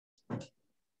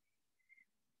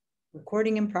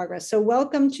Recording in progress. So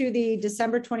welcome to the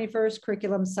December 21st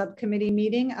Curriculum Subcommittee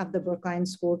meeting of the Brookline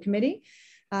School Committee.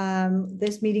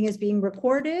 This meeting is being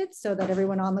recorded so that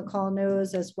everyone on the call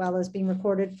knows, as well as being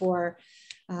recorded for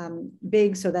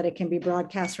BIG so that it can be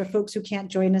broadcast for folks who can't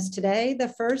join us today. The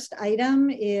first item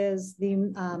is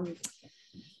the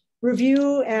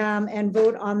review and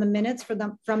vote on the minutes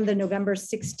from the November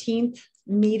 16th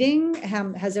meeting.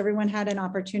 Has everyone had an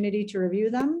opportunity to review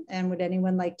them? And would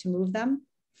anyone like to move them?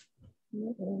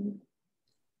 All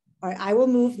right, I will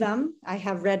move them. I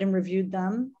have read and reviewed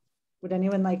them. Would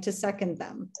anyone like to second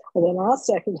them? Well, then I'll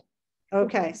second.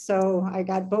 Okay, so I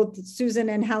got both Susan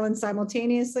and Helen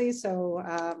simultaneously. So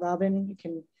Robin, you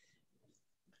can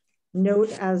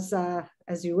note as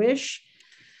you wish.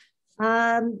 We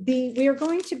are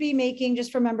going to be making,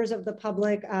 just for members of the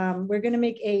public, we're going to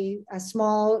make a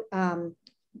small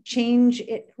change.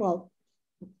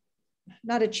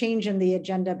 Not a change in the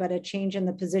agenda, but a change in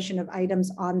the position of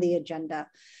items on the agenda.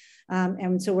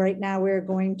 And so right now we're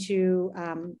going to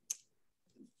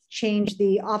change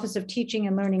the Office of Teaching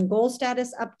and Learning Goal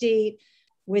Status update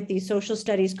with the Social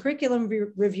Studies Curriculum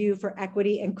Review for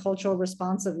Equity and Cultural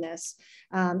Responsiveness.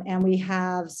 And we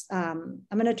have, I'm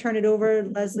going to turn it over,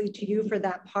 Leslie, to you for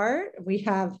that part. We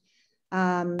have,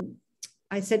 I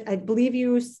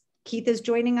believe Keith is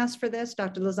joining us for this.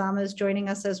 Dr. Lozama is joining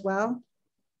us as well.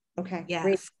 Okay. Yes.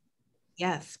 Great.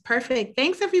 Yes, perfect.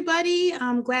 Thanks, everybody.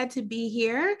 I'm glad to be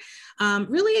here.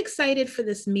 Really excited for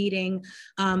this meeting.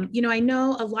 I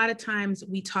know a lot of times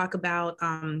we talk about,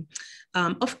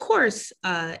 of course,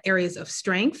 areas of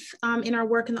strength in our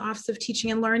work in the Office of Teaching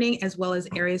and Learning, as well as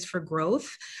areas for growth.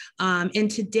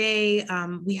 And today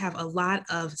we have a lot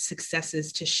of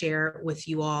successes to share with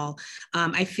you all.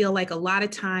 I feel like a lot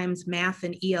of times math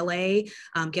and ELA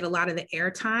get a lot of the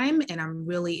airtime, and I'm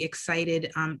really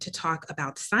excited to talk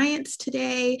about science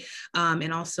today,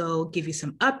 and also give you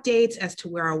some updates as to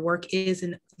where our work is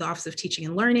in the Office of Teaching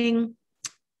and Learning,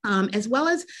 as well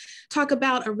as talk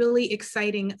about a really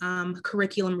exciting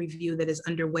curriculum review that is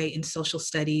underway in social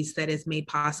studies that is made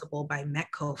possible by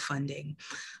METCO funding.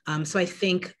 So I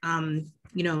think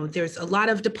there's a lot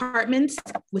of departments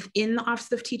within the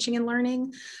Office of Teaching and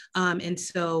Learning. And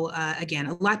so again,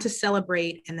 a lot to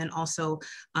celebrate, and then also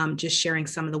just sharing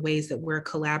some of the ways that we're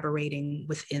collaborating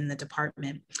within the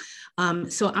department.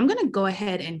 So I'm gonna go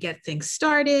ahead and get things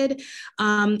started.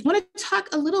 I wanna talk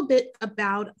a little bit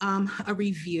about a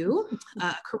review,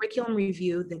 a curriculum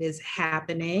review that is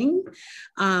happening.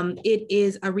 It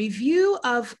is a review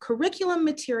of curriculum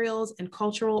materials and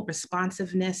cultural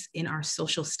responsiveness in our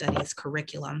social studies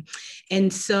curriculum.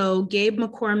 And so Gabe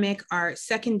McCormick, our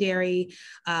secondary,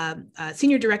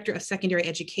 Senior Director of Secondary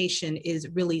Education, is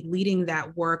really leading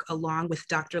that work along with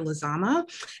Dr. Lozama.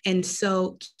 And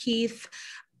so Keith,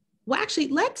 well, actually,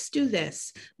 let's do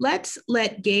this. Let's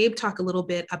let Gabe talk a little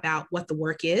bit about what the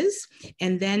work is.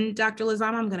 And then Dr.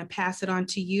 Lozama, I'm going to pass it on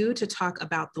to you to talk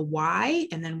about the why,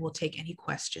 and then we'll take any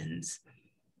questions.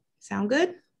 Sound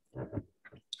good?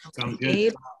 Sounds good.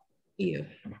 Gabe, you.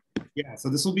 Yeah, so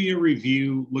this will be a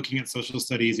review looking at social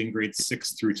studies in grades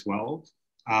 6 through 12.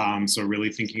 So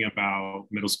really thinking about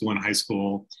middle school and high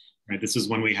school, right? This is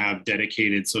when we have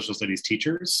dedicated social studies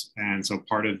teachers. And so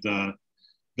part of the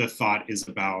thought is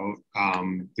about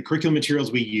the curriculum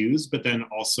materials we use, but then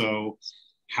also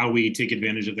how we take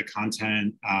advantage of the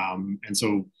content. And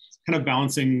so kind of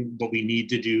balancing what we need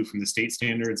to do from the state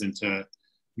standards and to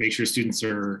make sure students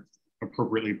are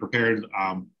appropriately prepared.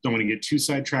 Don't want to get too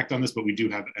sidetracked on this, but we do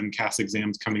have MCAS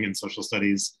exams coming in social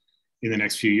studies in the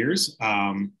next few years.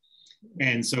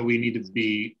 And so we need to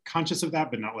be conscious of that,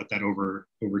 but not let that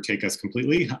overtake us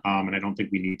completely. And I don't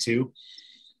think we need to.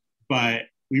 But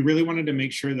we really wanted to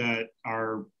make sure that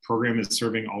our program is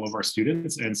serving all of our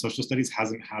students, and social studies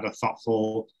hasn't had a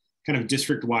thoughtful kind of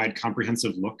district-wide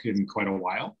comprehensive look in quite a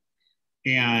while.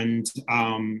 And,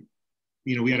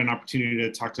 we had an opportunity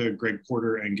to talk to Greg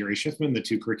Porter and Gary Schiffman, the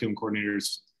two curriculum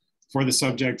coordinators for the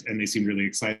subject, and they seemed really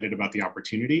excited about the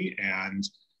opportunity and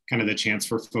kind of the chance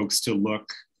for folks to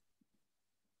look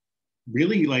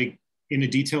really like in a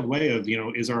detailed way of,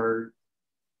 is our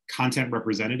content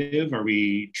representative? Are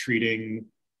we treating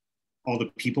all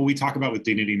the people we talk about with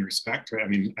dignity and respect, right? I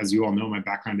mean, as you all know, my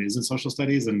background is in social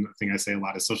studies, and the thing I say a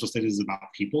lot is social studies is about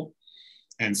people.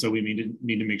 And so we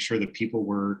need to make sure that people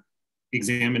we're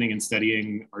examining and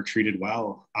studying are treated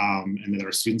well, and that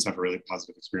our students have a really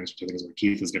positive experience, which I think is what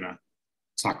Keith is gonna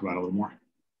talk about a little more.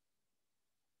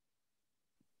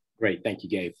 Great, thank you,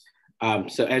 Gabe.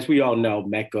 So as we all know,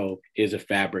 METCO is a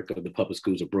fabric of the public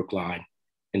schools of Brookline,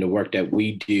 and the work that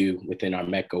we do within our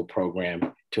METCO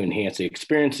program to enhance the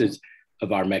experiences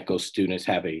of our METCO students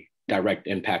have a direct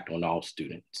impact on all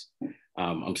students.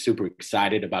 I'm super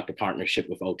excited about the partnership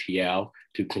with OTL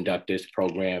to conduct this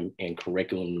program and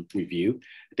curriculum review.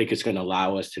 I think it's going to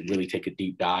allow us to really take a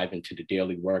deep dive into the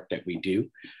daily work that we do.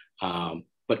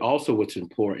 But also what's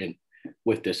important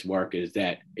with this work is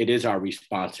that it is our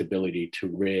responsibility to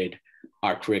rid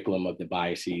our curriculum of the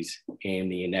biases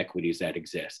and the inequities that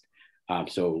exist.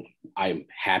 So I'm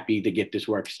happy to get this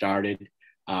work started.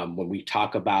 When we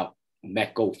talk about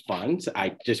MECO funds,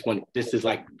 this is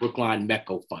like Brookline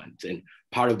MECO funds, and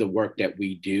part of the work that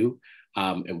we do,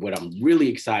 and what I'm really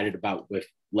excited about with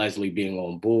Leslie being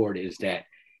on board is that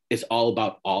it's all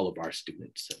about all of our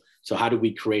students. So how do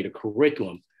we create a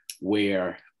curriculum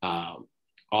where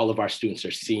all of our students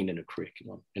are seen in a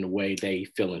curriculum in a way they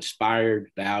feel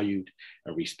inspired, valued,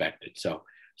 and respected. So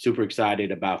super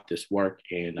excited about this work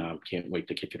and can't wait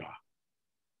to kick it off.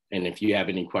 And if you have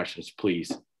any questions,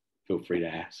 please feel free to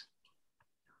ask.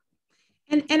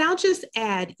 And I'll just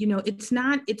add, you know, it's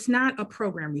not a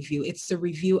program review, it's a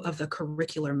review of the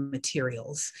curricular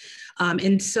materials.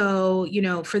 And so, you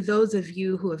know, for those of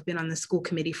you who have been on the school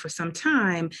committee for some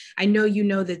time, I know you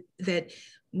know that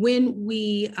when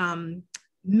we,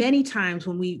 many times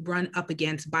when we run up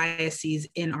against biases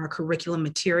in our curriculum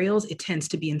materials, it tends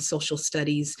to be in social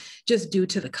studies just due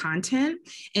to the content.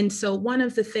 And so one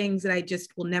of the things that I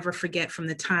just will never forget from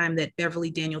the time that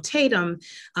Beverly Daniel Tatum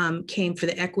came for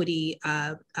the Equity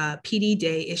PD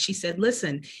Day is she said,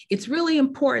 listen, it's really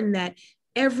important that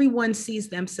everyone sees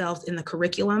themselves in the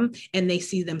curriculum and they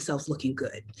see themselves looking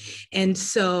good. And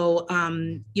so,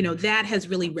 you know, that has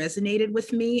really resonated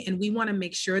with me. And we want to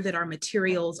make sure that our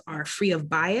materials are free of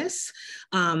bias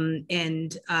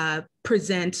and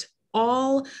present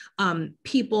all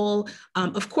people.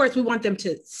 Of course, we want them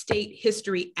to state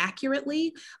history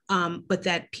accurately, but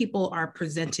that people are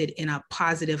presented in a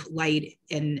positive light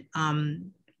and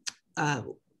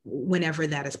whenever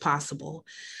that is possible.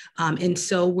 And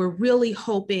so we're really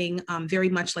hoping, very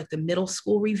much like the middle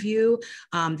school review,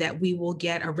 that we will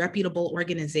get a reputable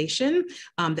organization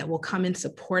that will come and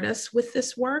support us with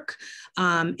this work.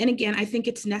 And again, I think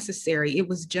it's necessary. It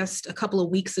was just a couple of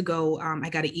weeks ago, I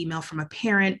got an email from a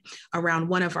parent around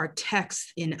one of our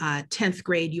texts in 10th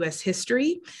grade US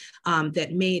history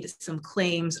that made some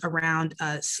claims around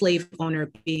a slave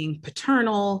owner being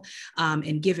paternal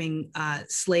and giving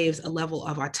slaves a level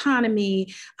of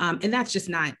autonomy, and that's just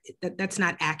not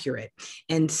accurate.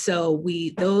 And so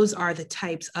those are the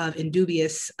types of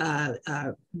indubious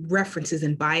references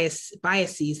and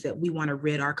biases that we want to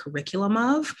rid our curriculum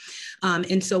of.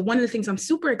 And so one of the things I'm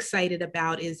super excited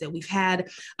about is that we've had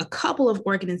a couple of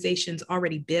organizations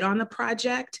already bid on the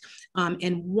project,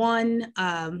 and one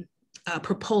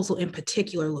proposal in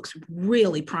particular looks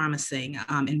really promising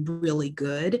and really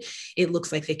good. It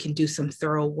looks like they can do some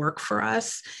thorough work for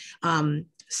us.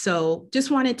 So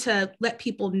just wanted to let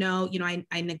people know, you know,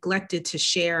 I neglected to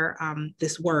share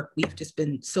this work. We've just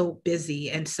been so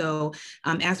busy. And so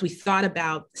as we thought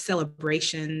about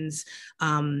celebrations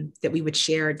that we would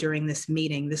share during this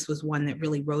meeting, this was one that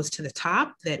really rose to the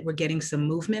top that we're getting some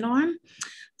movement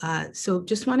on. So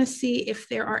just want to see if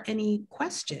there are any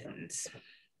questions.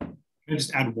 Can I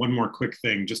just add one more quick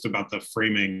thing just about the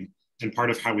framing, and part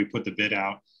of how we put the bid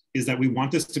out is that we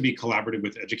want this to be collaborative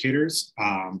with educators.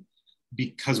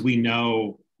 Because we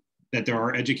know that there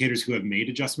are educators who have made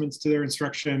adjustments to their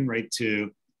instruction, right,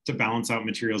 to balance out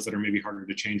materials that are maybe harder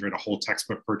to change, right? A whole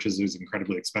textbook purchase is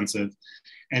incredibly expensive.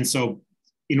 And so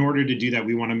in order to do that,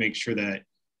 we want to make sure that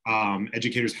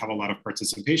educators have a lot of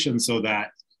participation so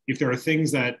that if there are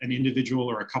things that an individual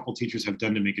or a couple teachers have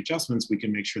done to make adjustments, we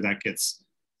can make sure that gets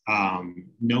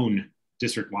known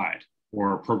district-wide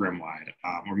or program-wide.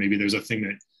 Or maybe there's a thing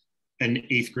that an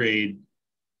 8th grade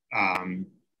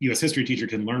US history teacher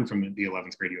can learn from the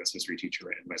 11th grade US history teacher,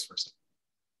 right, and vice versa.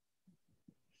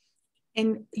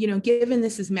 And, you know, given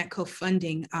this is METCO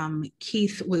funding,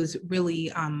 Keith was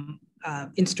really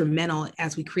instrumental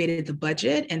as we created the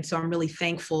budget. And so I'm really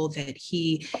thankful that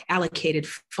he allocated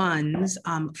funds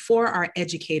for our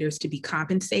educators to be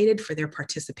compensated for their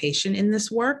participation in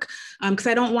this work. Because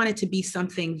I don't want it to be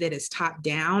something that is top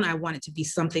down. I want it to be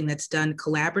something that's done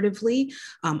collaboratively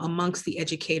amongst the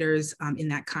educators in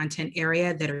that content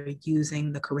area that are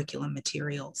using the curriculum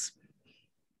materials.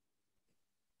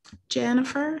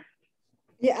 Jennifer?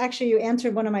 Yeah, actually, you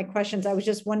answered one of my questions. I was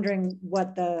just wondering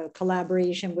what the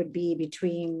collaboration would be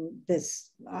between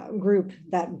this group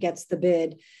that gets the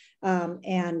bid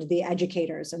and the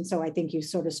educators. And so I think you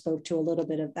sort of spoke to a little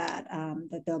bit of that,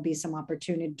 that there'll be some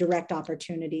direct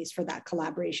opportunities for that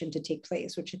collaboration to take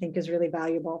place, which I think is really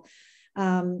valuable.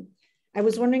 I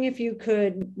was wondering if you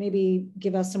could maybe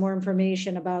give us some more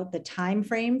information about the time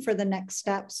frame for the next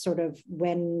steps, sort of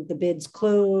when the bids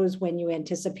close, when you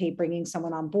anticipate bringing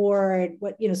someone on board,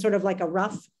 what, sort of like a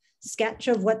rough sketch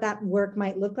of what that work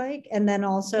might look like. And then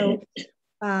also,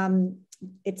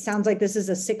 it sounds like this is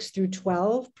a 6 through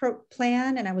 12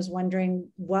 plan, and I was wondering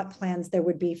what plans there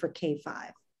would be for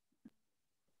K-5.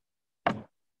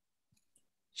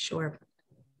 Sure.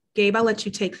 Gabe, I'll let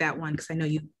you take that one because I know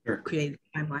you created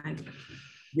the timeline.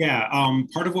 Yeah,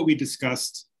 part of what we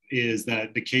discussed is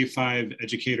that the K-5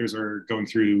 educators are going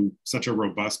through such a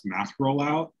robust math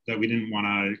rollout that we didn't want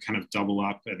to kind of double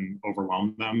up and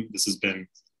overwhelm them. This has been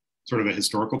sort of a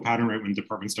historical pattern, right, when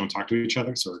departments don't talk to each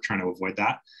other, so we're trying to avoid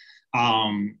that.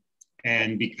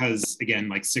 And because, again,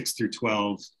 like 6 through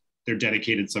 12, they're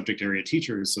dedicated subject area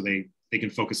teachers, so they can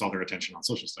focus all their attention on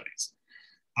social studies.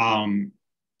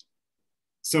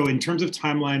 So in terms of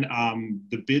timeline,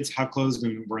 the bids have closed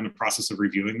and we're in the process of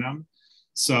reviewing them.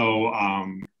 So,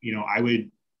 I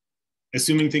would,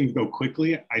 assuming things go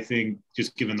quickly, I think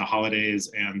just given the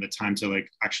holidays and the time to like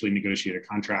actually negotiate a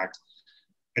contract,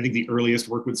 I think the earliest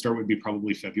work would start would be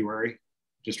probably February,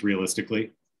 just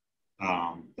realistically.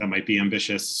 That might be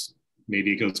ambitious.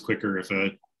 Maybe it goes quicker if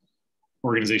a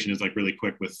organization is like really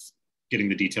quick with getting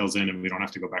the details in and we don't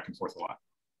have to go back and forth a lot.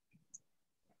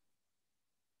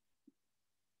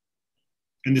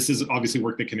 And this is obviously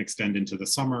work that can extend into the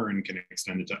summer and can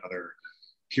extend into other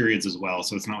periods as well.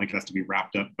 So it's not like it has to be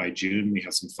wrapped up by June. We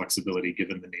have some flexibility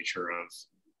given the nature of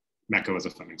MECO as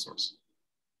a funding source.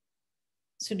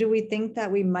 So do we think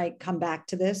that we might come back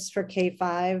to this for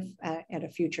K-5 at a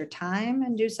future time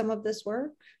and do some of this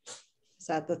work? Is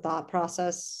that the thought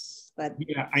process?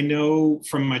 Yeah, I know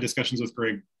from my discussions with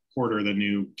Greg Porter, the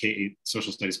new K-8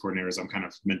 social studies coordinator, as I'm kind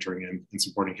of mentoring him and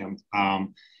supporting him.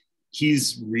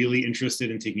 He's really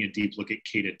interested in taking a deep look at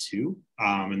K-2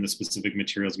 and the specific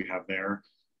materials we have there.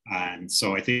 And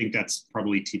so I think that's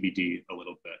probably TBD a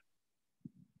little bit.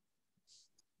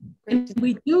 And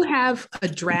we do have a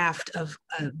draft of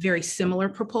a very similar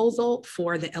proposal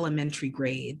for the elementary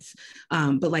grades.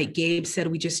 But like Gabe said,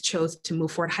 we just chose to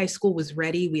move forward. High school was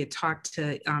ready. We had talked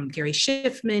to Gary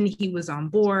Schiffman. He was on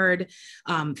board,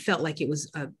 felt like it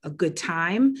was a good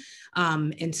time.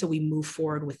 And so we moved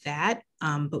forward with that.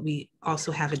 But we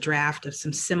also have a draft of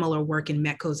some similar work, and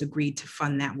MECO's agreed to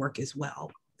fund that work as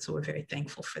well. So we're very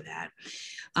thankful for that.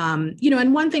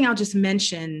 And one thing I'll just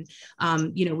mention,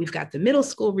 we've got the middle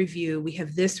school review, we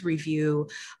have this review.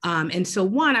 And so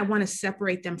one, I want to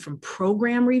separate them from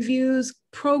program reviews.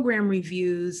 Program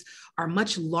reviews are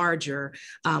much larger.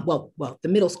 Well, the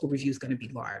middle school review is going to be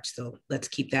large, so let's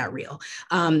keep that real.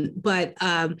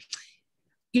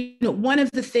 One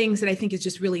of the things that I think is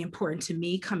just really important to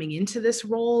me coming into this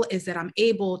role is that I'm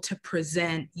able to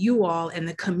present you all and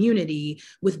the community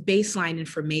with baseline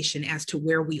information as to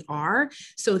where we are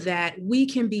so that we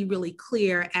can be really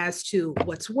clear as to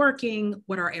what's working,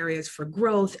 what are areas for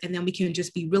growth, and then we can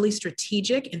just be really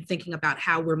strategic in thinking about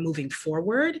how we're moving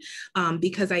forward.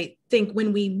 Because I think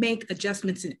when we make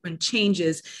adjustments and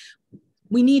changes,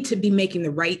 we need to be making the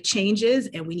right changes,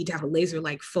 and we need to have a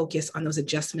laser-like focus on those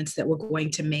adjustments that we're going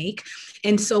to make.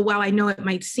 And so while I know it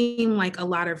might seem like a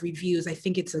lot of reviews, I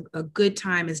think it's a good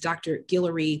time as Dr.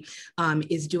 Guillory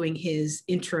is doing his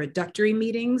introductory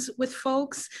meetings with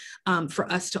folks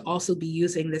for us to also be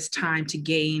using this time to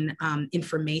gain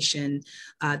information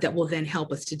that will then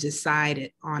help us to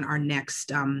decide on our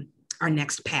next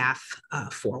path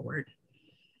forward.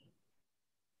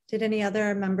 Did any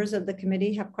other members of the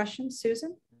committee have questions?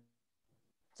 Susan?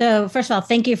 So first of all,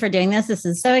 thank you for doing this. This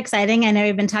is so exciting. I know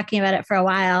we've been talking about it for a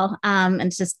while. And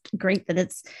it's just great that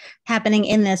it's happening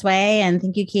in this way. And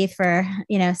thank you, Keith, for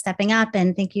stepping up.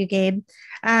 And thank you, Gabe.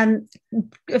 A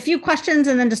few questions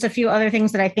and then just a few other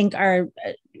things that I think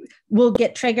will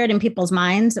get triggered in people's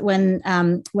minds when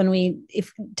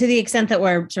if to the extent that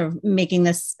we're sort of making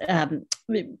this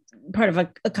part of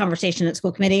a conversation at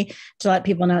school committee to let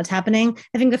people know what's happening.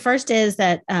 I think the first is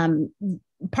that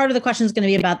part of the question is going to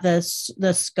be about the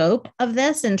scope of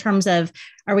this in terms of,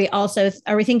 are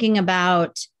we thinking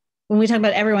about, when we talk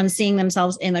about everyone seeing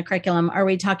themselves in the curriculum, are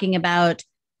we talking about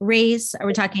race? Are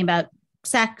we talking about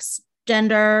sex,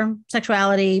 gender,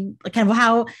 sexuality? Kind of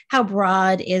how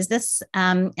broad is this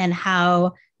and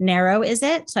how narrow is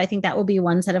it? So I think that will be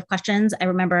one set of questions. I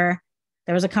remember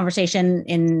there was a conversation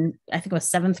in, I think it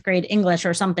was 7th grade English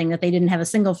or something, that they didn't have a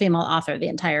single female author the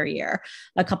entire year,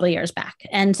 a couple of years back.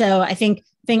 And so I think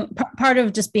think part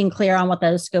of just being clear on what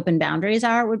those scope and boundaries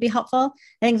are would be helpful.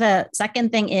 I think the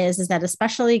second thing is that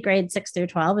especially grades 6 through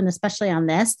 12, and especially on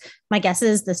this, my guess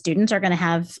is the students are going to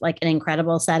have like an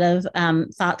incredible set of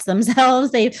thoughts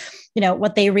themselves. They,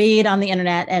 what they read on the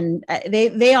internet, and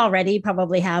they already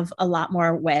probably have a lot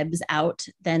more webs out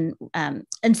than,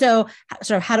 and so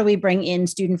sort of how do we bring in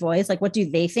student voice? Like, what do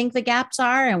they think the gaps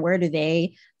are, and where do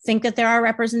they think that there are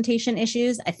representation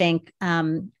issues? I think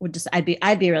I'd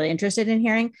be really interested in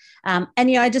hearing. And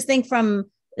I just think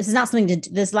this is not something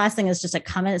this last thing is just a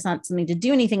comment. It's not something to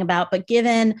do anything about, but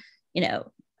given,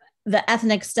 the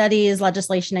ethnic studies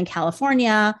legislation in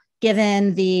California,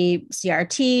 given the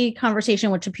CRT conversation,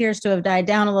 which appears to have died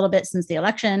down a little bit since the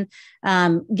election,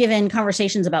 given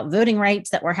conversations about voting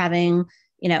rights that we're having,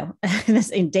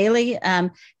 this daily,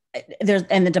 there's,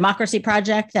 and the Democracy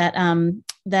Project that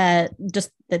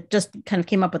just kind of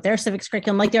came up with their civics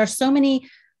curriculum. Like, there are so many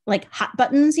like hot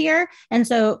buttons here. And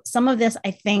so some of this,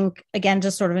 I think, again,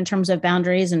 just sort of in terms of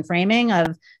boundaries and framing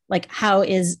of like, how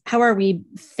are we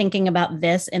thinking about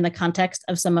this in the context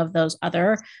of some of those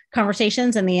other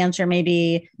conversations? And the answer may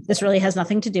be, this really has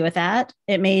nothing to do with that.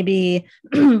 It may be,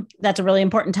 that's a really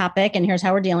important topic, and here's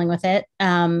how we're dealing with it.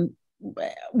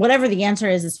 Whatever the answer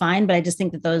is fine. But I just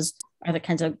think that those are the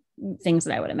kinds of things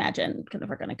that I would imagine kind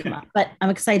of are going to come up. But I'm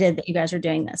excited that you guys are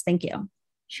doing this. Thank you.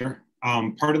 Sure.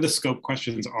 Part of the scope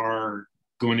questions are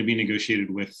going to be negotiated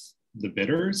with the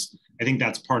bidders. I think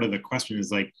that's part of the question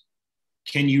is like,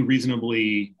 can you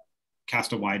reasonably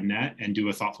cast a wide net and do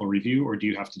a thoughtful review, or do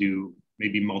you have to do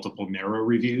maybe multiple narrow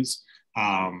reviews,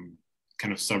 kind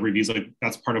of sub reviews? Like,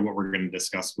 that's part of what we're going to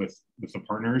discuss with the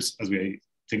partners as we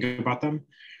think about them.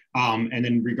 And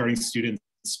then regarding students,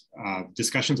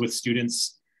 discussions with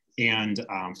students and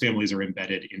families are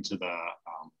embedded into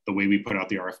the way we put out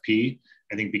the RFP.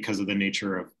 I think because of the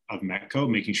nature of METCO,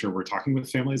 making sure we're talking with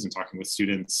families and talking with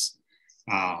students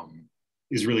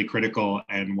is really critical.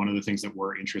 And one of the things that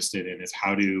we're interested in is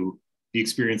how do the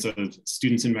experience of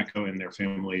students in METCO and their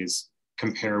families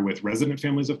compare with resident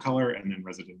families of color and then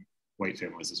resident white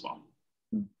families as well.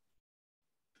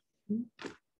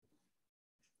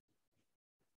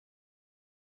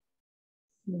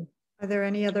 Are there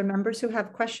any other members who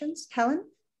have questions? Helen?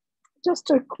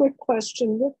 Just a quick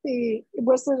question.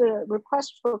 Was it a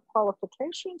request for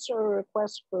qualifications or a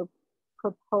request for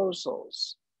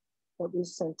proposals that we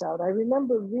sent out? I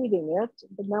remember reading it,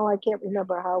 but now I can't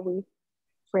remember how we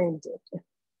framed it.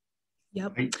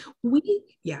 Yep.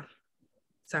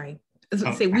 Sorry. I was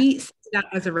going to say, we sent it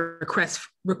out as a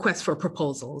request for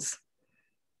proposals.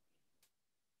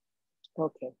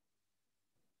 Okay.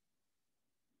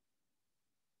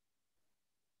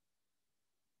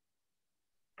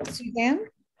 Suzanne?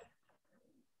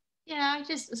 Yeah,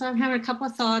 so I'm having a couple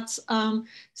of thoughts.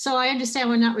 So I understand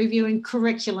we're not reviewing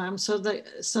curriculum, so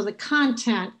the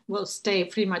content will stay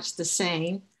pretty much the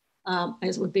same,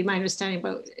 as would be my understanding,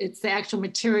 but it's the actual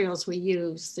materials we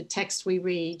use, the text we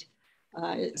read.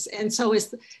 And so is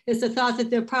the thought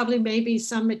that there probably may be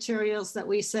some materials that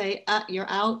we say, you're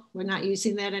out, we're not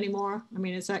using that anymore? I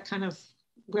mean, is that kind of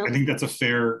real? I think that's a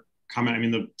fair comment. I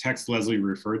mean, the text Leslie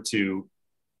referred to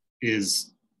is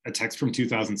a text from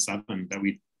 2007 that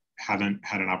we haven't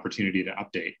had an opportunity to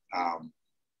update.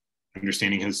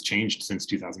 Understanding has changed since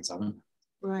 2007.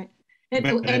 Right.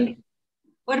 And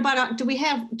what about, do we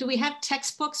have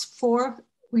textbooks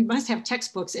we must have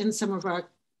textbooks in some of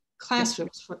our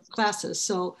classrooms for classes.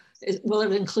 So will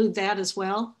it include that as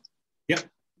well? Yeah.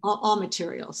 All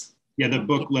materials. Yeah, the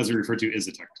book Leslie referred to is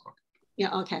a textbook.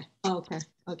 Yeah, okay.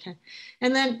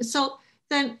 And then,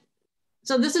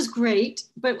 so this is great,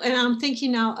 and I'm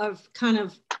thinking now of kind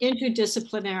of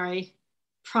interdisciplinary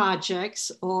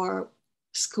projects or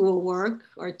schoolwork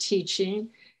or teaching,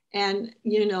 and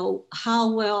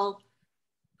how will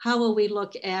we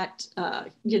look at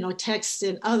text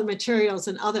and other materials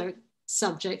and other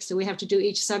subjects? Do we have to do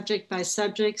each subject by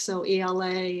subject? So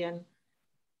ELA and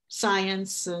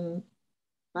science and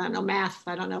I don't know, math.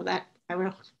 I don't know that.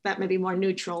 That may be more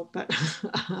neutral, but.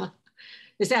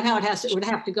 Is that how it would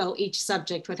have to go? Each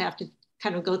subject would have to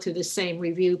kind of go through the same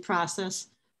review process?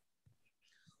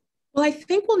 Well, I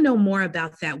think we'll know more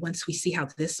about that once we see how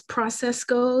this process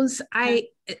goes.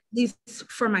 At least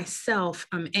for myself,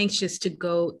 I'm anxious to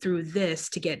go through this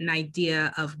to get an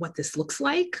idea of what this looks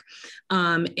like,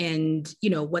 and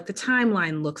what the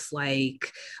timeline looks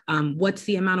like. What's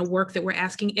the amount of work that we're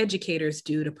asking educators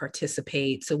do to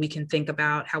participate, so we can think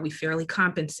about how we fairly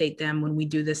compensate them when we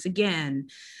do this again.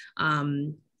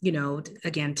 Again,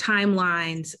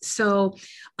 timelines. So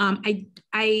I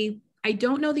I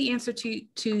don't know the answer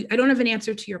I don't have an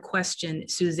answer to your question,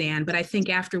 Suzanne, but I think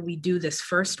after we do this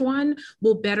first one,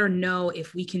 we'll better know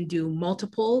if we can do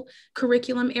multiple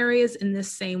curriculum areas in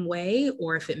this same way,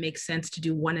 or if it makes sense to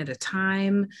do one at a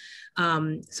time.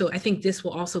 So I think this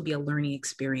will also be a learning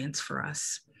experience for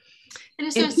us. And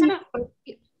is there a set of,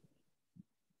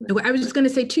 I was just going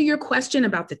to say, to your question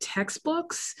about the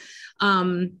textbooks,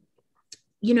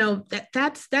 you know,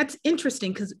 that's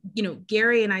interesting because, you know,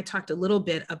 Gary and I talked a little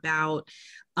bit about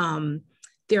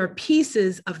there are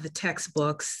pieces of the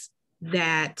textbooks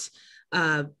that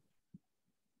don't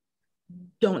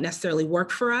necessarily work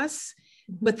for us,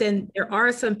 but then there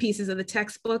are some pieces of the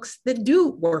textbooks that do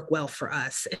work well for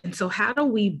us. And so how do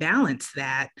we balance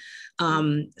that?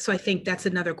 So I think that's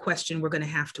another question we're going to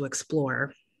have to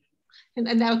explore.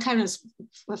 and that kind of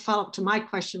a follow-up to my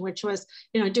question, which was,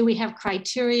 you know, do we have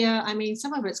criteria? I mean,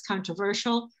 some of it's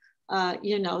controversial.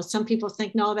 You know, some people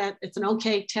think, no, that it's an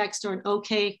okay text or an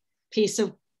okay piece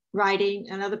of writing,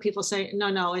 and other people say,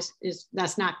 no,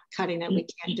 that's not cutting it, we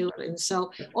can't do it. And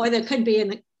so, or there could be in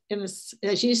the,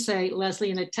 as you say,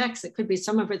 Leslie, in a text, it could be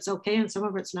some of it's okay and some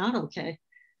of it's not okay.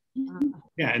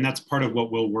 Yeah, and that's part of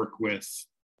what we'll work with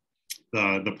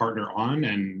the partner on.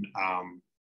 And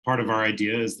part of our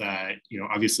idea is that, you know,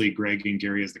 obviously Greg and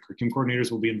Gary as the curriculum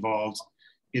coordinators will be involved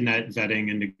in that vetting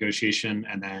and negotiation.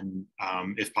 And then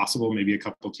if possible, maybe a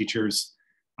couple teachers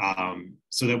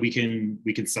so that we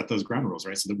can set those ground rules,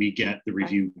 right? So that we get the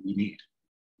review we need.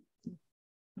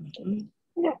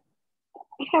 Yeah.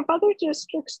 Have other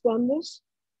districts done this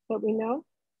that we know?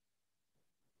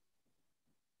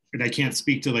 And I can't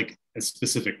speak to like a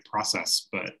specific process,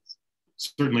 but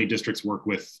certainly districts work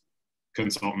with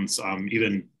consultants.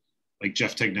 Even like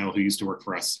Jeff Tegnell, who used to work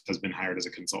for us, has been hired as a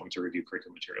consultant to review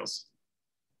curriculum materials.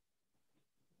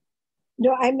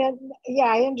 No, I meant, yeah,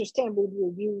 I understand we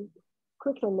review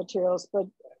curriculum materials, but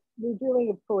reviewing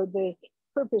it for the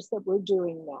purpose that we're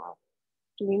doing now.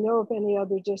 Do we know of any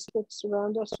other districts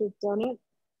around us who've done it?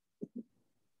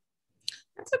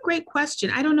 That's a great question.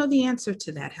 I don't know the answer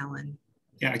to that, Helen.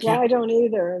 Yeah, I don't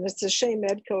either. And it's a shame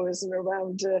Edco isn't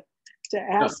around to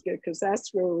ask it, because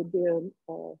that's where it would be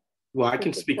well, I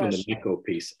can speak on the MECO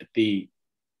piece.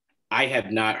 I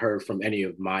have not heard from any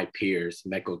of my peers,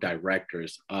 MECO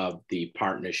directors, of the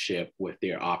partnership with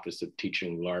their Office of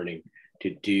Teaching and Learning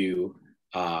to do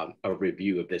a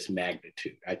review of this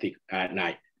magnitude. I think, and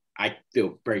I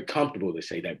feel very comfortable to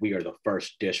say that we are the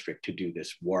first district to do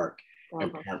this work in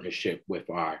partnership with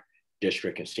our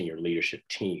district and senior leadership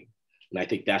team. And I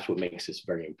think that's what makes this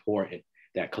very important,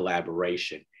 that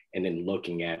collaboration, and then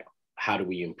looking at how do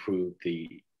we improve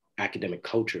the academic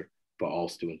culture for all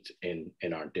students in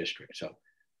our district. So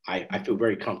I feel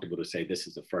very comfortable to say this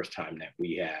is the first time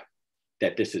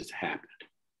that this has happened,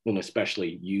 and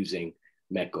especially using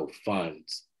MECO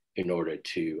funds in order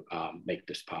to make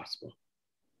this possible.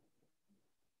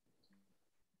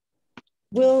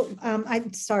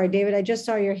 I'm sorry, David, I just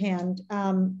saw your hand.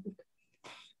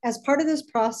 As part of this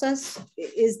process,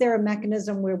 is there a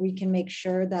mechanism where we can make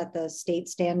sure that the state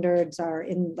standards are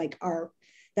in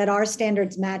that our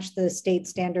standards match the state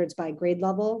standards by grade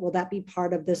level? Will that be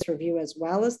part of this review as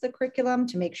well as the curriculum,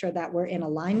 to make sure that we're in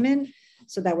alignment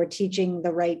so that we're teaching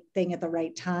the right thing at the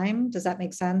right time? Does that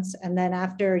make sense? And then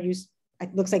after it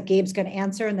looks like Gabe's going to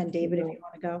answer, and then David, if you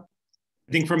want to go.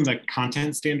 I think from the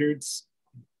content standards,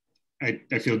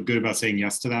 I feel good about saying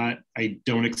yes to that. I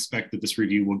don't expect that this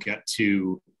review will get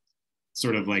to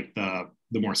sort of like the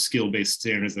more skill-based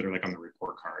standards that are like on the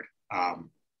report card.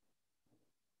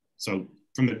 So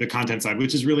from the content side,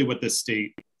 which is really what the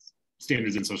state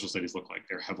standards in social studies look like,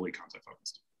 they're heavily content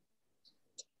focused.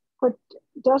 But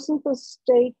doesn't the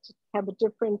state have a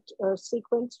different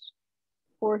sequence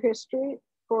for history,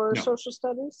 for social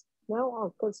studies?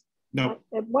 No, because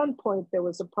at one point there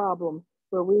was a problem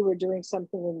where we were doing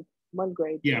something in one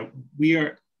grade. Yeah,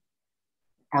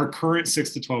 our current 6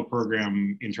 to 12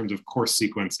 program in terms of course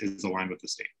sequence is aligned with the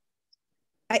state.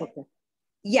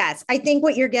 Yes, I think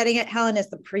what you're getting at, Helen, is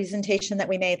the presentation that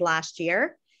we made last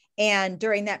year. And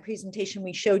during that presentation,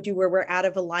 we showed you where we're out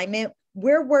of alignment.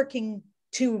 We're working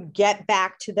to get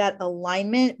back to that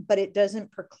alignment, but it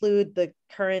doesn't preclude the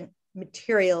current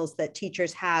materials that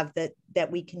teachers have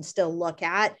that we can still look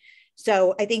at.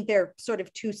 So I think they're sort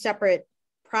of two separate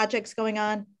projects going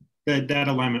on. That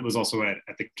alignment was also at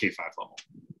the K-5 level,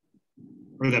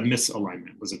 or that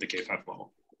misalignment was at the K-5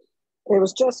 level. It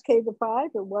was just K to 5.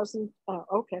 It wasn't.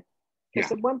 Okay.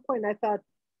 Because at one point I thought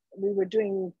we were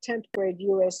doing 10th grade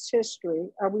U.S. history.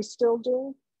 Are we still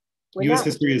doing? U.S.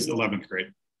 history is 11th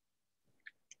grade.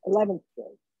 11th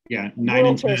grade. Yeah, 9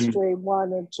 and 10. History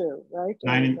 1 and 2, right?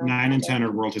 9 and 10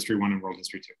 are World History 1 and World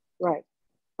History 2. Right.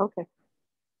 Okay,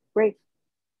 great.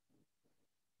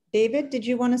 David, did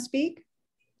you want to speak?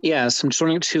 Yes, I'm just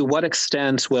wondering, to what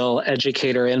extent will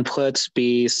educator input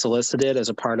be solicited as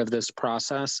a part of this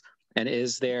process? And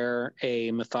is there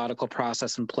a methodical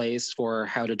process in place for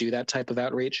how to do that type of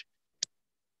outreach?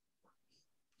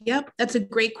 Yep, that's a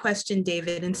great question,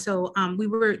 David. And so we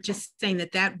were just saying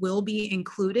that that will be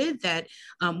included, that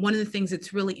one of the things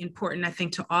that's really important, I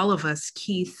think, to all of us,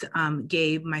 Keith,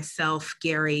 Gabe, myself,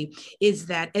 Gary, is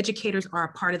that educators are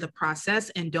a part of the process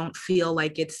and don't feel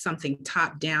like it's something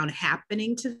top down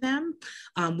happening to them.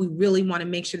 We really want to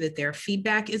make sure that their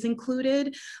feedback is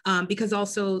included, because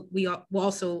also we will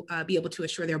also be able to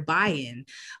assure their buy-in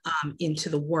into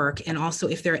the work. And also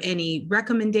if there are any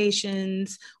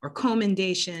recommendations or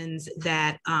commendations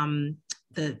that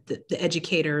the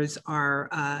educators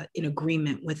are in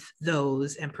agreement with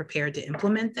those and prepared to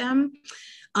implement them.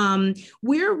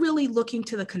 We're really looking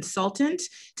to the consultant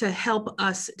to help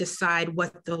us decide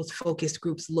what those focus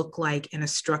groups look like and a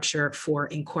structure for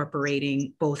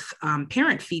incorporating both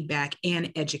parent feedback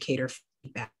and educator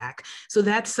feedback. So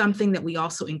that's something that we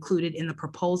also included in the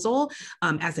proposal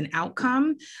as an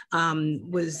outcome,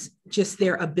 was just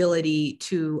their ability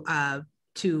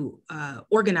to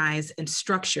organize and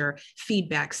structure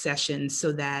feedback sessions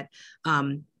so that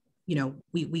you know,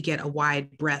 we get a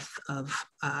wide breadth of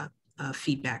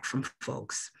feedback from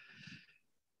folks.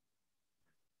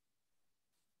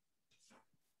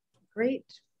 Great.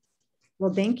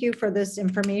 Well, thank you for this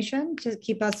information to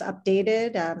keep us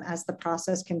updated as the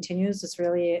process continues. It's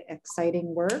really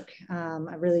exciting work.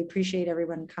 I really appreciate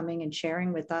everyone coming and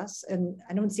sharing with us. And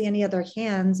I don't see any other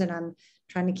hands, and I'm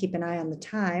trying to keep an eye on the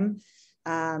time.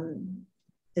 Are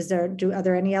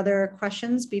there any other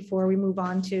questions before we move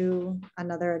on to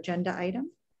another agenda item?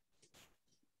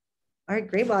 All right,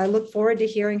 great. Well, I look forward to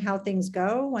hearing how things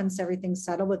go once everything's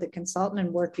settled with the consultant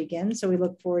and work begins. So we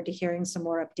look forward to hearing some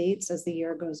more updates as the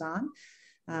year goes on.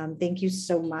 Thank you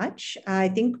so much. I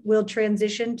think we'll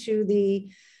transition to the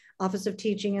Office of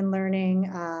Teaching and Learning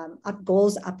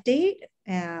goals update.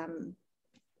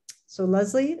 So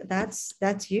Leslie,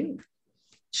 that's you.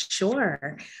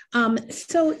 Sure.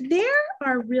 So there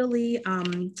are really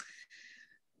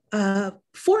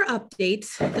 4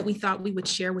 updates that we thought we would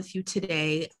share with you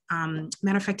today.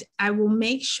 Matter of fact, I will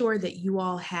make sure that you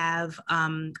all have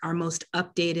our most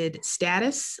updated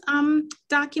status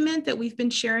document that we've been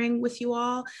sharing with you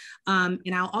all. And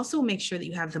I'll also make sure that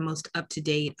you have the most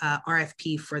up-to-date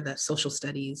RFP for the social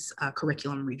studies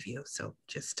curriculum review. So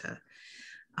just to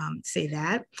say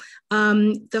that.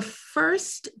 The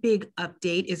first big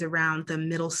update is around the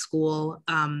middle school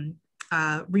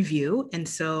review. And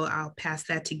so I'll pass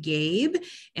that to Gabe.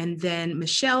 And then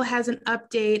Michelle has an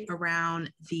update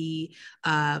around the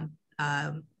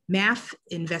math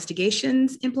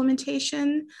investigations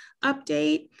implementation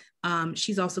update.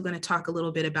 She's also going to talk a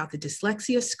little bit about the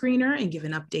dyslexia screener and give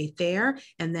an update there.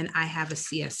 And then I have a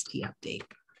CST update.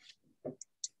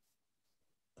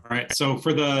 All right, so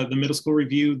for the middle school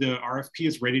review, the RFP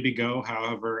is ready to go.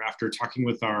 However, after talking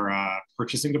with our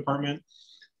purchasing department,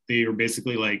 they were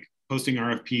basically like, posting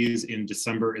RFPs in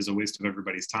December is a waste of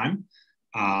everybody's time.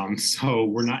 So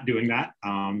we're not doing that.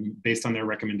 Based on their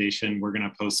recommendation, we're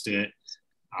gonna post it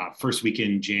first week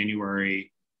in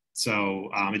January. So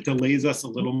it delays us a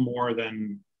little more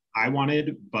than I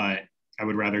wanted, but I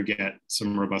would rather get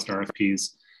some robust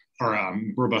RFPs or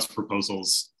robust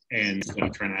proposals and instead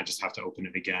of trying to just have to open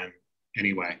it again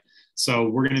anyway. So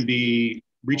we're going to be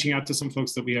reaching out to some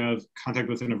folks that we have contact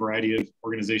with in a variety of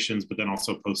organizations, but then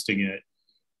also posting it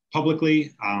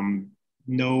publicly.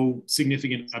 No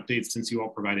significant updates since you all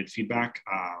provided feedback.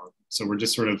 So we're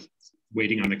just sort of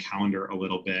waiting on the calendar a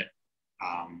little bit.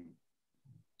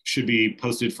 Should be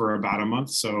posted for about a month.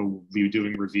 So we'll be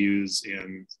doing reviews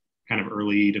in kind of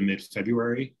early to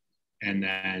mid-February. And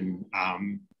then,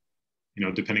 you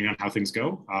know, depending on how things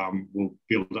go, we'll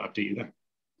be able to update you then.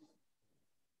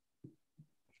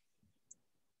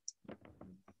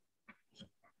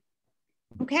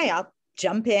 Okay, I'll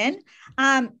jump in.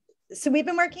 So we've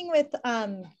been working with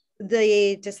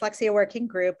the dyslexia working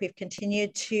group. We've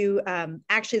continued to,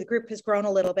 actually the group has grown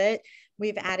a little bit.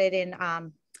 We've added in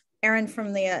Erin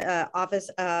from the Office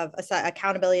of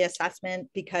Accountability Assessment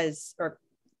because, or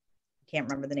I can't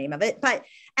remember the name of it, but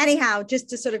anyhow, just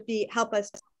to sort of help us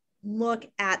look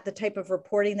at the type of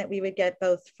reporting that we would get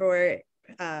both for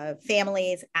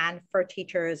families and for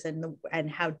teachers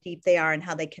and how deep they are and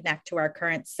how they connect to our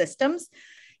current systems.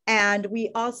 And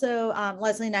we also,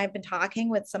 Leslie and I have been talking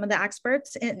with some of the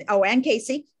experts and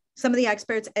Casey some of the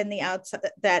experts and the outside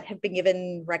that have been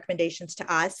given recommendations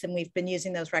to us, and we've been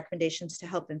using those recommendations to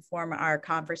help inform our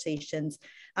conversations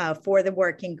for the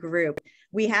working group.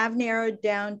 We have narrowed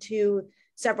down to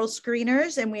several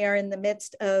screeners, and we are in the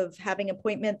midst of having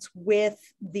appointments with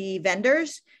the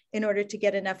vendors in order to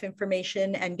get enough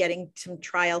information and getting some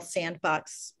trial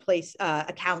sandbox place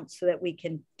accounts so that we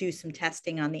can do some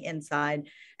testing on the inside.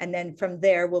 And then from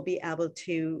there, we'll be able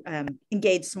to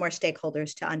engage some more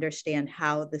stakeholders to understand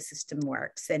how the system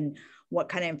works and what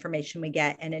kind of information we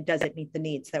get, and it doesn't meet the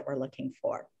needs that we're looking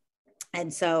for.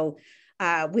 And so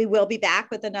we will be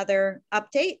back with another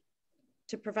update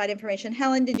to provide information.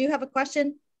 Helen, did you have a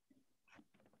question?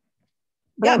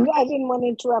 But I didn't want to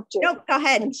interrupt you. No, go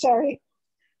ahead. I'm sorry.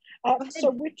 So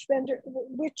which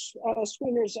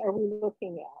screeners are we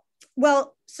looking at?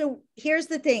 Well, so here's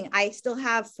the thing. I still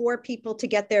have 4 people to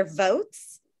get their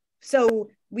votes. So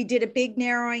we did a big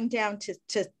narrowing down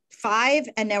to 5,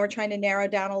 and now we're trying to narrow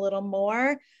down a little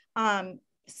more.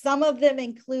 Some of them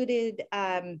included,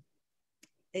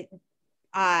 they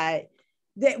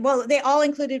all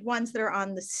included ones that are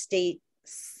on the state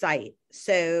site.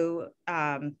 So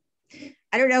I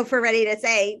don't know if we're ready to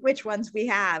say which ones we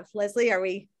have.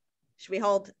 Leslie, should we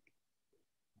hold?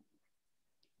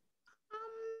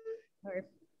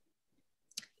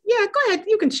 Yeah, go ahead.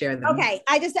 You can share them. Okay.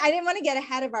 I didn't want to get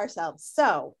ahead of ourselves.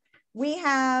 So we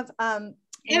have, and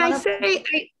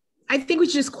I think we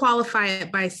should just qualify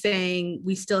it by saying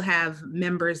we still have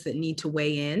members that need to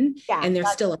weigh in, and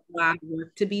there's still a lot of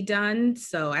work to be done.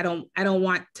 So I don't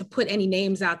want to put any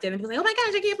names out there and be like, oh my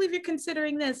gosh, I can't believe you're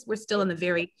considering this. We're still in the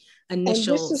very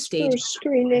initial and this is stage. For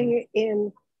screening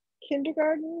in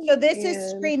kindergarten? So this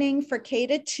is screening for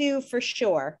K-2 for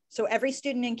sure. So every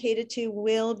student in K-2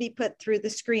 will be put through the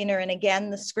screener. And again,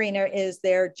 the screener is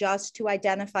there just to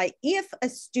identify if a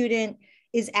student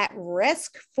is at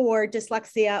risk for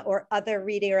dyslexia or other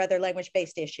reading or other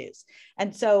language-based issues.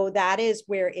 And so that is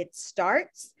where it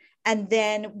starts. And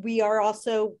then we are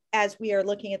also, as we are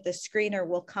looking at the screener,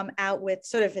 we'll come out with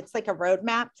sort of, it's like a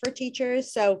roadmap for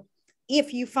teachers. So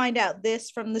if you find out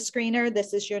this from the screener,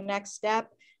 this is your next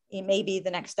step. It may be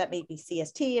the next step, may be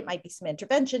CST, it might be some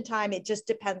intervention time. It just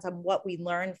depends on what we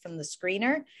learn from the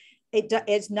screener. It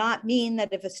does not mean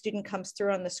that if a student comes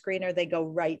through on the screener, they go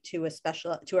right to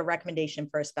a recommendation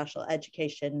for a special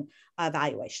education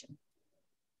evaluation.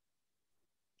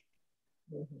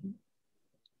 Mm-hmm.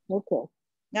 Okay. All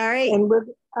right. And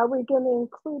are we going to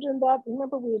include in that?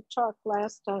 Remember we had talked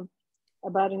last time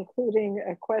about including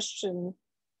a question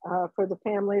for the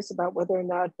families about whether or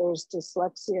not there's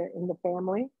dyslexia in the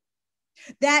family?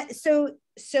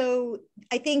 So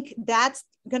I think that's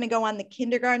going to go on the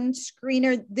kindergarten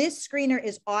screener. This screener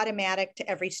is automatic to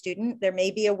every student. There may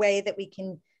be a way that we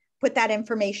can put that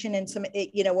information in some,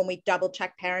 when we double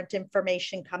check parent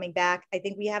information coming back. I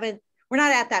think we're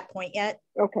not at that point yet.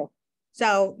 Okay.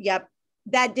 So, yep,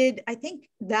 I think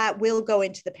that will go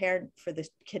into the parent for the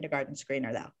kindergarten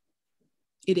screener though.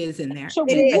 It is in there. So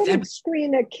we wouldn't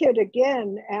screen a kid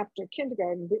again after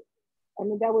kindergarten. I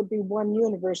mean, that would be one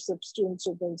universe of students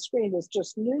who've been screened. It's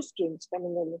just new students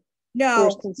coming in.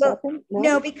 First and second?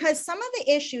 No, because some of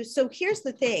the issues, so here's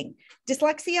the thing.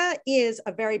 Dyslexia is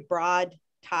a very broad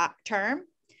term.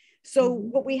 So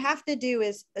what we have to do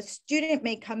is a student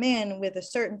may come in with a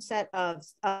certain set of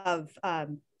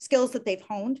skills that they've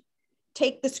honed,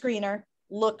 take the screener,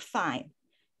 look fine,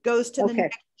 goes to the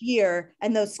next year,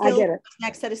 and those skills,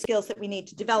 next set of skills that we need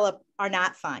to develop are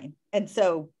not fine. And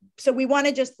so we want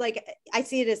to just I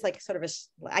see it as like sort of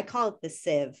I call it the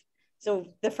sieve. So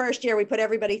the first year we put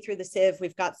everybody through the sieve,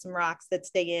 we've got some rocks that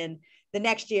stay in. The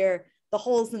next year, the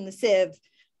holes in the sieve,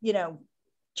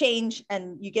 change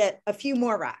and you get a few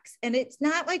more rocks. And it's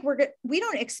not like we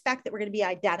don't expect that we're going to be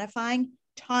identifying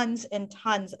tons and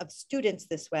tons of students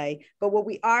this way. But what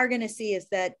we are going to see is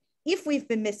that if we've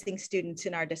been missing students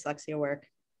in our dyslexia work,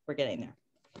 we're getting there.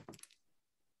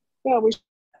 Yeah, we should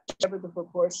whatever the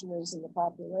proportion is in the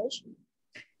population,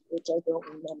 which I don't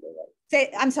remember.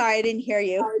 I'm sorry, I didn't hear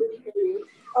you. I didn't hear you.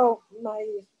 Oh, my.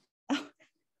 Oh.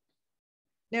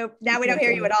 No, now we don't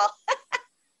hear you at all.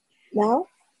 Now?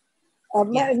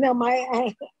 No,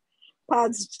 my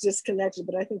pod's disconnected,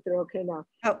 but I think they're okay now.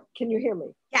 Oh, can you hear me?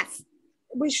 Yes.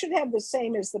 We should have the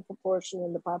same as the proportion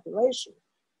in the population,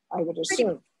 I would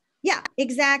assume. Yeah,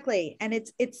 exactly. And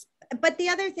but the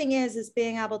other thing is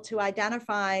being able to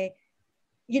identify,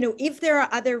 if there are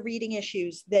other reading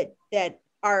issues that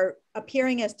are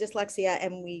appearing as dyslexia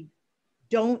and we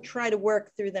don't try to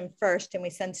work through them first and we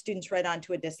send students right on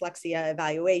to a dyslexia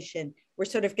evaluation, we're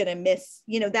sort of going to miss,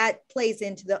 that plays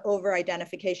into the over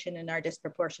identification in our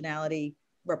disproportionality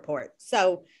report.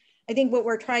 So I think what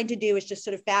we're trying to do is just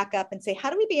sort of back up and say, how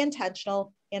do we be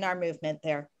intentional in our movement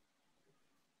there?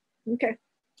 Okay.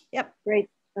 Yep. Great.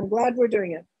 I'm glad we're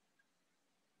doing it.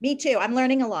 Me too. I'm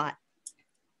learning a lot.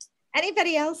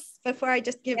 Anybody else before I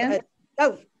just give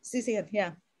oh, Suzanne,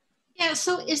 yeah. Yeah,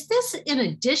 so is this in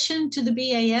addition to the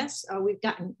BAS? Or we've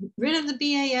gotten rid of the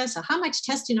BAS? Or how much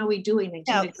testing are we doing in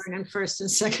kindergarten and first and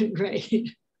second grade?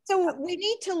 So we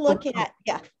need to look at,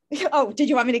 yeah. Oh, did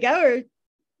you want me to go or?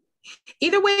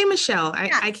 Either way, Michelle,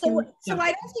 I can. So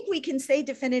I don't think we can say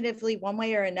definitively one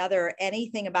way or another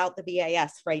anything about the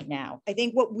BAS right now. I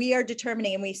think what we are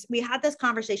determining, and we had this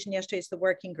conversation yesterday as the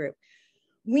working group,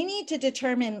 we need to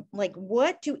determine like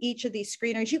what do each of these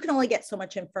screeners, you can only get so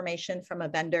much information from a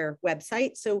vendor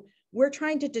website. So we're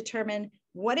trying to determine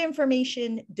what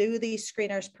information do these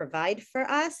screeners provide for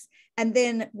us? And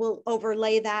then we'll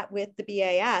overlay that with the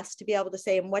BAS to be able to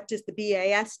say, and what does the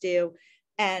BAS do?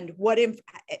 And what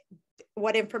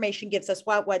information gives us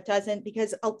what doesn't,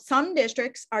 because some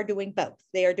districts are doing both.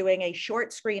 They are doing a short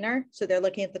screener. So they're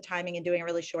looking at the timing and doing a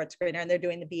really short screener, and they're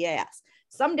doing the BAS.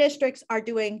 Some districts are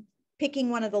picking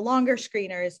one of the longer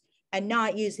screeners and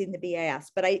not using the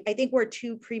BAS. But I think we're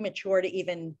too premature to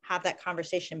even have that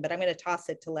conversation, but I'm going to toss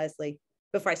it to Leslie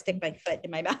before I stick my foot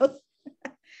in my mouth.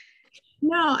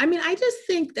 No, I mean, I just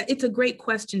think that it's a great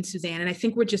question, Suzanne. And I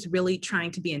think we're just really trying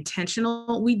to be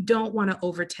intentional. We don't want to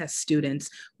overtest students.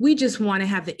 We just want to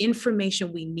have the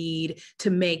information we need to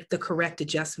make the correct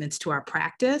adjustments to our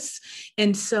practice.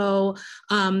 And so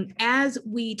as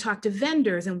we talk to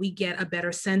vendors and we get a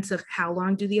better sense of how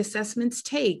long do the assessments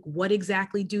take, what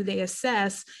exactly do they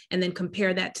assess, and then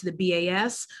compare that to the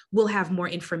BAS, we'll have more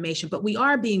information. But we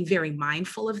are being very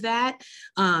mindful of that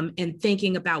and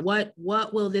thinking about what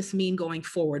will this mean going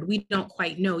forward. We don't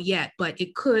quite know yet, but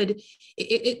it could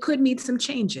mean some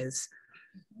changes.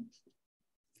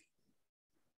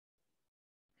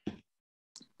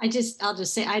 I'll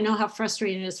just say, I know how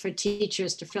frustrating it is for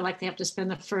teachers to feel like they have to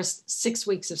spend the first 6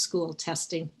 weeks of school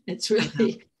testing. It's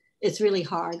really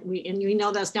hard. We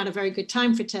know that's not a very good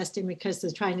time for testing because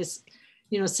they're trying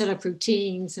to, set up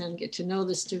routines and get to know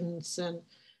the students. And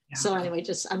so anyway,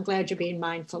 I'm glad you're being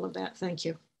mindful of that. Thank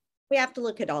you. We have to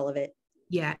look at all of it.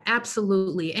 Yeah,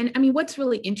 absolutely. And I mean, what's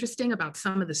really interesting about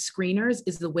some of the screeners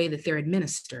is the way that they're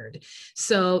administered.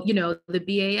 So, the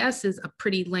BAS is a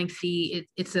pretty lengthy,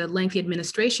 it's a lengthy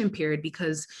administration period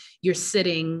because you're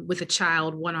sitting with a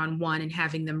child one-on-one and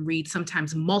having them read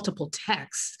sometimes multiple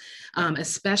texts,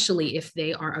 especially if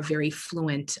they are a very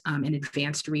fluent and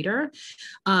advanced reader.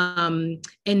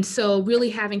 And so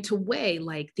really having to weigh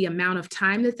like the amount of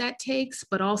time that takes,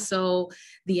 but also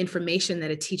the information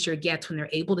that a teacher gets when they're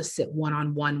able to sit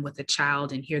one-on-one with a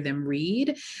child and hear them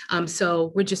read.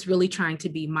 So we're just really trying to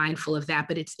be mindful of that.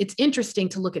 But it's interesting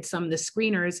to look at some of the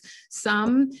screeners.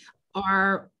 Some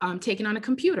are taken on a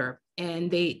computer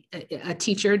and a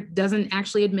teacher doesn't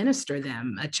actually administer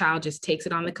them. A child just takes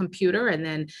it on the computer and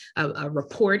then a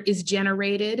report is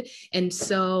generated. And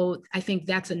so I think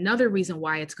that's another reason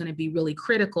why it's going to be really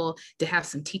critical to have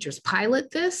some teachers pilot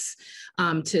this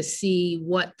to see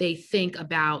what they think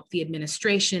about the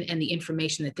administration and the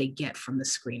information that they get from the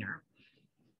screener.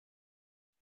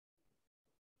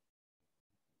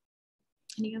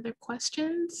 Any other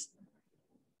questions?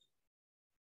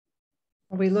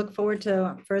 We look forward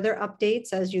to further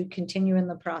updates as you continue in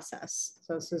the process.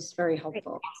 So this is very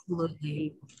helpful.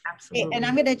 Absolutely. Absolutely. And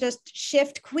I'm going to just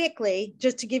shift quickly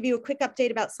just to give you a quick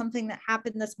update about something that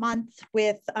happened this month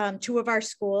with 2 of our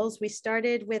schools. We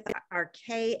started with our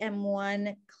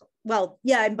KM1,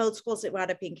 in both schools it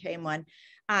wound up being KM1,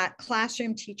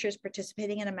 classroom teachers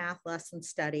participating in a math lesson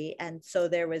study. And so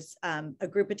there was a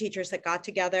group of teachers that got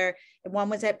together, and one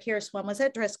was at Pierce, one was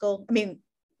at Driscoll.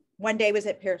 One day was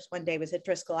at Pierce, one day was at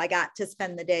Driscoll. I got to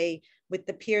spend the day with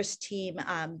the Pierce team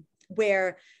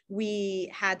where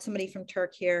we had somebody from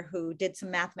Turk here who did some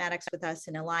mathematics with us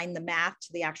and aligned the math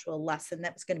to the actual lesson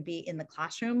that was going to be in the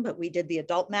classroom. But we did the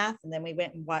adult math and then we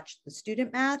went and watched the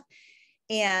student math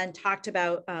and talked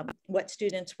about what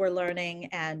students were learning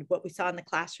and what we saw in the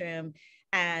classroom,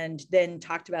 and then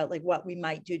talked about like what we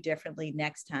might do differently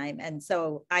next time. And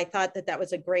so I thought that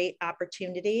was a great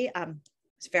opportunity.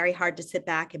 It's very hard to sit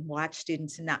back and watch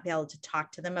students and not be able to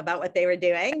talk to them about what they were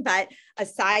doing. But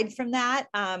aside from that,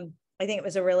 I think it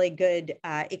was a really good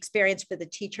experience for the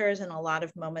teachers, and a lot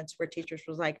of moments where teachers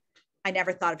was like, I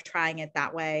never thought of trying it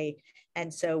that way.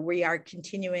 And so we are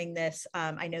continuing this.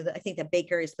 I think that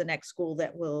Baker is the next school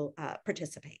that will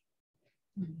participate.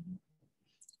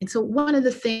 And so one of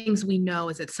the things we know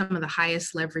is that some of the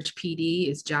highest leverage PD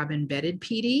is job embedded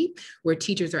PD, where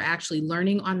teachers are actually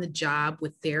learning on the job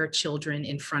with their children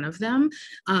in front of them.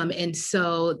 And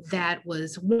so that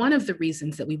was one of the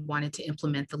reasons that we wanted to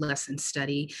implement the lesson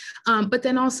study. But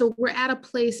then also we're at a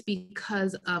place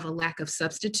because of a lack of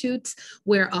substitutes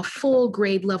where a full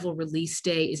grade level release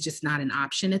day is just not an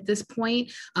option at this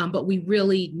point. But we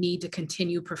really need to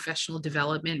continue professional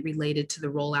development related to the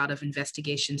rollout of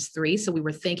Investigations 3. So we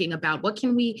were thinking about what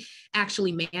can we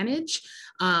actually manage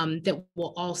that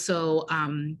will also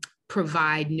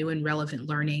provide new and relevant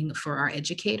learning for our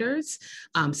educators.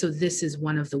 So this is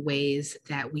one of the ways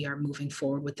that we are moving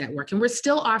forward with that work. And we're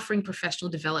still offering professional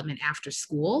development after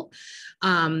school.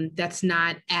 That's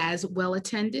not as well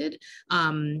attended,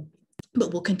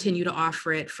 but we'll continue to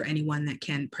offer it for anyone that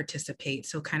can participate.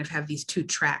 So kind of have these two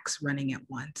tracks running at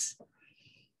once.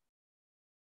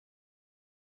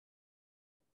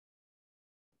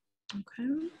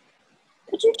 Okay.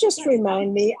 Could you just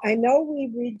remind me, I know we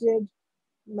redid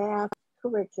math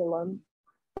curriculum,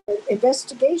 but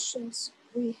investigations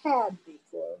we had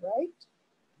before, right?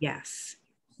 Yes,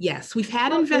 yes, we've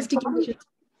had investigations.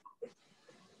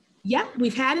 Yeah,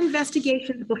 we've had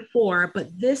investigations before, but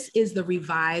this is the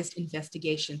revised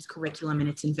investigations curriculum and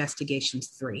it's Investigations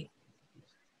 3.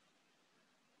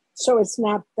 So it's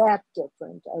not that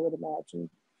different, I would imagine,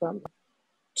 from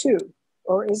 2,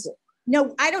 or is it?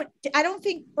 No, I don't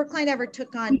think Brookline ever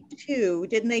took on 2.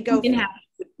 Didn't they go?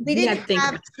 They didn't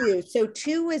have 2. So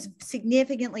 2 is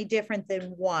significantly different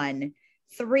than 1.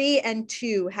 3 and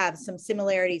 2 have some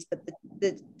similarities, but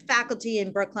the faculty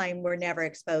in Brookline were never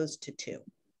exposed to 2.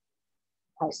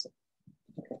 I see.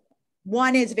 Okay.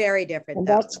 1 is very different. And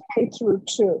that's K through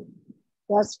 2.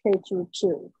 That's K through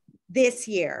 2. This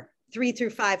year. 3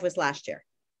 through 5 was last year.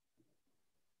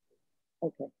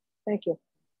 Okay, thank you.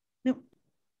 Nope.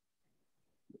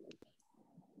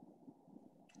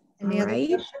 Any other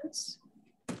questions?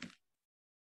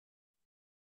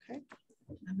 Okay.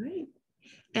 All right.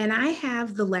 And I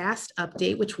have the last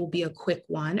update, which will be a quick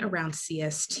one around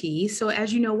CST. So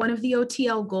as you know, one of the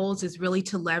OTL goals is really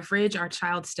to leverage our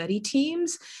child study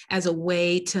teams as a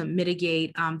way to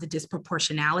mitigate the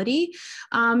disproportionality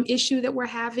issue that we're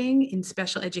having in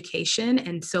special education.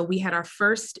 And so we had our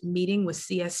first meeting with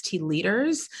CST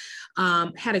leaders,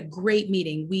 had a great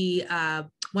meeting.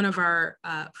 One of our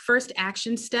first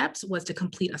action steps was to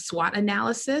complete a SWOT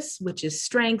analysis, which is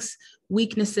strengths,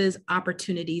 weaknesses,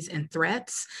 opportunities, and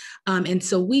threats. And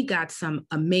so we got some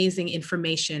amazing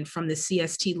information from the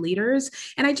CST leaders.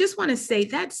 And I just want to say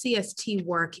that CST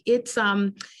work, it's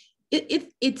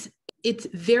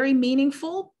very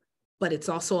meaningful, but it's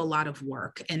also a lot of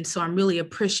work. And so I'm really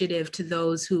appreciative to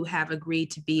those who have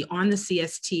agreed to be on the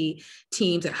CST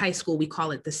teams. At high school, we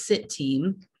call it the SIT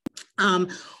team.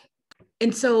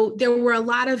 And so there were a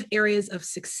lot of areas of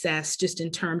success just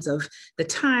in terms of the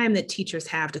time that teachers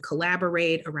have to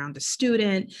collaborate around a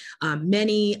student.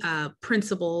 Many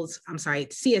CST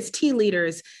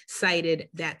leaders cited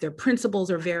that their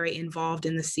principals are very involved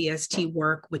in the CST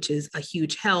work, which is a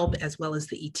huge help, as well as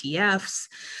the ETFs.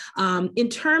 In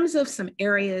terms of some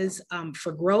areas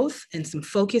for growth and some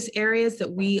focus areas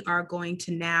that we are going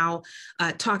to now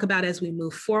talk about as we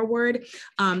move forward,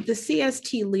 the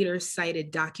CST leaders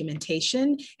cited documentation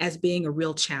as being a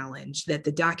real challenge, that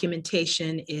the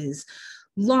documentation is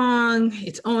long,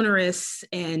 it's onerous,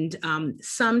 and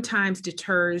sometimes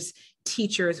deters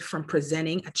teachers from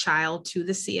presenting a child to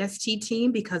the CST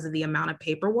team because of the amount of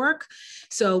paperwork.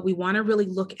 So we want to really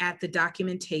look at the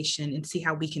documentation and see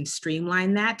how we can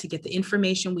streamline that to get the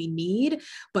information we need,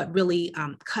 but really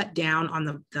cut down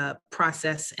on the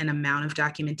process and amount of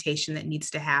documentation that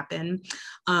needs to happen.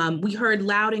 We heard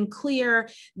loud and clear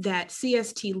that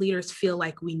CST leaders feel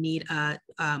like we need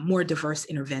more diverse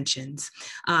interventions.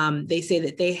 They say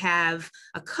that they have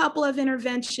a couple of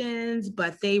interventions,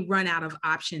 but they run out of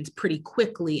options pretty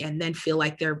quickly and then feel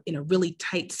like they're in a really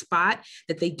tight spot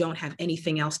that they don't have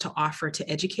anything else to offer to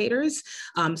educators.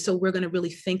 So we're going to really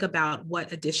think about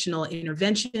what additional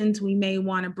interventions we may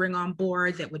want to bring on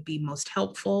board that would be most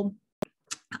helpful.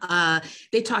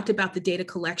 They talked about the data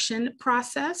collection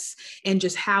process and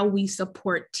just how we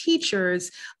support teachers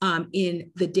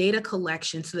in the data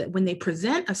collection so that when they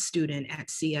present a student at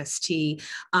CST,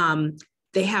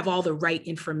 they have all the right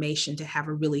information to have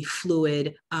a really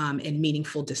fluid and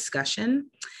meaningful discussion.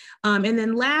 And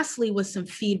then lastly was some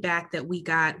feedback that we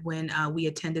got when we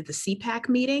attended the CPAC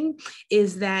meeting,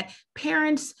 is that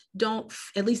parents don't,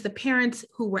 at least the parents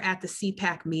who were at the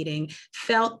CPAC meeting,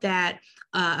 felt that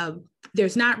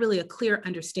there's not really a clear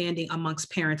understanding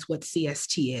amongst parents what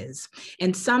CST is.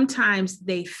 And sometimes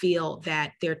they feel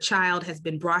that their child has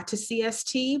been brought to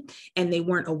CST and they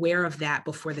weren't aware of that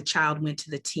before the child went to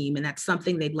the team. And that's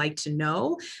something they'd like to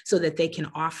know so that they can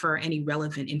offer any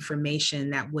relevant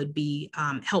information that would be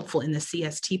helpful in the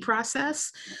CST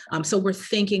process. So we're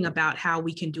thinking about how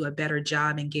we can do a better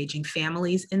job engaging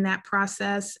families in that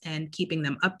process and keeping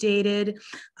them updated,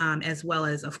 as well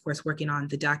as, of course, working on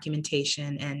the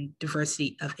documentation and diversity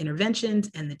of interventions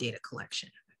and the data collection.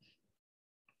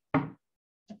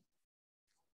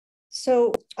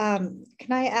 So can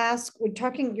I ask,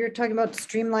 you're talking about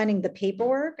streamlining the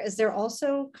paperwork. Is there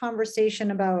also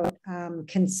conversation about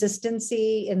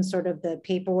consistency in sort of the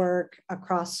paperwork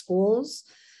across schools,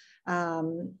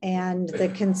 and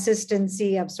the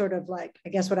consistency of sort of like, I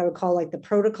guess what I would call like the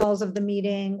protocols of the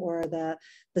meeting, or the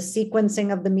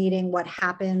sequencing of the meeting, what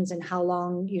happens and how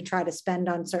long you try to spend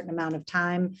on a certain amount of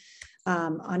time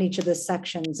on each of the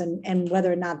sections, and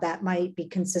whether or not that might be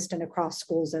consistent across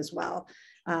schools as well.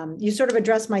 You sort of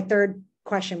addressed my third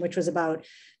question, which was about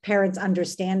parents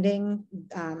understanding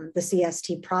the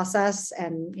CST process,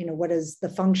 and what is the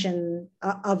function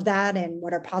of that, and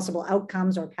what are possible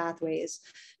outcomes or pathways,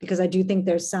 because I do think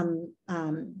there's some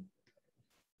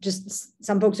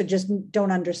folks that just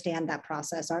don't understand that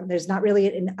process. There's not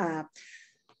really a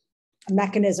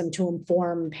mechanism to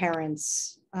inform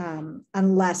parents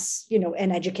unless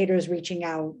an educator is reaching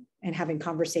out and having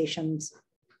conversations.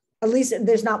 At least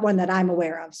there's not one that I'm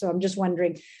aware of. So I'm just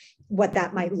wondering what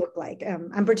that might look like.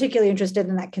 I'm particularly interested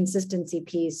in that consistency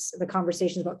piece, the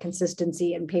conversations about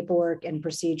consistency and paperwork and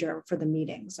procedure for the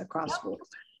meetings across schools.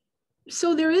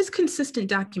 So there is consistent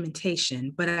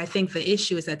documentation, but I think the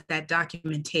issue is that that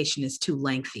documentation is too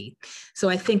lengthy. So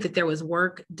I think that there was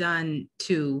work done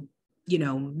to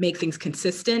make things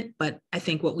consistent, but I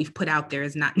think what we've put out there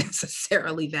is not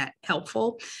necessarily that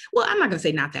helpful. Well, I'm not going to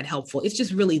say not that helpful. It's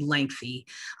just really lengthy.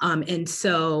 And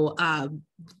so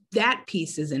that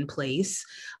piece is in place.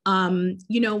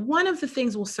 One of the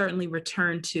things we'll certainly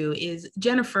return to is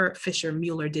Jennifer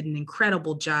Fisher-Mueller did an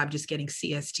incredible job just getting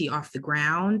CST off the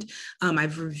ground.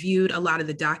 I've reviewed a lot of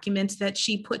the documents that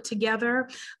she put together,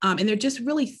 and they're just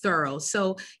really thorough.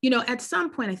 So, at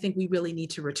some point, I think we really need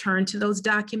to return to those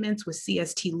documents with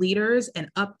CST leaders and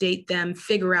update them,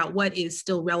 figure out what is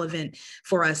still relevant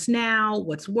for us now,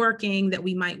 what's working that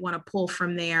we might want to pull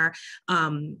from there.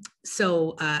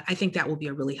 So I think that will be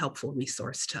a really helpful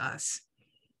resource to us.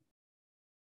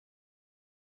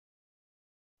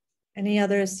 Any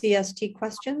other CST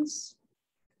questions?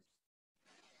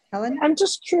 Helen? I'm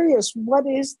just curious, what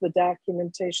is the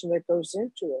documentation that goes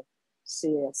into a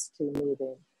CST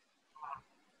meeting?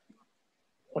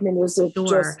 I mean, is it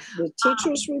just the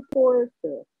teacher's report?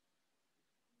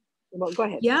 Well, go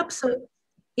ahead. Yep. So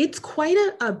it's quite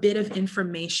a bit of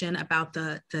information about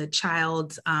the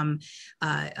child's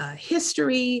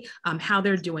history, how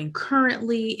they're doing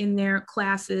currently in their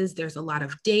classes. There's a lot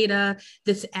of data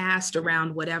that's asked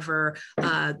around whatever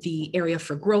the area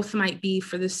for growth might be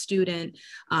for the student.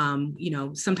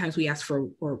 Sometimes we ask for,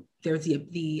 or there's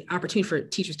the opportunity for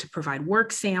teachers to provide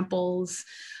work samples.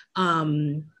 I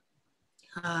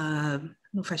don't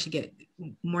know if I should get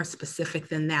more specific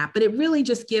than that, but it really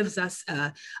just gives us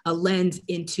a lens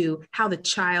into how the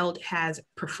child has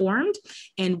performed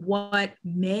and what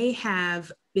may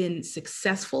have been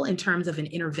successful in terms of an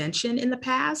intervention in the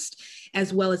past,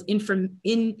 as well as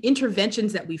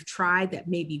interventions that we've tried that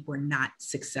maybe were not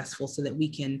successful, so that we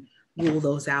can rule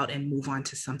those out and move on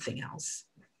to something else.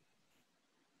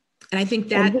 And I think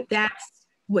that's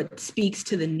what speaks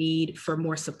to the need for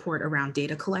more support around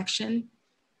data collection.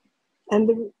 And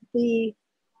the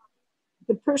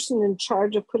person in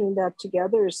charge of putting that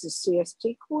together is the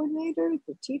CST coordinator,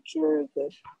 the teacher?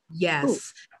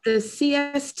 Yes, the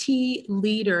CST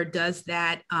leader does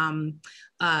that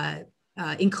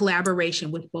in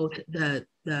collaboration with both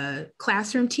the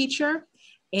classroom teacher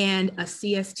and a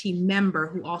CST member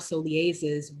who also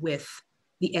liaises with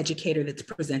the educator that's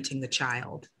presenting the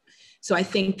child. So I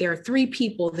think there are three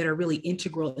people that are really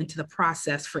integral into the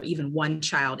process for even one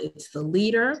child. It's the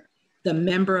leader, the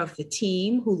member of the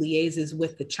team who liaises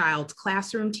with the child's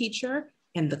classroom teacher,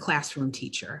 and the classroom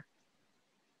teacher.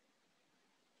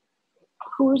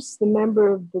 Who's the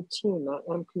member of the team?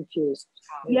 I'm confused.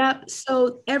 Yep,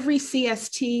 so every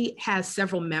CST has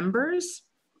several members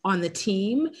on the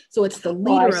team. So it's the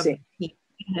leader of the team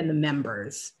and the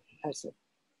members. I see.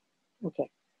 Okay,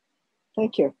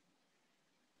 thank you.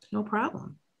 No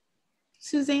problem.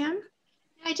 Suzanne?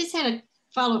 I just had a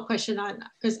follow-up question on,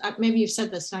 because maybe you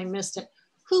said this and I missed it.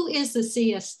 Who is the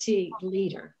CST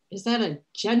leader? Is that a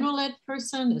general ed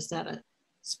person? Is that a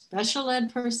special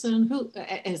ed person? Who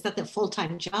is that, the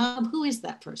full-time job? Who is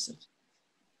that person?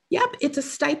 Yep, it's a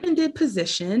stipended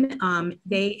position.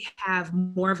 They have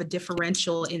more of a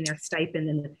differential in their stipend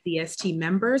than the CST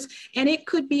members, and it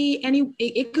could be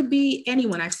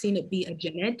anyone. I've seen it be a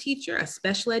gen ed teacher, a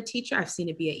special ed teacher. I've seen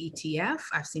it be an ETF.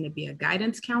 I've seen it be a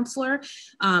guidance counselor.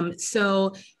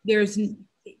 So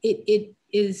it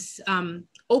is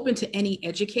open to any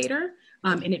educator,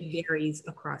 and it varies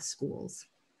across schools.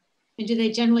 And do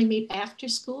they generally meet after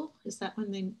school? Is that when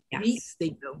they meet? Yes, they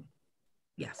do.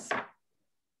 Yes.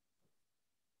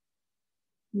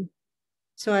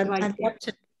 So I'd love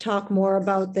to talk more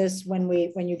about this when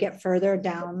you get further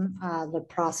down the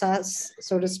process,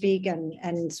 so to speak,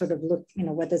 and sort of look,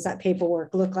 what does that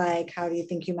paperwork look like? How do you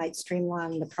think you might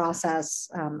streamline the process?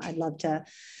 I'd love to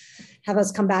have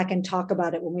us come back and talk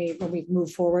about it when we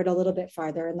move forward a little bit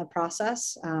farther in the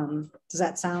process. Does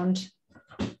that sound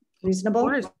reasonable?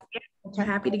 Of course. Yeah, I'm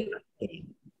happy to get it.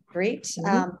 Great.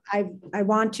 I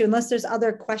want to, unless there's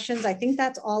other questions, I think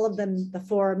that's all of them, the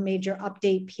 4 major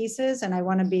update pieces, and I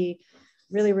want to be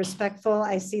really respectful.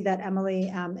 I see that Emily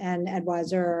and Ed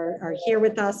Weiser are here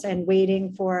with us and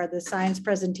waiting for the science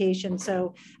presentation.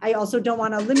 So I also don't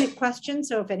want to limit questions.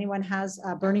 So if anyone has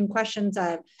burning questions,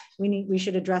 we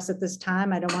should address at this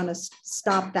time. I don't want to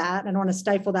stop that. I don't want to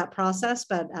stifle that process,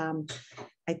 but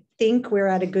I think we're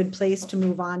at a good place to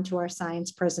move on to our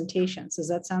science presentations. Does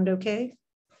that sound okay,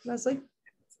 Leslie?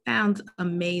 Sounds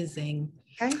amazing.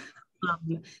 Okay.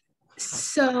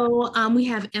 So we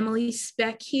have Emily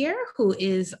Speck here, who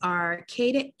is our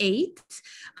K-8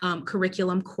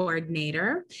 curriculum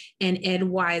coordinator, and Ed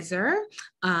Weiser.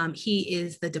 He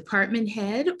is the department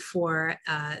head for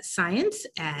science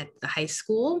at the high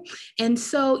school. And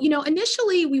so,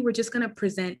 initially we were just going to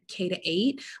present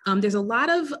K-8. There's a lot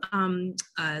of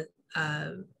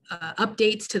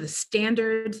updates to the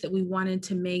standards that we wanted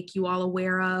to make you all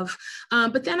aware of.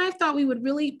 But then I thought we would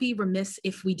really be remiss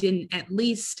if we didn't at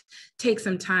least take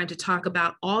some time to talk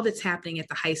about all that's happening at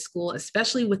the high school,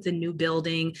 especially with the new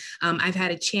building. I've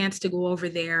had a chance to go over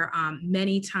there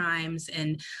many times,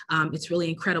 and it's really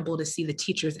incredible to see the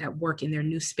teachers at work in their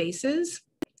new spaces.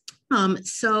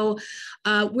 So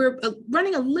we're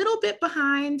running a little bit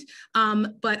behind,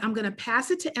 but I'm going to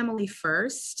pass it to Emily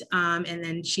first, and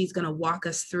then she's going to walk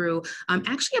us through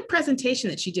actually a presentation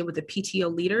that she did with the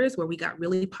PTO leaders where we got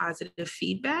really positive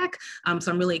feedback.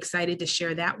 So I'm really excited to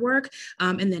share that work.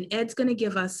 And then Ed's going to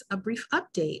give us a brief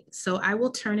update. So I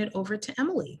will turn it over to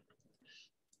Emily.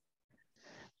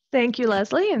 Thank you,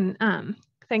 Leslie, and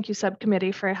thank you,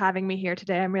 Subcommittee, for having me here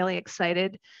today. I'm really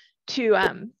excited to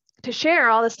share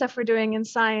all the stuff we're doing in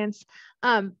science.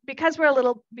 Because we're a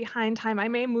little behind time, I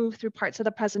may move through parts of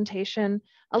the presentation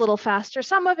a little faster.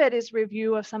 Some of it is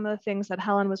review of some of the things that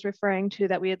Helen was referring to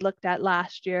that we had looked at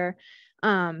last year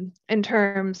in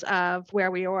terms of where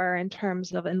we were in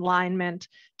terms of alignment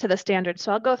to the standards.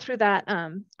 So I'll go through that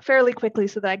fairly quickly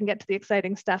so that I can get to the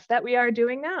exciting stuff that we are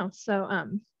doing now. So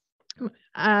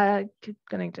I'm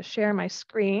going to share my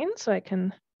screen so I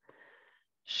can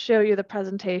show you the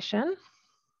presentation.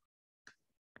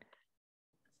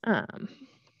 I'm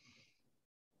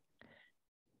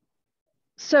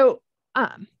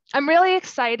really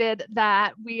excited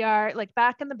that we are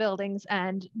back in the buildings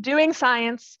and doing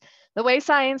science the way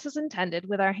science is intended,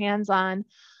 with our hands on.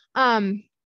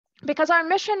 Because our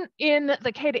mission in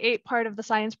the K-8 part of the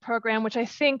science program, which I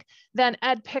think then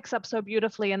Ed picks up so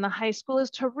beautifully in the high school,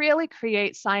 is to really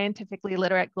create scientifically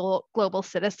literate global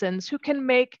citizens who can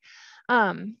make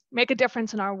a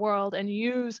difference in our world and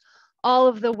use all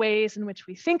of the ways in which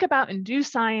we think about and do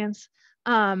science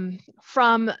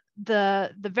from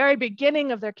the very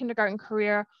beginning of their kindergarten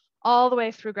career all the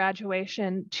way through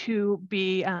graduation to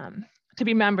be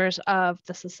members of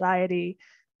the society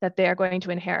that they are going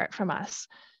to inherit from us.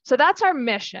 So that's our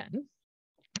mission.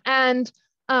 And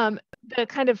the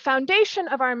kind of foundation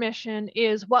of our mission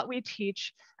is what we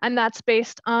teach, and that's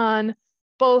based on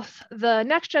both the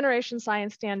next generation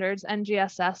science standards,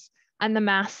 NGSS, and the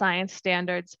math science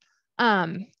standards.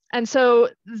 And so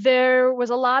there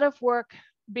was a lot of work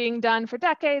being done for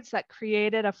decades that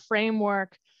created a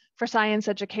framework for science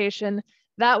education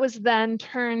that was then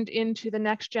turned into the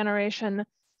next generation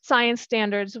science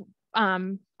standards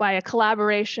by a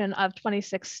collaboration of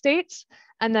 26 states.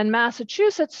 And then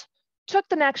Massachusetts took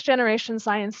the next generation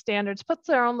science standards, put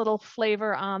their own little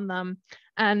flavor on them,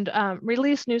 and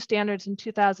released new standards in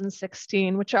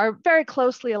 2016, which are very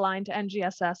closely aligned to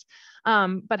NGSS,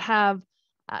 but have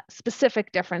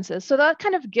specific differences. So that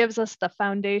kind of gives us the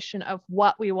foundation of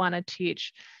what we want to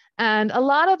teach. And a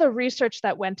lot of the research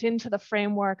that went into the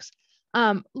frameworks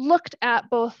looked at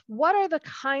both what are the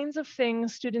kinds of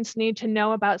things students need to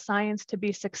know about science to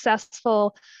be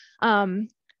successful,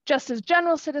 just as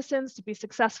general citizens, to be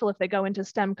successful if they go into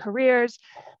STEM careers.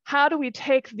 How do we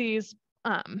take these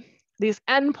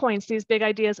endpoints, these big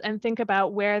ideas, and think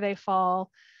about where they fall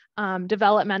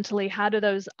developmentally? How do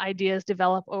those ideas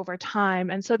develop over time?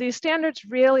 And so these standards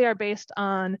really are based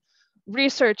on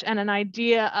research and an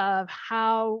idea of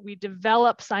how we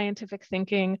develop scientific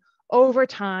thinking over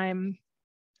time,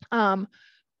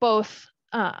 both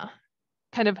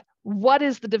kind of what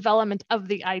is the development of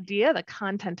the idea, the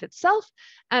content itself,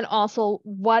 and also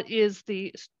what is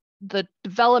the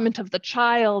development of the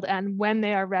child and when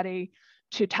they are ready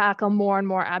to tackle more and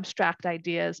more abstract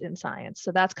ideas in science.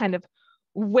 So that's kind of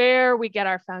where we get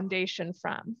our foundation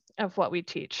from of what we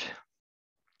teach.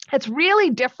 It's really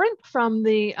different from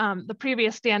the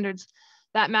previous standards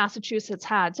that Massachusetts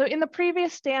had. So in the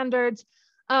previous standards,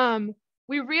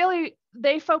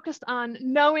 they focused on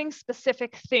knowing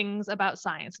specific things about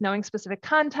science, knowing specific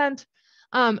content.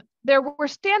 There were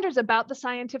standards about the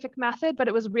scientific method, but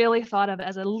it was really thought of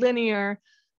as a linear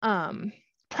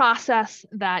process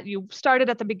that you started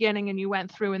at the beginning and you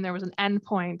went through and there was an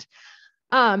endpoint.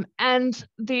 And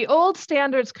the old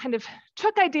standards kind of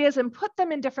took ideas and put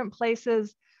them in different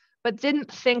places, but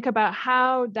didn't think about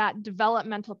how that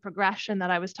developmental progression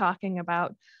that I was talking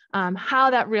about, how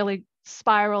that really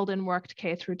spiraled and worked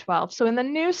K through 12. So in the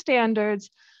new standards,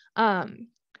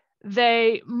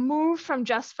 they moved from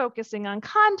just focusing on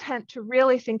content to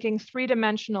really thinking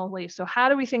three-dimensionally. So how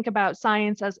do we think about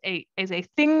science as a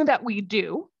thing that we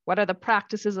do? What are the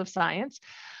practices of science?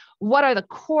 What are the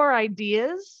core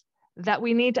ideas that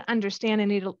we need to understand and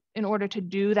need in order to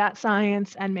do that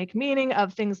science and make meaning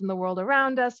of things in the world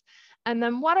around us? And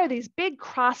then what are these big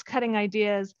cross-cutting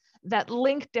ideas that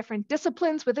link different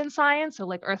disciplines within science, so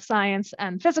like earth science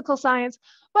and physical science,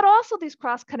 but also these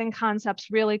cross-cutting concepts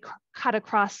really cut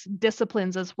across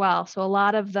disciplines as well. So a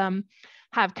lot of them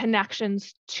have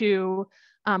connections to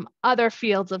other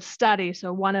fields of study.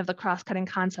 So one of the cross-cutting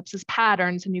concepts is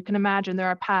patterns, and you can imagine there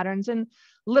are patterns in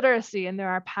literacy, and there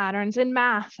are patterns in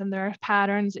math, and there are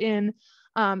patterns in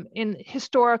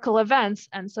historical events.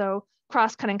 And so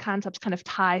cross-cutting concepts kind of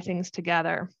tie things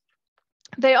together.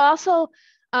 They also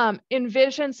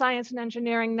envision science and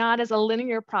engineering not as a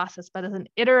linear process, but as an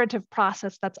iterative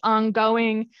process that's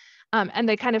ongoing. And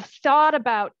they kind of thought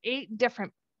about 8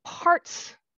 different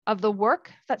parts of the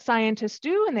work that scientists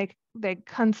do, and they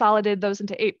consolidated those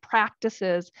into 8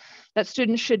 practices that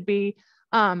students should be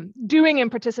doing and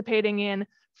participating in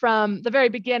from the very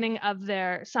beginning of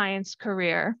their science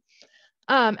career.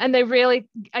 And they really,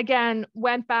 again,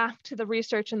 went back to the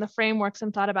research and the frameworks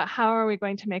and thought about how are we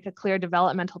going to make a clear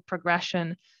developmental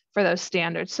progression for those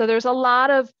standards. So there's a lot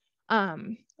of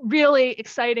really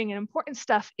exciting and important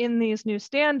stuff in these new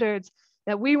standards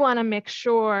that we want to make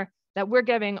sure that we're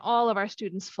giving all of our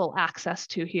students full access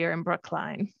to here in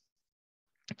Brookline.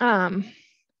 Oh,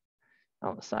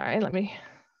 sorry,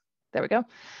 there we go.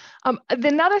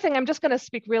 Another thing, I'm just going to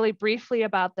speak really briefly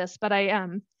about this, but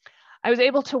I was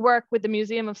able to work with the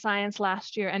Museum of Science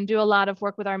last year and do a lot of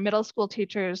work with our middle school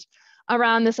teachers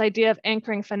around this idea of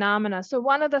anchoring phenomena. So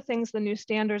one of the things the new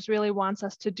standards really wants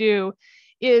us to do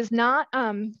is not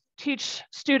teach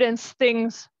students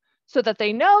things so that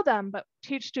they know them, but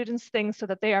teach students things so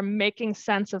that they are making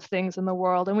sense of things in the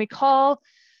world. And we call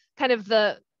kind of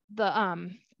the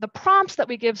prompts that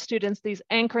we give students these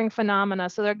anchoring phenomena.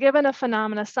 So they're given a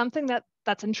phenomena, something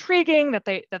that's intriguing, that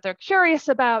they're curious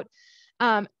about.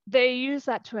 They use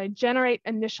that to generate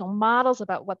initial models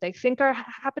about what they think are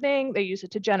happening. They use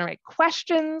it to generate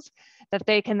questions that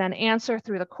they can then answer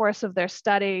through the course of their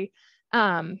study.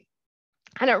 And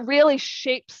it really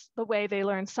shapes the way they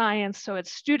learn science. So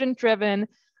it's student-driven,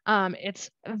 it's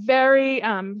very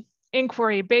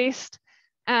inquiry-based,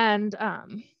 and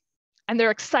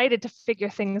they're excited to figure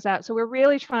things out. So we're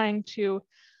really trying to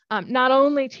not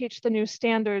only teach the new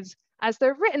standards as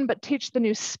they're written, but teach the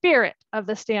new spirit of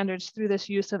the standards through this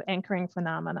use of anchoring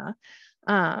phenomena.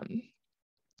 And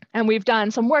we've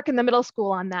done some work in the middle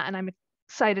school on that, and I'm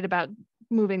excited about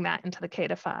moving that into the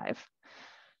K-5.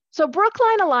 So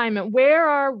Brookline alignment, where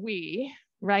are we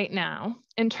right now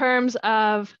in terms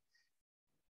of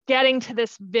getting to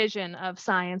this vision of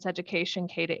science education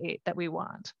K-8 that we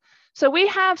want? So we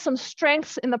have some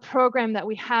strengths in the program that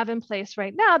we have in place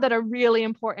right now that are really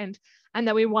important and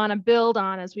that we want to build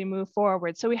on as we move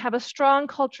forward. So we have a strong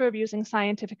culture of using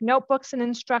scientific notebooks in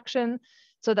instruction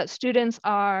so that students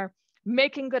are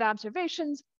making good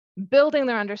observations, building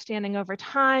their understanding over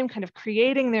time, kind of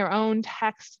creating their own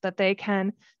text that they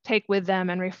can take with them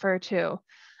and refer to.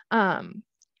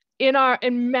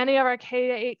 In many of our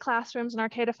K-8 classrooms and our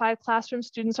K-5 classrooms,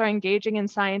 students are engaging in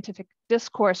scientific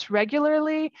discourse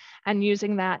regularly and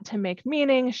using that to make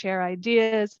meaning, share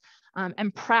ideas,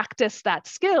 and practice that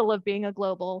skill of being a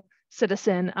global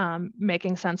citizen,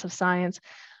 making sense of science.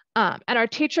 And our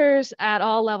teachers at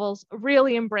all levels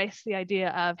really embrace the idea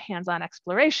of hands-on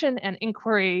exploration and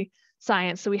inquiry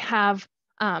science. So we have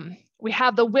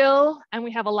the will and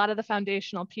we have a lot of the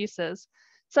foundational pieces.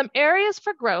 Some areas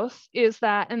for growth is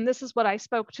that, and this is what I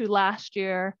spoke to last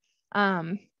year,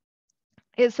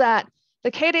 is that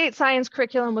the K-8 science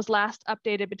curriculum was last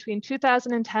updated between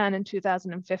 2010 and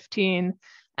 2015.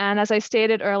 And as I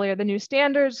stated earlier, the new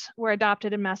standards were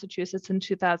adopted in Massachusetts in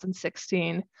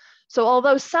 2016. So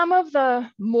although some of the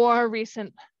more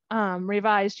recent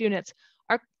revised units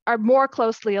are more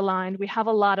closely aligned, we have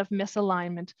a lot of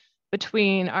misalignment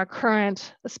between our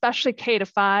current, especially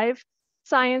K-5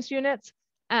 science units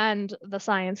and the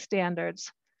science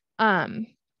standards.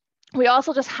 We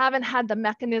also just haven't had the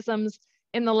mechanisms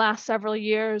in the last several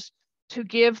years to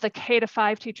give the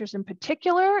K-5 teachers in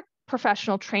particular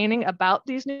professional training about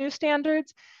these new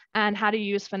standards and how to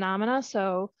use phenomena.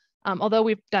 So although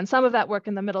we've done some of that work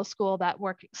in the middle school, that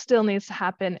work still needs to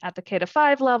happen at the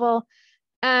K-5 level.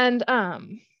 And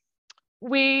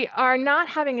we are not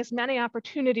having as many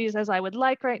opportunities as I would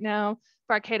like right now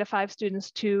for our K-5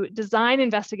 students to design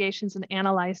investigations and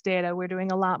analyze data. We're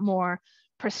doing a lot more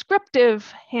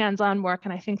prescriptive hands-on work,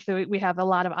 and I think that we have a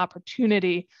lot of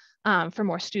opportunity for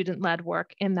more student-led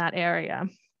work in that area.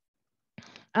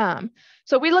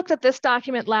 So we looked at this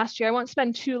document last year. I won't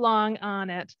spend too long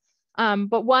on it,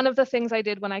 but one of the things I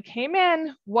did when I came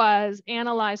in was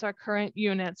analyze our current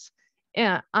units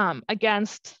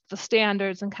against the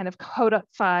standards and kind of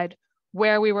codified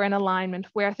where we were in alignment,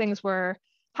 where things were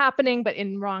happening but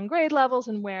in wrong grade levels,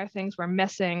 and where things were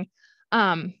missing.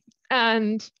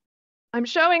 And I'm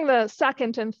showing the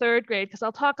second and third grade because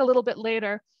I'll talk a little bit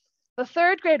later. The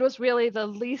third grade was really the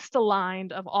least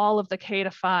aligned of all of the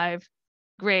K-5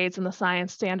 grades in the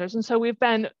science standards. And so we've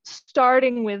been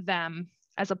starting with them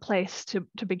as a place to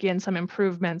begin some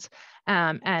improvements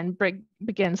and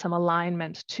begin some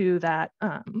alignment to that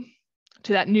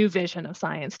new vision of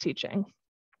science teaching.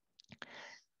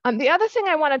 The other thing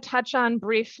I want to touch on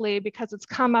briefly, because it's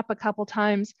come up a couple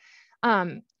times,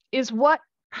 is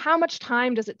how much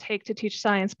time does it take to teach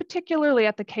science, particularly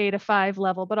at the K-5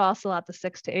 level, but also at the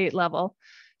 6 to 8 level.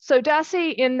 So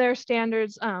DESE in their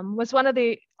standards was one of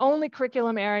the only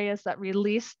curriculum areas that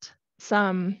released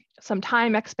some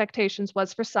time expectations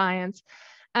was for science.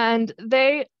 And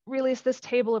they released this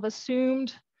table of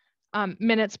assumed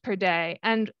minutes per day.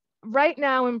 And right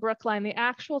now in Brookline, the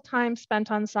actual time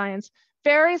spent on science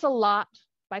varies a lot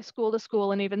by school to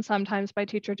school and even sometimes by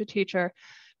teacher to teacher.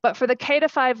 But for the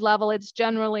K-5 level, it's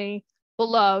generally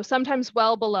below, sometimes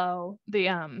well below the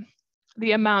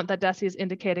amount that DESE is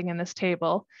indicating in this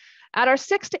table. At our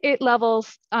 6 to 8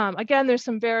 levels, again, there's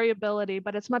some variability,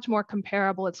 but it's much more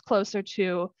comparable. It's closer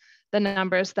to the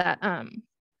numbers that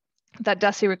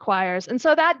DESE requires. And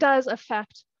so that does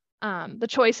affect the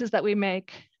choices that we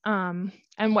make and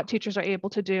what teachers are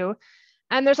able to do.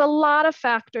 And there's a lot of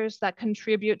factors that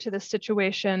contribute to this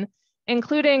situation,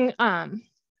 including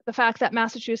the fact that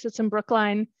Massachusetts and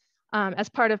Brookline, as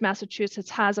part of Massachusetts,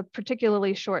 has a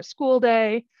particularly short school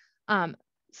day.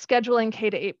 Scheduling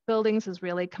K-8 buildings is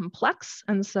really complex.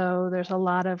 And so there's a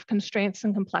lot of constraints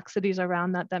and complexities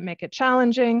around that make it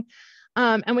challenging.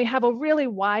 And we have a really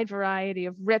wide variety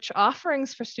of rich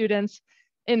offerings for students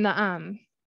in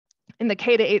the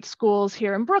K-8 schools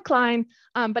here in Brookline,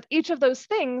 but each of those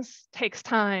things takes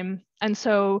time. And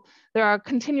so there are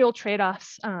continual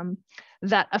trade-offs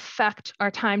that affect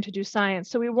our time to do science.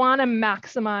 So we want to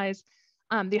maximize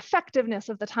the effectiveness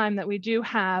of the time that we do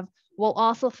have, while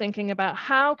also thinking about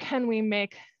how can we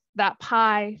make that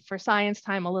pie for science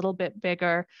time a little bit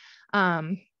bigger,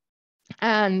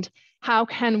 and how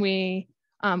can we,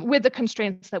 with the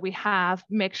constraints that we have,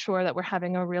 make sure that we're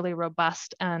having a really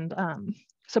robust and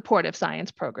supportive science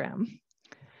program.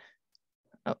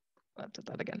 Oh, I did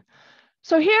that again.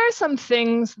 So here are some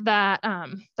things that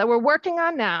we're working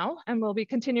on now, and we'll be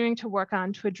continuing to work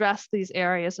on to address these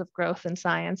areas of growth in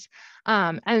science.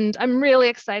 And I'm really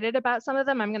excited about some of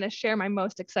them. I'm going to share my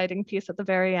most exciting piece at the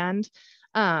very end.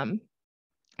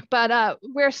 But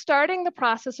we're starting the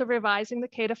process of revising the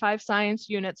K-5 science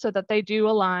unit so that they do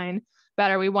align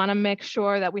better. We want to make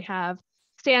sure that we have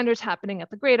standards happening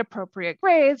at the grade appropriate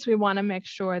grades. We want to make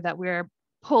sure that we're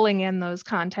pulling in those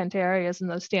content areas and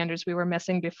those standards we were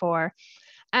missing before.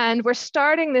 And we're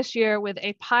starting this year with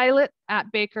a pilot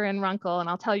at Baker and Runkle, and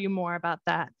I'll tell you more about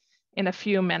that in a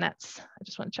few minutes. I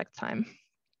just want to check time.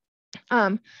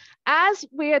 As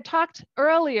we had talked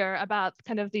earlier about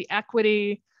kind of the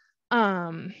equity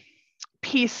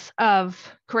piece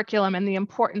of curriculum and the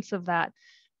importance of that,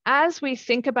 as we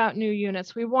think about new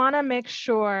units, we want to make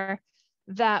sure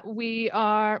that we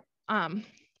are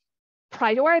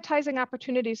prioritizing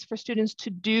opportunities for students to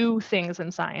do things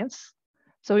in science.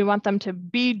 So we want them to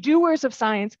be doers of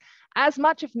science as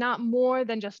much, if not more,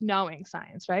 than just knowing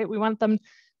science, right? We want them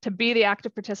to be the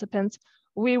active participants.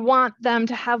 We want them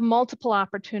to have multiple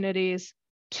opportunities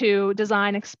to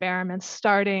design experiments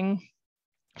starting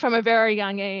from a very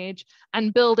young age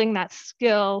and building that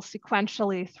skill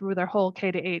sequentially through their whole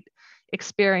K-8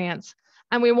 experience.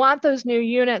 And we want those new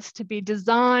units to be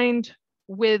designed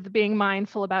with being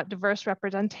mindful about diverse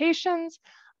representations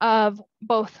of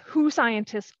both who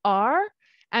scientists are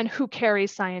and who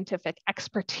carries scientific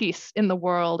expertise in the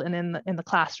world and in the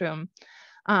classroom.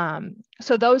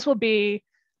 So those will be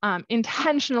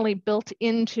intentionally built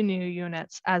into new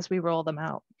units as we roll them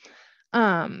out.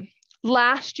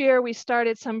 Last year, we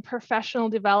started some professional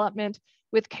development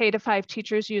with K-5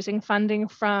 teachers using funding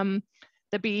from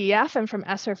the BEF and from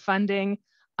ESSER funding.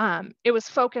 It was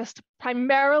focused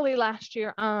primarily last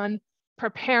year on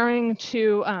preparing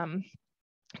to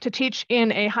teach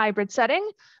in a hybrid setting,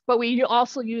 but we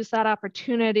also use that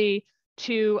opportunity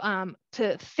to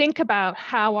think about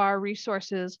how our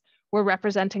resources were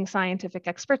representing scientific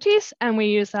expertise, and we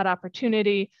use that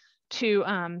opportunity to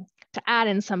add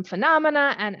in some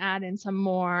phenomena and add in some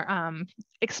more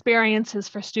experiences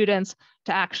for students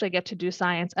to actually get to do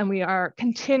science. And we are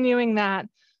continuing that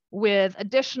with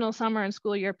additional summer and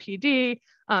school year PD.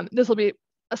 This will be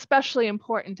especially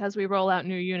important as we roll out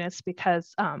new units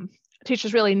because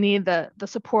teachers really need the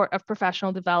support of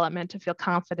professional development to feel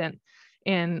confident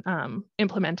in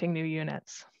implementing new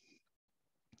units.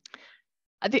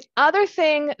 The other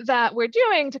thing that we're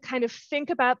doing to kind of think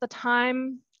about the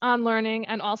time on learning,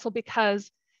 and also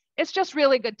because it's just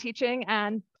really good teaching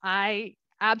and I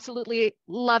absolutely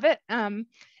love it,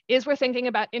 is we're thinking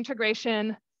about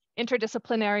integration,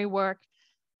 interdisciplinary work.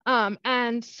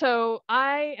 And so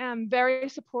I am very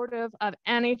supportive of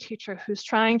any teacher who's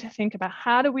trying to think about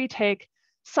how do we take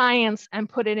science and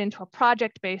put it into a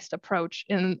project-based approach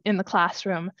in the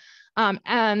classroom.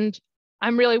 And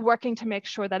I'm really working to make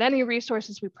sure that any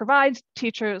resources we provide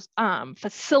teachers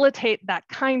facilitate that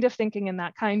kind of thinking and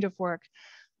that kind of work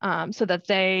so that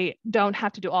they don't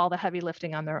have to do all the heavy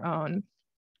lifting on their own.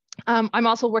 I'm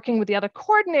also working with the other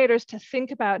coordinators to think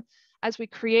about, as we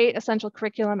create essential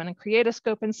curriculum and create a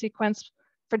scope and sequence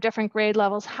for different grade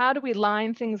levels, how do we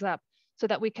line things up so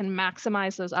that we can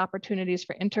maximize those opportunities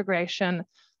for integration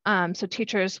so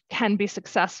teachers can be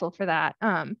successful for that.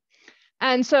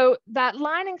 And so that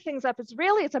lining things up is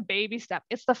really, it's a baby step.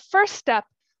 It's the first step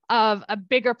of a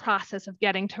bigger process of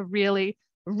getting to really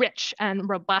rich and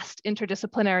robust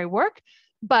interdisciplinary work.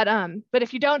 But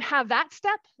if you don't have that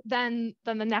step, then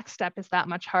the next step is that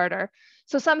much harder.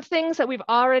 So some things that we've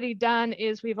already done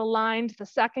is we've aligned the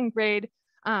second grade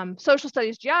social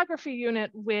studies geography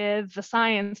unit with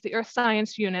the earth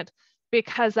science unit,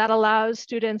 because that allows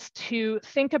students to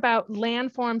think about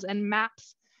landforms and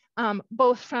maps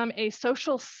both from a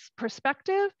social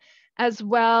perspective as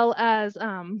well as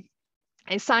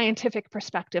a scientific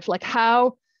perspective, like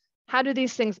how do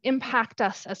these things impact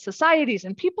us as societies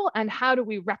and people, and how do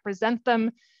we represent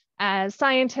them as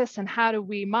scientists, and how do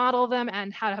we model them,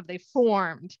 and how have they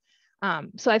formed?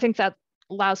 So I think that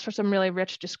allows for some really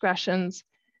rich discussions.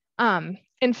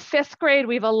 In fifth grade,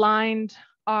 we've aligned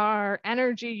our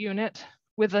energy unit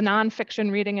with the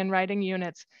nonfiction reading and writing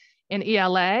units in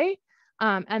ELA.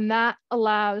 And that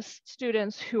allows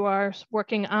students who are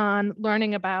working on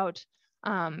learning about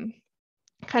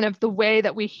kind of the way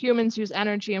that we humans use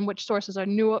energy and which sources are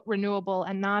renewable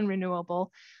and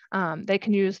non-renewable. They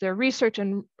can use their research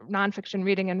and nonfiction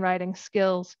reading and writing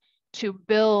skills to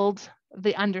build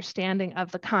the understanding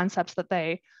of the concepts that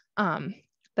they're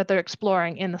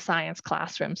exploring in the science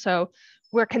classroom. So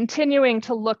we're continuing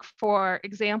to look for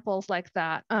examples like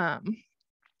that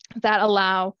that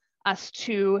allow us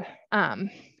to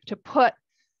put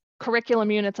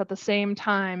curriculum units at the same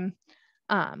time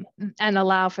and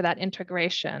allow for that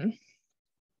integration.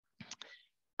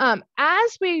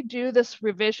 As we do this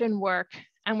revision work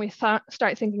and we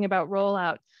start thinking about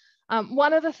rollout,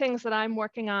 one of the things that I'm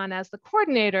working on as the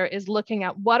coordinator is looking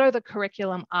at what are the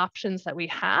curriculum options that we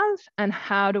have and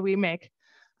how do we make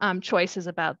choices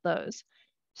about those.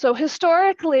 So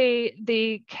historically,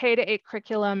 the K-8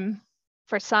 curriculum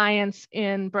for science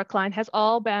in Brookline has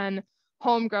all been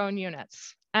homegrown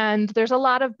units. And there's a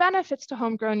lot of benefits to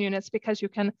homegrown units because you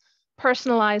can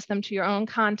personalize them to your own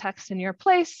context in your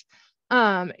place.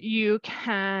 You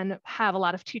can have a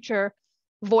lot of teacher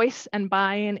voice and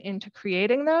buy-in into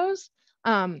creating those.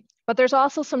 But there's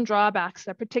also some drawbacks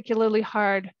that are particularly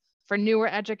hard for newer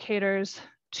educators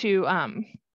to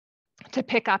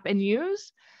pick up and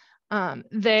use.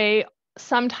 They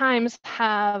sometimes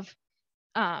have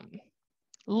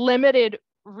limited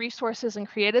resources and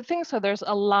created things. So there's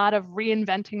a lot of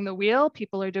reinventing the wheel.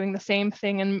 People are doing the same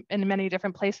thing in many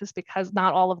different places because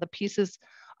not all of the pieces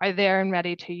are there and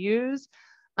ready to use.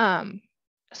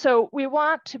 So we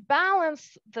want to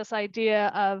balance this idea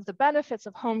of the benefits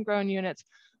of homegrown units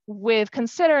with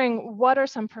considering what are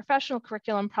some professional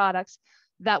curriculum products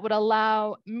that would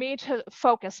allow me to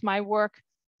focus my work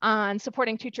on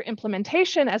supporting teacher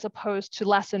implementation as opposed to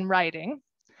lesson writing,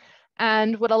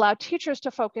 and would allow teachers to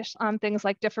focus on things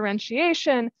like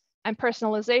differentiation and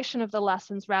personalization of the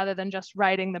lessons rather than just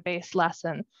writing the base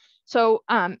lesson. So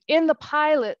in the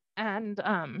pilot and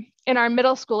in our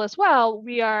middle school as well,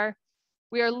 we are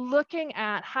looking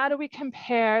at how do we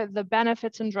compare the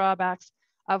benefits and drawbacks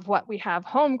of what we have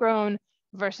homegrown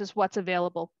versus what's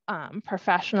available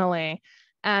professionally.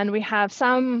 And we have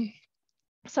some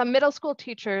middle school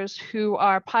teachers who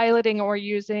are piloting or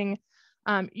using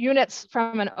units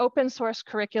from an open source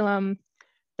curriculum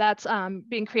that's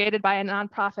being created by a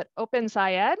nonprofit, Open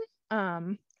Syed.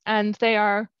 And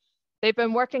they've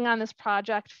been working on this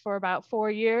project for about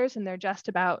 4 years, and they're just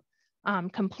about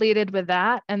completed with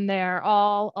that. And they're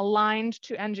all aligned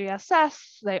to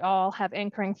NGSS. They all have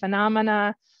anchoring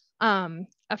phenomena.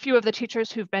 A few of the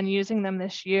teachers who've been using them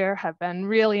this year have been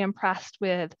really impressed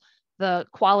with the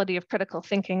quality of critical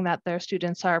thinking that their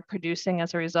students are producing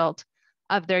as a result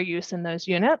of their use in those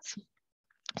units.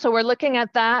 So we're looking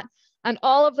at that, and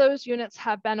all of those units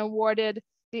have been awarded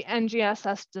the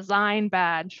NGSS design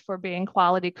badge for being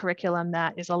quality curriculum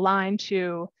that is aligned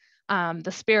to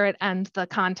the spirit and the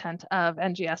content of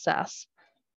NGSS.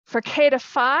 For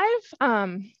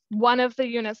K-5, one of the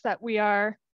units that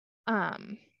we're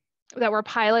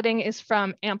piloting is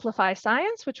from Amplify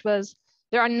Science,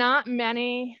 there are not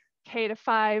many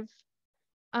K-5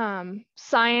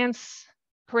 science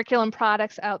curriculum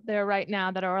products out there right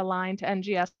now that are aligned to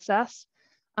NGSS.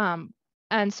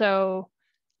 And so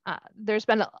there's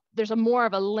a more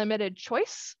of a limited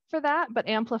choice for that, but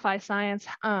Amplify Science,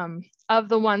 of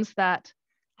the ones that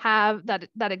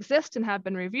exist and have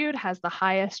been reviewed, has the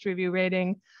highest review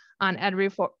rating on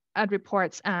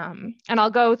EdReports. And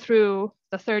I'll go through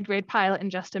the 3rd grade pilot in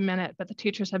just a minute, but the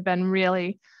teachers have been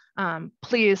really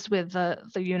pleased with the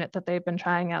unit that they've been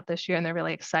trying out this year, and they're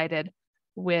really excited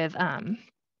with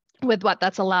what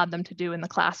that's allowed them to do in the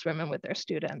classroom and with their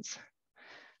students.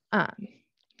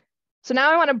 So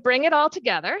now I want to bring it all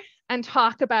together and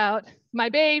talk about my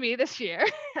baby this year,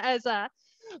 as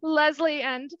Leslie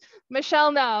and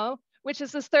Michelle know, which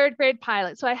is this 3rd grade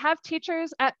pilot. So I have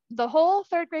teachers at the whole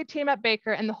 3rd grade team at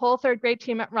Baker and the whole 3rd grade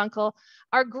team at Runkle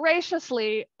are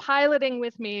graciously piloting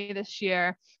with me this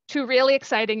year 2 really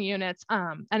exciting units.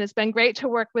 And it's been great to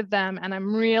work with them, and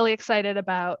I'm really excited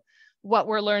about what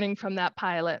we're learning from that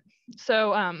pilot.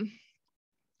 So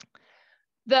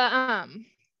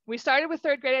we started with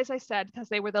 3rd grade, as I said, because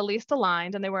they were the least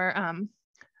aligned, and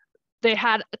they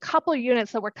had a couple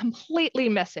units that were completely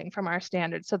missing from our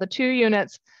standards. So the 2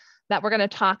 units that we're going to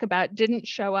talk about didn't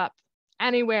show up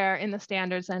anywhere in the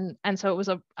standards, and so it was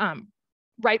a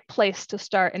right place to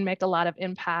start and make a lot of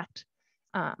impact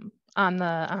on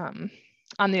the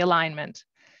alignment.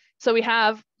 So we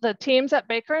have the teams at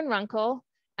Baker and Runkle,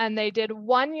 and they did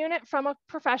 1 unit from a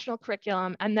professional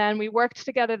curriculum, and then we worked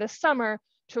together this summer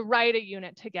to write a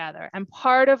unit together. And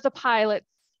part of the pilot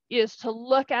is to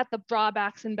look at the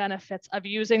drawbacks and benefits of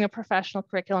using a professional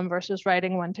curriculum versus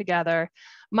writing one together.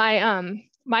 My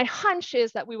hunch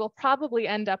is that we will probably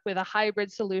end up with a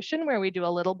hybrid solution where we do a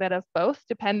little bit of both,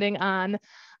 depending on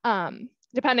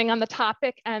the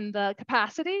topic and the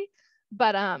capacity.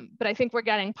 But I think we're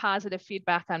getting positive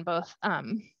feedback on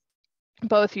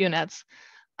both units.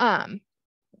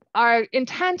 Our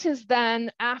intent is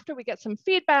then, after we get some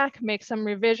feedback, make some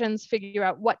revisions, figure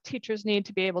out what teachers need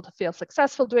to be able to feel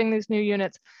successful doing these new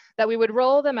units, that we would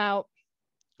roll them out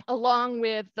along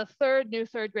with the new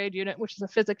 3rd grade unit, which is a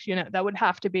physics unit that would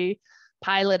have to be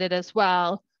piloted as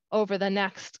well over the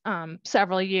next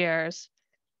several years.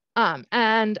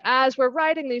 And as we're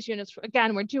writing these units,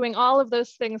 again, we're doing all of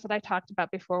those things that I talked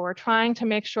about before. We're trying to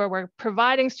make sure we're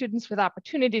providing students with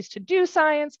opportunities to do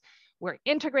science. We're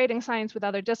integrating science with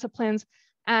other disciplines,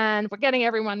 and we're getting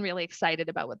everyone really excited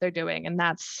about what they're doing. And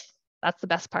that's the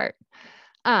best part.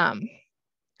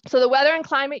 So the weather and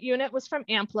climate unit was from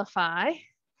Amplify.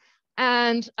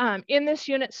 And in this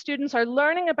unit, students are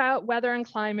learning about weather and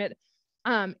climate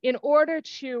in order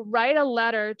to write a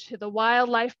letter to the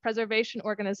Wildlife Preservation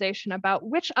Organization about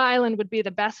which island would be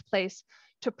the best place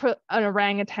to put an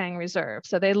orangutan reserve.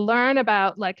 So they learn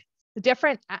about like the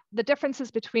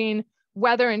differences between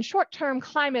weather and short-term,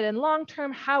 climate and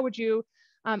long-term. How would you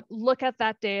look at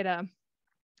that data?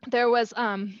 There was,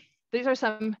 these are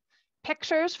some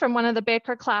pictures from one of the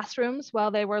Baker classrooms while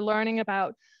they were learning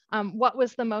about what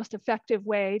was the most effective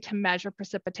way to measure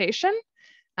precipitation.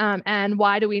 And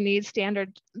why do we need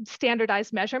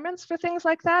standardized measurements for things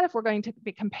like that if we're going to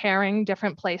be comparing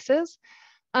different places?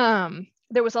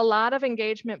 There was a lot of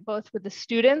engagement both with the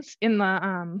students in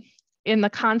the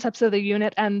concepts of the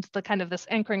unit and the kind of this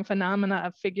anchoring phenomena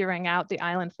of figuring out the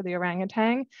island for the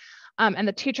orangutan. And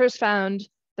the teachers found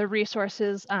the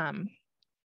resources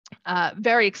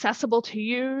very accessible to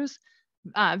use,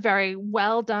 very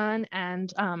well done,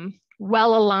 and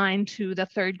well aligned to the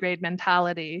third grade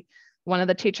mentality. One of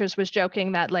the teachers was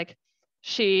joking that like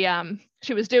she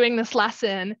was doing this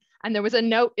lesson and there was a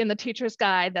note in the teacher's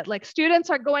guide that like students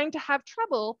are going to have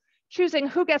trouble choosing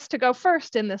who gets to go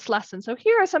first in this lesson. So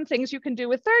here are some things you can do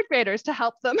with third graders to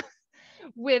help them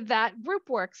with that group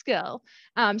work skill.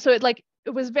 So it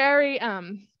was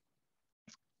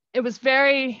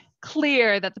very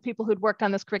clear that the people who'd worked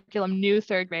on this curriculum knew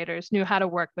third graders, knew how to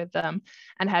work with them,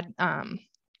 and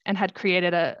had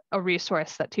created a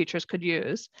resource that teachers could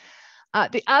use.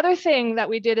 The other thing that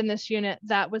we did in this unit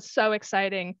that was so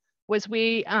exciting was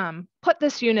we put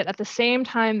this unit at the same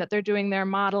time that they're doing their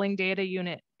modeling data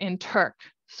unit in Turk.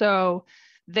 So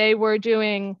they were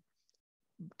doing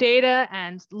data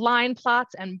and line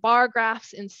plots and bar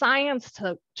graphs in science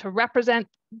to represent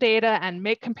data and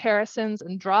make comparisons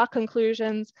and draw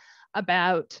conclusions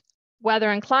about weather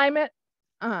and climate.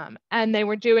 And they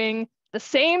were doing the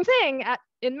same thing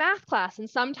in math class. And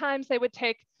sometimes they would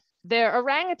take their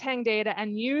orangutan data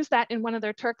and use that in one of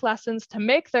their Turk lessons to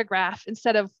make their graph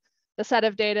instead of the set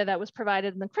of data that was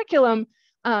provided in the curriculum,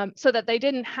 so that they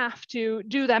didn't have to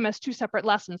do them as two separate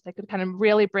lessons. They could kind of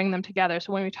really bring them together.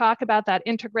 So when we talk about that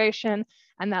integration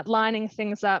and that lining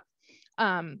things up,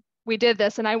 we did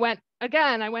this. And I went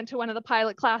to one of the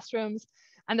pilot classrooms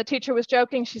and the teacher was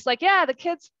joking. She's like, yeah, the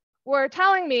kids were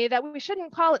telling me that we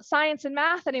shouldn't call it science and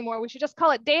math anymore. We should just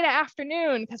call it data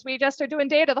afternoon because we just are doing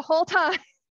data the whole time.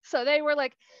 So they were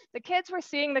like, the kids were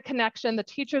seeing the connection. The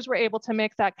teachers were able to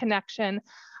make that connection.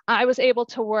 I was able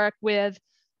to work with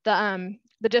the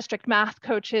district math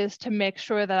coaches to make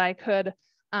sure that I could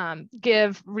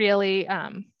give really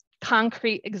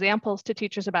concrete examples to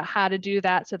teachers about how to do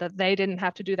that so that they didn't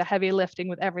have to do the heavy lifting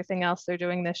with everything else they're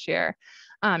doing this year.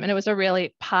 And it was a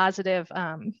really positive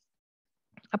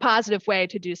way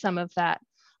to do some of that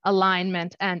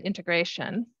alignment and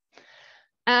integration.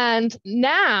 And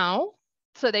now,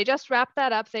 so they just wrapped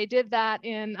that up. They did that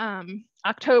in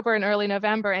October and early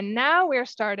November. And now we're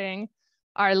starting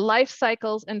our life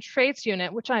cycles and traits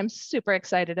unit, which I'm super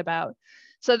excited about.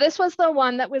 So this was the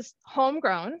one that was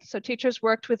homegrown. So teachers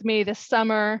worked with me this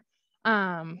summer.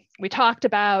 We talked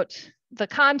about the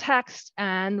context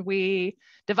and we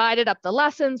divided up the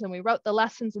lessons and we wrote the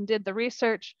lessons and did the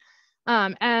research.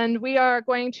 And we are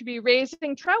going to be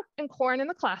raising trout and corn in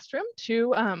the classroom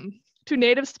to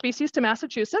native species to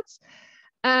Massachusetts.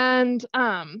 And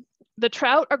the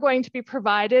trout are going to be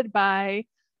provided by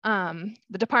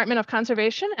the Department of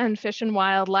Conservation and Fish and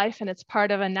Wildlife, and it's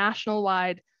part of a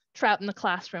national-wide trout in the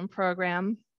classroom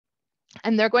program.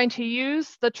 And they're going to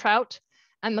use the trout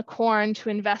and the corn to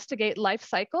investigate life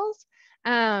cycles.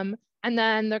 And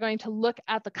then they're going to look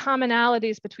at the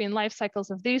commonalities between life cycles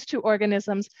of these two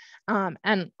organisms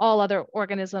and all other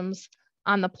organisms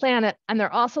on the planet. And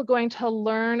they're also going to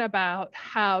learn about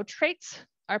how traits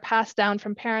are passed down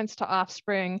from parents to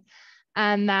offspring,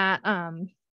 and that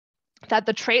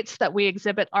the traits that we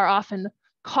exhibit are often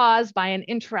caused by an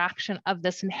interaction of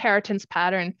this inheritance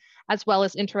pattern, as well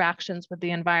as interactions with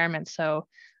the environment. So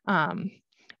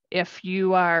if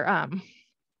you are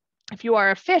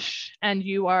a fish and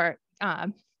you are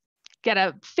get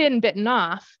a fin bitten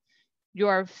off,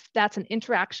 that's an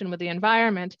interaction with the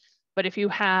environment. But if you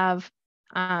have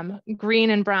green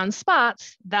and brown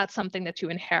spots, that's something that you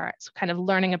inherit. So kind of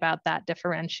learning about that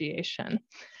differentiation.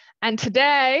 And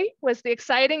today was the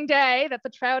exciting day that the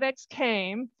trout eggs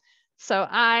came. So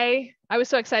I was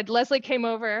so excited. Leslie came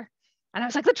over and I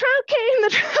was like, the trout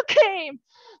came.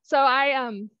 So I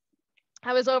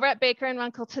was over at Baker and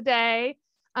Runkle today.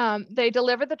 They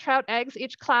delivered the trout eggs.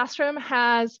 Each classroom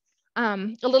has a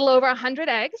little over 100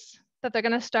 eggs that they're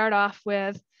going to start off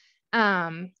with.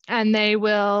 And they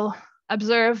will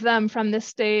observe them from this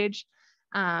stage.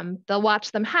 They'll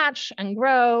watch them hatch and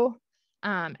grow.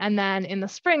 And then in the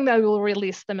spring, they will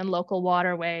release them in local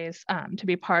waterways to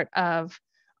be part of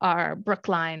our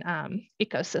Brookline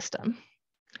ecosystem.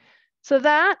 So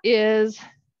that is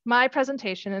my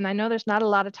presentation. And I know there's not a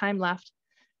lot of time left,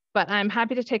 but I'm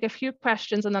happy to take a few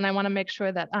questions. And then I want to make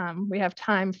sure that we have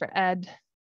time for Ed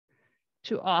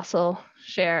to also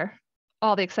share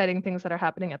all the exciting things that are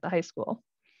happening at the high school.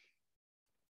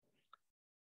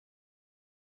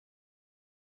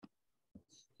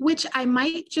 Which I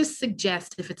might just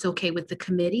suggest, if it's okay with the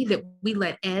committee, that we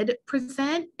let Ed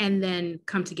present and then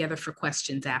come together for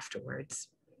questions afterwards.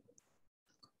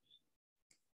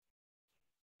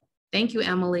 Thank you,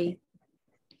 Emily.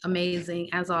 Amazing,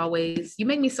 as always. You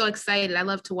make me so excited. I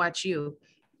love to watch you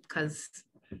because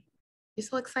you're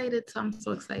so excited, so I'm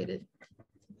so excited.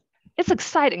 It's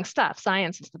exciting stuff.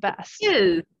 Science is the best. It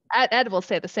is. Ed will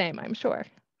say the same, I'm sure.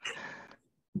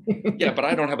 Yeah, but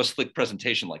I don't have a slick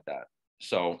presentation like that.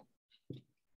 So,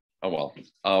 oh well.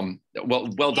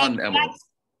 Well done, Emily.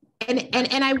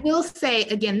 And I will say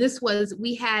again,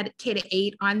 we had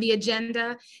K-8 on the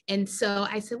agenda. And so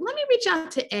I said, well, let me reach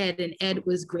out to Ed, and Ed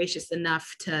was gracious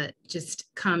enough to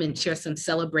just come and share some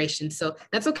celebration. So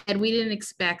that's okay. Ed, we didn't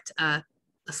expect a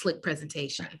slick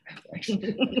presentation.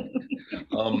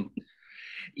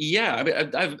 Yeah, I mean,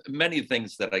 I have many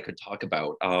things that I could talk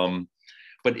about.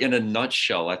 But in a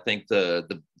nutshell, I think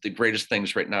the greatest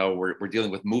things right now, we're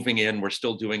dealing with moving in. We're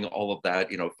still doing all of that,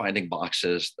 finding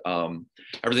boxes.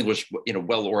 Everything was,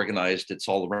 well organized. It's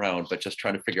all around, but just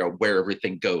trying to figure out where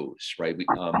everything goes, right?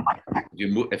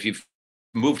 If you've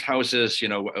moved houses,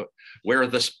 where are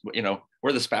the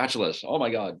spatulas? Oh my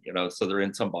God, so they're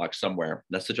in some box somewhere.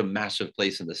 That's such a massive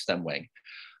place in the STEM wing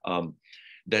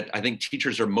that I think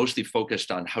teachers are mostly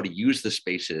focused on how to use the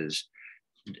spaces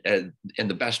in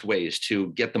the best ways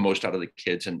to get the most out of the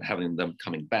kids and having them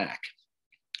coming back.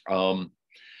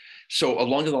 So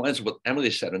along the lines of what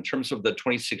Emily said, in terms of the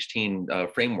 2016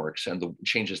 frameworks and the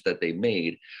changes that they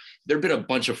made, there have been a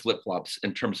bunch of flip-flops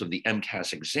in terms of the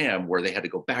MCAS exam, where they had to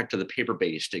go back to the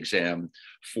paper-based exam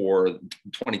for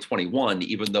 2021,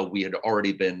 even though we had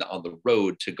already been on the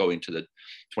road to going to the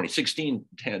 2016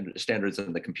 standards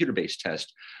and the computer-based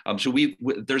test. So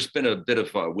there's been a bit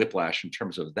of a whiplash in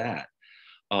terms of that.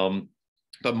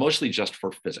 But mostly just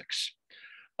for physics.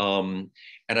 And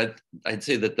I'd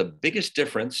say that the biggest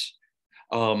difference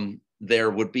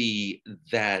there would be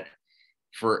that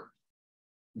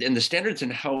in the standards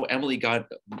and how Emily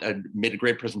made a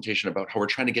great presentation about how we're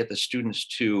trying to get the students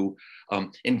to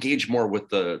engage more with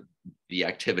the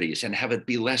activities and have it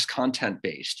be less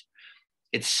content-based.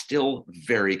 It's still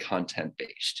very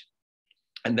content-based.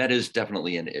 And that is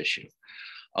definitely an issue.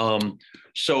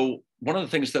 So one of the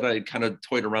things that I kind of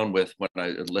toyed around with when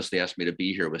Leslie asked me to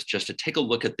be here was just to take a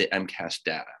look at the MCAS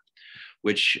data,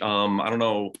 which I don't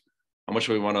know how much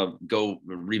we want to go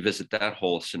revisit that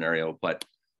whole scenario, but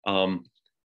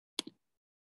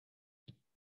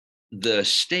the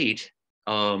state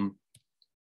reused,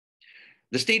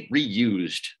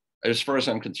 as far as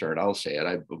I'm concerned, I'll say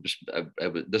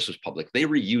it, this was public, they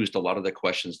reused a lot of the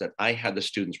questions that I had the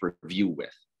students review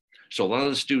with. So a lot of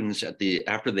the students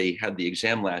after they had the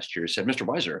exam last year said, Mr.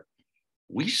 Weiser,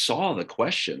 we saw the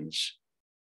questions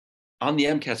on the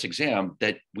MCAS exam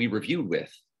that we reviewed with.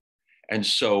 And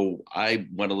so I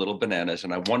went a little bananas,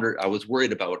 and I was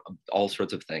worried about all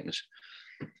sorts of things.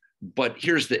 But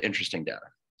here's the interesting data.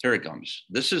 Here it comes.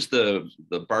 This is the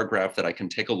bar graph that I can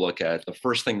take a look at, the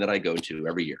first thing that I go to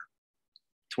every year.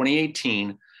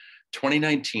 2018,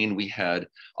 2019, we had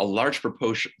a large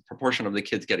proportion of the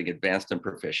kids getting advanced and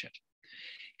proficient.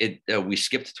 We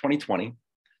skipped 2020.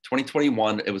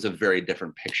 2021, it was a very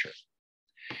different picture.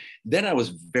 Then I was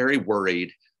very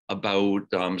worried about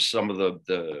some of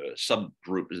the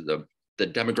subgroups, the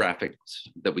demographics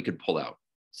that we could pull out.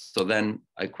 So then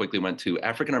I quickly went to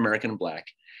African American and Black,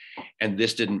 and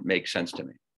this didn't make sense to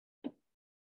me.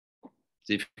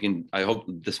 See if you can, I hope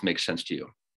this makes sense to you.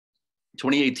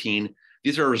 2018,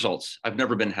 these are our results. I've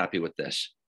never been happy with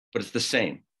this, but it's the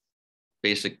same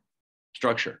basic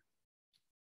structure.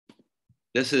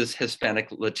 This is Hispanic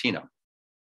Latino.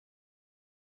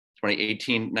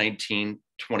 2018, 19,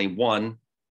 21,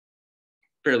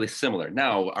 fairly similar.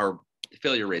 Now our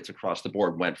failure rates across the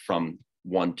board went from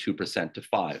 1-2% to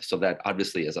 5%. So that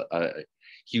obviously is a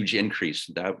huge increase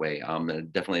that way.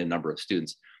 Definitely a number of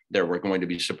students there. We're going to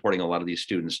be supporting a lot of these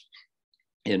students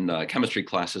in chemistry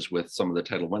classes with some of the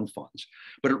Title I funds.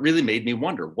 But it really made me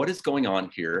wonder, what is going on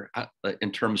here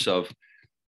in terms of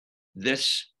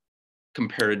this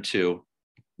compared to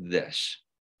this?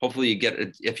 Hopefully you get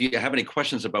it. If you have any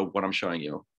questions about what I'm showing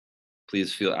you,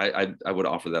 please feel, I would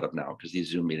offer that up now, because these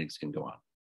Zoom meetings can go on.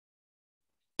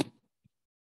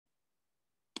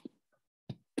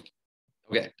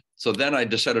 Okay, so then I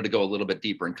decided to go a little bit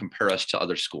deeper and compare us to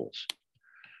other schools.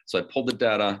 So I pulled the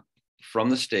data from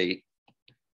the state.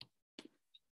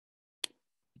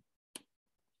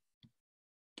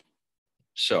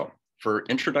 So for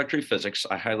introductory physics,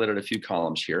 I highlighted a few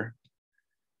columns here.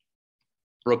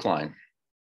 Brookline,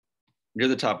 near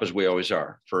the top as we always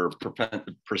are for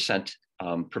percent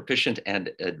proficient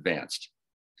and advanced.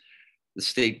 The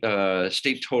state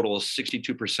total is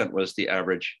 62% was the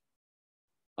average.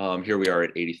 Here we are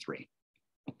at 83.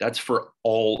 That's for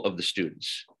all of the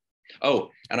students. Oh,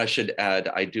 and I should add,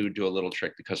 I do a little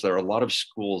trick because there are a lot of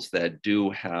schools that do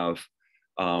have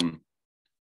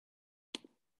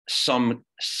some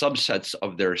subsets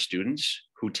of their students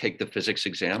who take the physics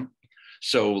exam.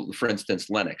 So for instance,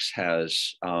 Lennox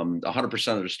has 100%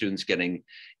 of their students getting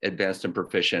advanced and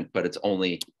proficient, but it's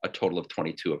only a total of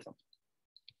 22 of them.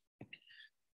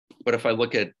 But if I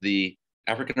look at the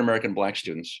African-American Black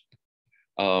students,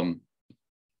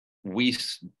 we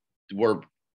were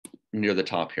near the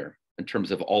top here in terms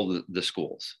of all the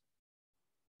schools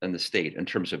in the state in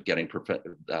terms of getting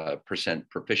percent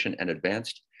proficient and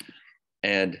advanced.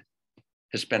 And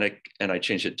Hispanic, and I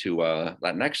changed it to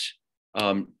Latinx,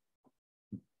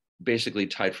 basically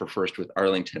tied for first with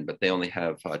Arlington, but they only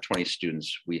have 20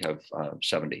 students. We have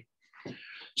 70.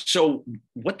 So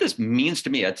what this means to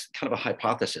me, it's kind of a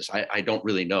hypothesis. I don't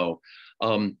really know.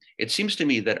 It seems to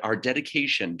me that our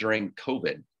dedication during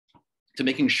COVID to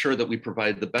making sure that we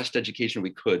provided the best education we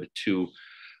could to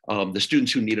the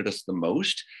students who needed us the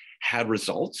most had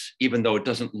results, even though it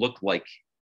doesn't look like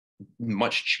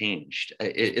much changed.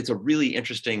 It's a really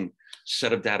interesting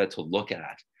set of data to look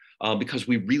at because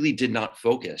we really did not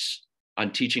focus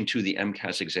on teaching to the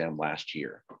MCAS exam last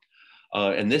year.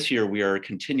 And this year we are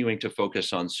continuing to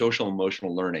focus on social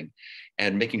emotional learning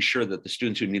and making sure that the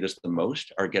students who need us the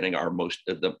most are getting our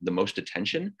the most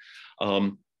attention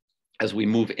as we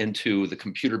move into the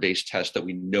computer-based test that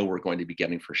we know we're going to be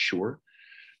getting for sure.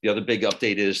 The other big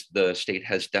update is the state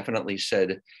has definitely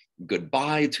said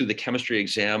goodbye to the chemistry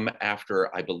exam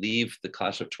after, I believe, the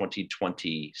class of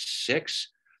 2026.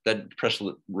 That press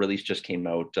release just came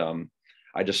out.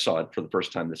 I just saw it for the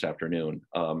first time this afternoon.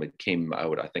 It came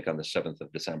out, I think, on the 7th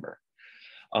of December.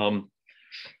 But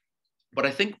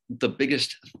I think the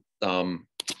biggest, so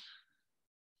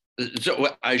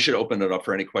I should open it up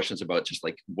for any questions about just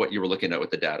like what you were looking at with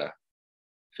the data.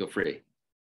 Feel free.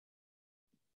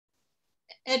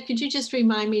 Ed, could you just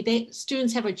remind me,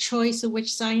 students have a choice of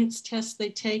which science test they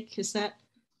take? Is that?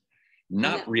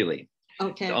 Not really.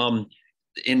 Okay.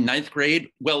 In 9th grade,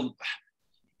 well,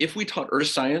 if we taught earth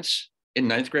science in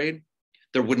 9th grade,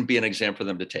 there wouldn't be an exam for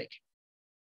them to take.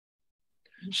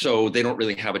 Okay. So they don't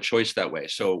really have a choice that way.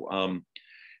 So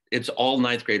it's all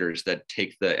 9th graders that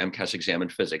take the MCAS exam in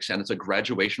physics, and it's a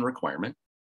graduation requirement,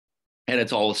 and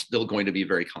it's all still going to be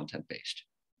very content-based.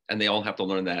 And they all have to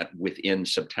learn that within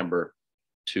September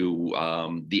to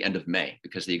the end of May,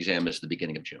 because the exam is the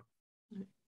beginning of June.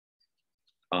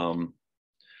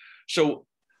 So,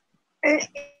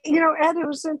 you know, Ed, it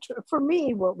was for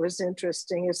me, what was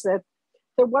interesting is that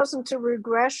there wasn't a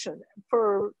regression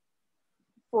for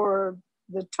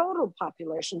the total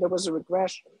population. There was a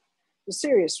regression, a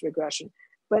serious regression,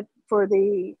 but for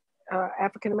the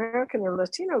African-American or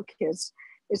Latino kids,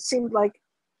 it seemed like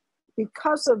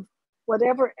because of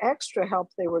whatever extra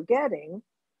help they were getting,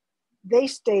 they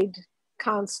stayed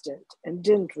constant and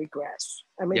didn't regress.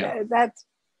 I mean, yeah.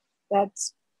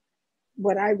 That's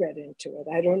what I read into it.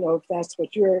 I don't know if that's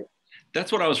what you're.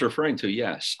 That's what I was referring to,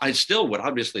 yes. I still would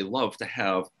obviously love to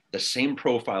have the same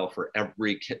profile for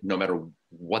every kid, no matter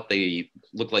what they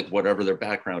look like, whatever their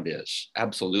background is.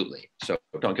 Absolutely. So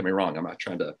don't get me wrong, I'm not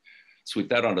trying to sweep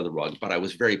that under the rug, but I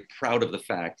was very proud of the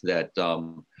fact that,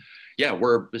 yeah,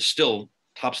 we're still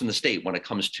tops in the state when it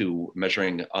comes to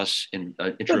measuring us in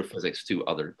intro physics to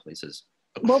other places.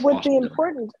 What would be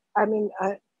important, I mean,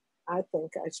 I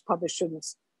think I probably shouldn't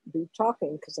be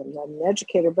talking because I'm not an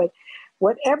educator, but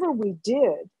whatever we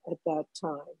did at that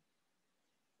time,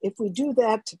 if we do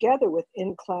that together with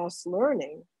in-class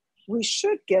learning, we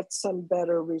should get some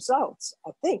better results,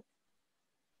 I think.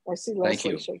 I see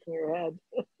Leslie shaking her head.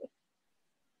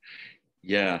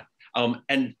 Yeah.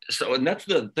 And that's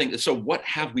the thing. So what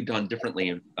have we done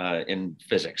differently in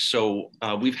physics? So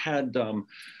we've had the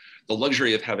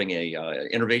luxury of having a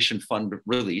innovation fund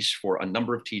release for a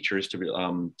number of teachers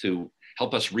to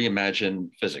help us reimagine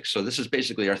physics. So this is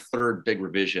basically our third big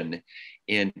revision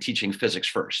in teaching physics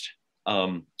first.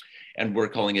 And we're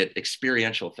calling it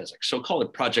experiential physics. So call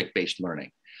it project-based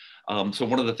learning. So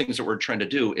one of the things that we're trying to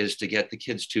do is to get the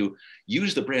kids to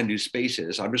use the brand new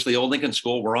spaces. Obviously, Old Lincoln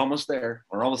School, we're almost there.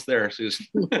 We're almost there, Susan.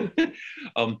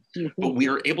 But we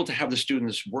are able to have the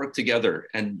students work together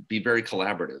and be very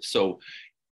collaborative. So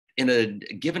in a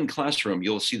given classroom,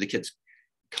 you'll see the kids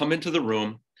come into the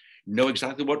room, know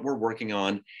exactly what we're working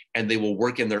on, and they will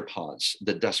work in their pods.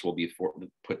 The desks will be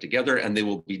put together, and they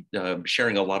will be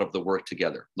sharing a lot of the work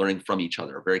together, learning from each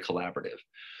other, very collaborative.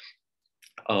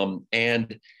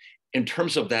 And in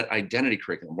terms of that identity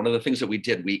curriculum, one of the things that we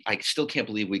did, I still can't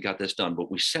believe we got this done,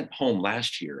 but we sent home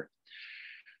last year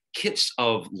kits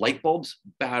of light bulbs,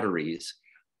 batteries,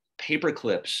 paper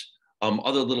clips,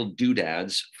 other little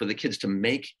doodads for the kids to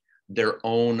make their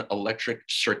own electric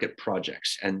circuit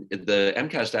projects. And the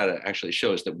MCAS data actually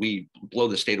shows that we blow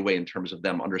the state away in terms of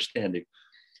them understanding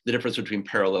the difference between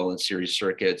parallel and series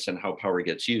circuits and how power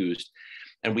gets used.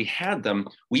 And we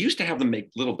used to have them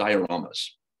make little dioramas.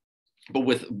 But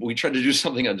we tried to do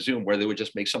something on Zoom where they would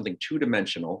just make something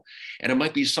two-dimensional, and it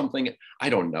might be something, I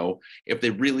don't know, if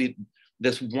they really,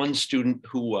 this one student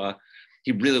who,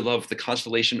 he really loved the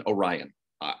constellation Orion.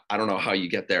 I don't know how you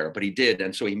get there, but he did.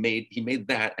 And so he made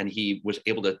that, and he was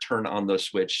able to turn on the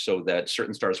switch so that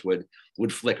certain stars would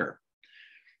flicker.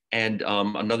 And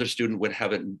another student would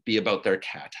have it be about their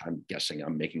cat. I'm guessing,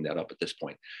 I'm making that up at this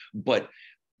point. But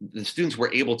the students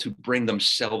were able to bring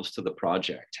themselves to the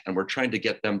project, and we're trying to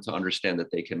get them to understand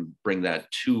that they can bring that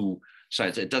to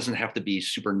science. It doesn't have to be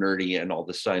super nerdy and all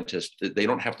the scientists, they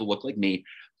don't have to look like me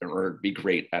in order to be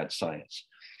great at science.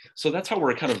 So that's how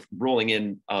we're kind of rolling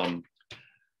in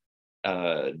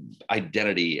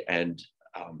identity and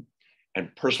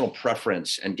personal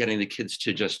preference and getting the kids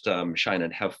to just shine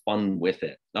and have fun with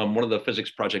it. One of the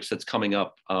physics projects that's coming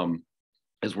up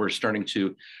is we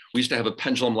used to have a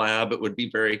pendulum lab. It would be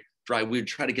very dry. We'd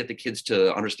try to get the kids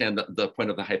to understand the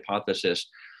point of the hypothesis.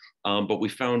 But we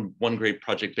found one great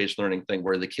project-based learning thing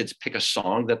where the kids pick a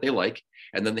song that they like,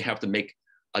 and then they have to make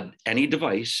any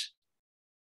device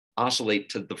oscillate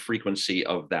to the frequency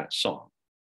of that song.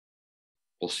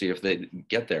 We'll see if they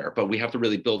get there, but we have to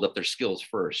really build up their skills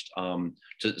first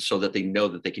so that they know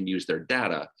that they can use their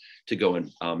data to go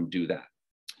and do that.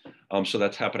 So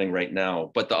that's happening right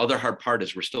now. But the other hard part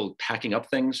is we're still packing up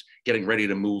things, getting ready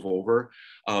to move over.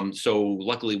 So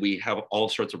luckily we have all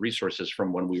sorts of resources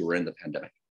from when we were in the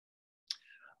pandemic.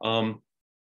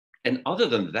 And other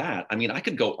than that, I mean, I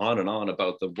could go on and on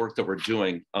about the work that we're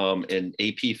doing in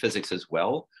AP physics as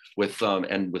well,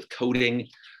 and with coding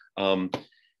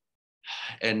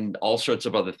and all sorts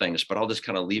of other things. But I'll just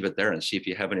kind of leave it there and see if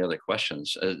you have any other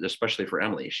questions, especially for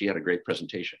Emily. She had a great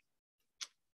presentation.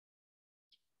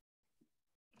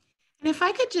 And if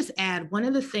I could just add, one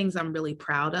of the things I'm really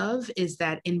proud of is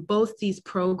that in both these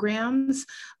programs,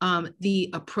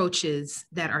 the approaches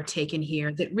that are taken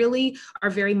here that really are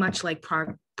very much like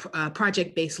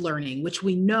project-based learning, which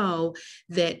we know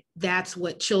that's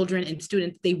what children and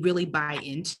students, they really buy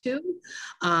into.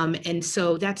 And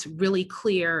so that's really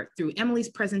clear through Emily's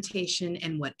presentation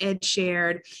and what Ed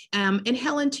shared. And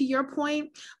Helen, to your point,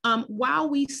 while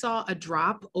we saw a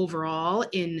drop overall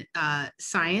in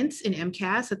science in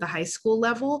MCAS at the high school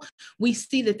level, we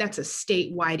see that that's a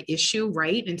statewide issue,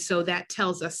 right? And so that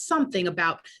tells us something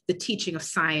about the teaching of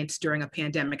science during a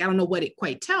pandemic. I don't know what it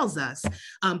quite tells us,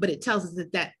 but it tells us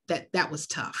that was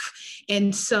tough.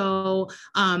 And so,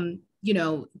 you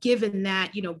know, given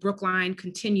that, you know, Brookline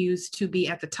continues to be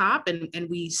at the top and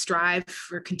we strive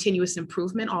for continuous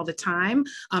improvement all the time,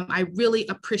 I really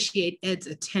appreciate Ed's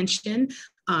attention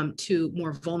to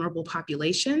more vulnerable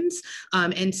populations.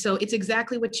 And so it's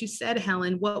exactly what you said,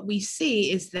 Helen. What we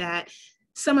see is that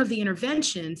some of the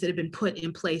interventions that have been put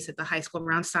in place at the high school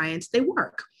around science, they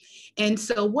work. And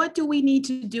so what do we need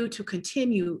to do to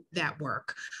continue that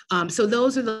work? So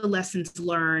those are the lessons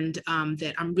learned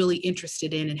that I'm really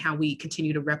interested in and how we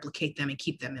continue to replicate them and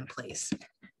keep them in place.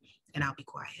 And I'll be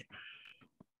quiet.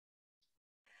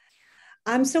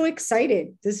 I'm so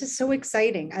excited. This is so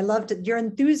exciting. I loved your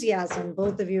enthusiasm,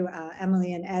 both of you,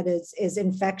 Emily and Ed, is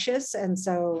infectious. And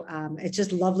so it's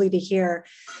just lovely to hear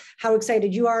how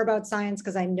excited you are about science,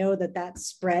 because I know that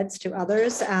spreads to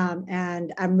others.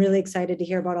 And I'm really excited to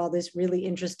hear about all this really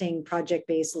interesting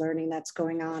project-based learning that's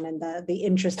going on, and the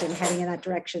interest in heading in that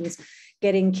directions,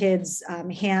 getting kids'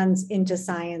 hands into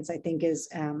science, I think is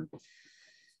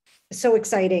so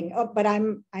exciting. Oh, but I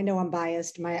know I'm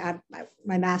biased. My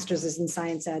master's is in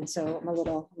science ed, so I'm a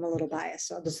little biased.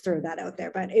 So I'll just throw that out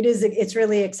there. But it's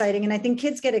really exciting, and I think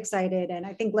kids get excited. And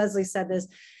I think Leslie said this.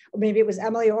 or maybe it was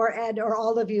Emily or Ed or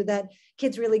all of you, that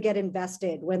kids really get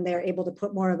invested when they're able to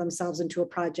put more of themselves into a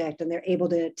project and they're able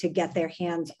to get their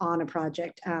hands on a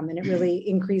project. And it really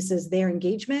increases their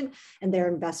engagement and their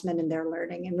investment in their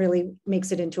learning and really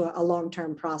makes it into a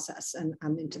long-term process and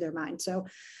into their mind. So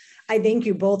I thank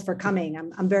you both for coming.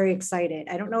 I'm very excited.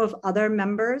 I don't know if other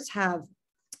members have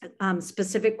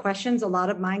specific questions. A lot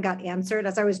of mine got answered.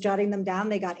 As I was jotting them down,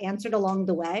 they got answered along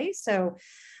the way. So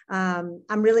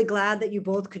I'm really glad that you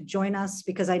both could join us,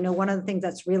 because I know one of the things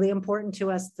that's really important to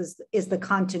us is the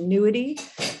continuity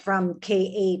from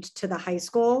K-8 to the high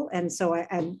school. And so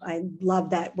I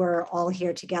love that we're all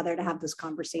here together to have this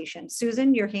conversation.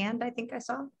 Susan, your hand, I think I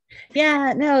saw.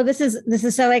 Yeah, no, this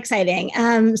is so exciting.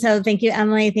 So thank you,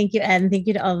 Emily. Thank you, Ed. And thank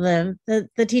you to all the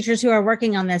teachers who are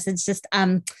working on this. It's just,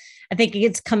 I think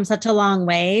it's come such a long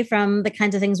way from the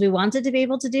kinds of things we wanted to be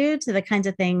able to do to the kinds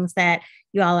of things that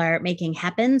you all are making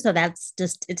happen. So that's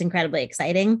just, it's incredibly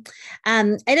exciting.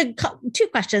 I had two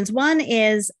questions. One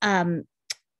is,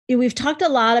 we've talked a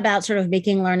lot about sort of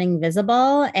making learning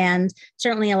visible, and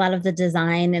certainly a lot of the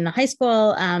design in the high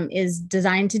school is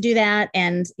designed to do that.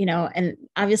 And, and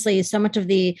obviously so much of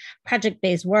the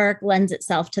project-based work lends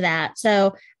itself to that.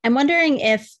 So I'm wondering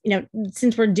if,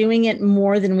 since we're doing it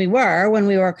more than we were when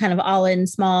we were kind of all in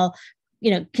small,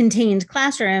 contained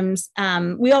classrooms,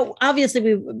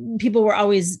 people were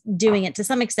always doing it to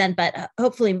some extent, but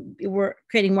hopefully we're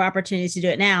creating more opportunities to do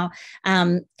it now.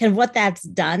 Kind of what that's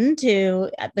done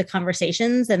to the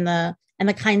conversations and the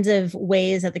kinds of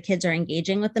ways that the kids are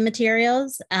engaging with the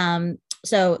materials.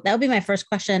 So that would be my first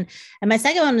question. And my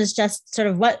second one is just sort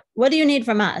of what do you need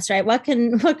from us, right? What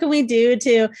can we do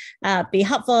to be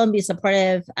helpful and be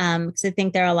supportive? Because I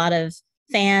think there are a lot of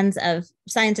fans of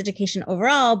science education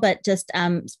overall, but just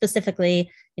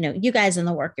specifically, you guys and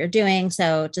the work you're doing.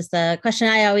 So just the question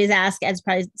I always ask, Ed's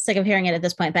probably sick of hearing it at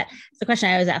this point, but it's the question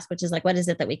I always ask, which is like, what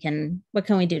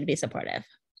can we do to be supportive?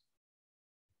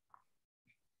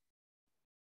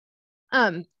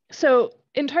 So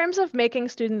in terms of making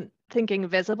student thinking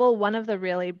visible, one of the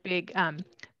really big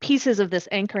pieces of this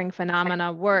anchoring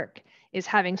phenomena work is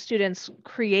having students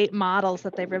create models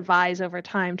that they revise over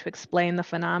time to explain the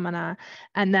phenomena.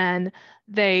 And then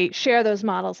they share those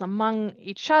models among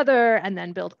each other and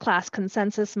then build class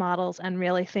consensus models and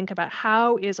really think about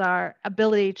how is our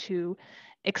ability to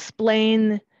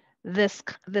explain this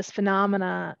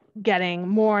phenomena getting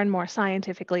more and more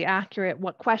scientifically accurate.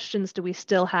 What questions do we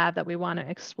still have that we want to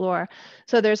explore?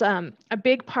 So there's a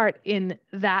big part in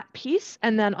that piece.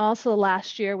 And then also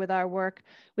last year with our work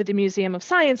with the Museum of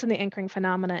Science and the anchoring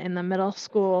phenomena in the middle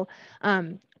school,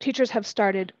 teachers have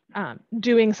started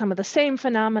doing some of the same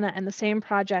phenomena and the same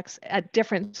projects at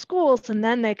different schools, and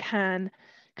then they can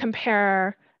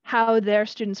compare how their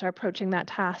students are approaching that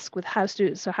task with how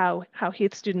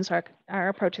Heath students are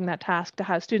approaching that task to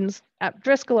how students at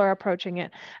Driscoll are approaching it.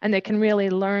 And they can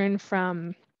really learn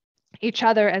from each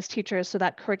other as teachers. So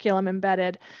that curriculum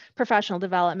embedded professional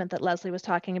development that Leslie was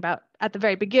talking about at the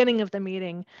very beginning of the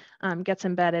meeting gets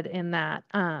embedded in that.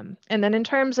 And then in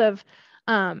terms of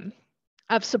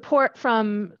support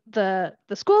from the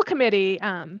school committee,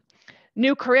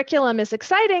 new curriculum is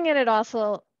exciting, and it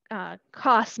also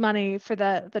costs money. For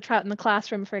the trout in the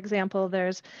classroom, for example,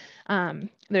 there's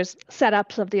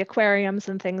setups of the aquariums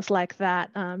and things like that.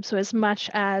 So as much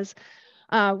as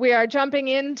we are jumping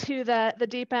into the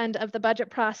deep end of the budget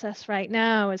process right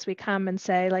now, as we come and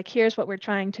say, like, here's what we're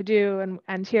trying to do,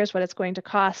 and here's what it's going to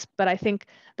cost. But I think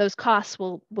those costs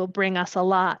will bring us a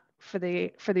lot for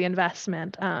the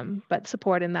investment. But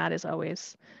support in that is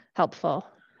always helpful.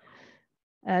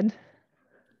 Ed?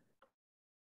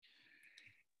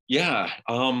 Yeah,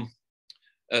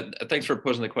 thanks for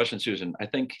posing the question, Susan. I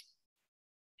think,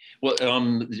 well,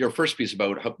 your first piece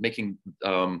about making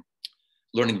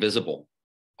learning visible.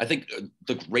 I think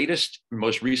the greatest,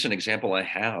 most recent example I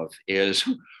have is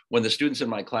when the students in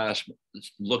my class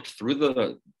looked through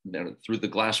the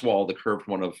glass wall, the curved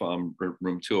one of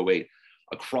room 208,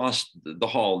 across the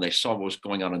hall, and they saw what was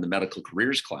going on in the medical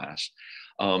careers class.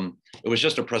 It was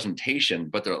just a presentation,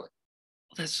 but they're like,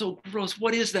 that's so gross.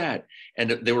 What is that?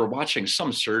 And they were watching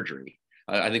some surgery.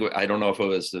 I don't know if it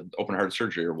was the open heart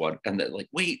surgery or what. And they're like,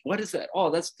 wait, what is that? Oh,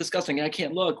 that's disgusting. I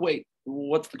can't look. Wait,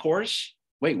 what's the course?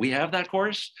 Wait, we have that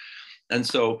course? And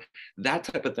so that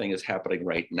type of thing is happening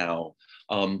right now.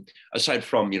 Aside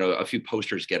from, a few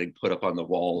posters getting put up on the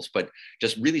walls, but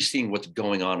just really seeing what's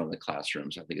going on in the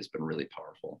classrooms, I think it's been really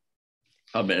powerful.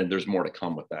 And there's more to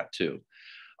come with that too.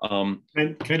 Can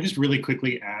I just really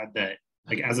quickly add that,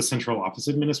 like, as a central office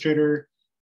administrator,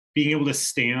 being able to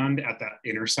stand at that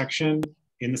intersection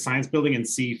in the science building and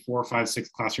see 4, 5, 6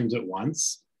 classrooms at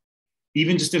once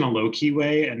even just in a low key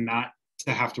way, and not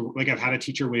to have to, like, I've had a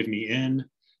teacher wave me in,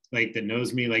 like, that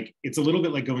knows me. Like, it's a little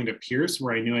bit like going to Pierce,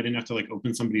 where I knew I didn't have to like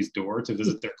open somebody's door to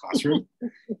visit their classroom.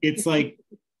 It's like,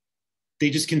 they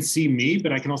just can see me,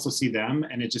 but I can also see them.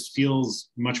 And it just feels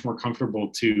much more comfortable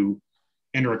to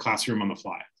enter a classroom on the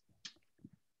fly.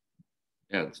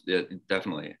 Yeah,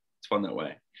 definitely. It's fun that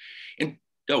way. And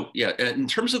in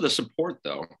terms of the support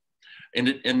though, and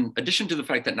in addition to the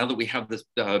fact that now that we have this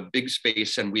big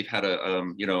space and we've had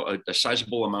a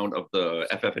sizable amount of the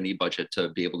FF&E budget to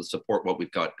be able to support what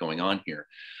we've got going on here,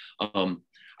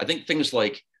 I think things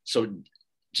like, so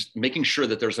just making sure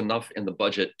that there's enough in the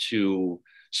budget to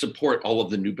support all of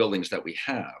the new buildings that we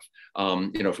have.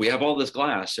 If we have all this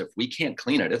glass, if we can't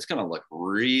clean it, it's going to look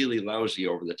really lousy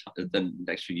over the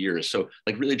next few years. So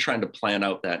like really trying to plan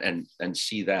out that and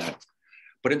see that.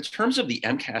 But in terms of the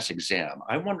MCAS exam,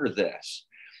 I wonder this,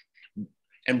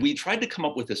 and we tried to come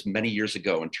up with this many years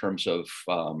ago in terms of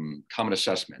common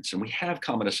assessments, and we have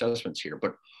common assessments here,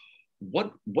 but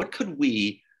what could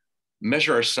we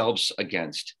measure ourselves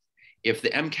against if the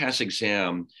MCAS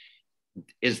exam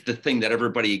is the thing that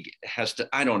everybody has to,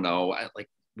 I don't know,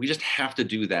 we just have to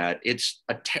do that. It's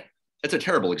a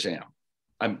terrible exam.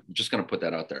 I'm just going to put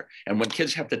that out there. And when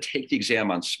kids have to take the exam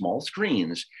on small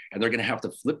screens and they're going to have to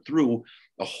flip through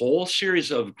a whole series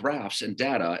of graphs and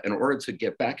data in order to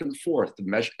get back and forth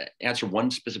to answer one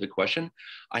specific question,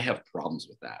 I have problems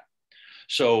with that.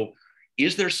 So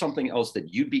is there something else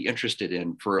that you'd be interested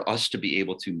in for us to be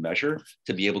able to measure,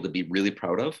 to be able to be really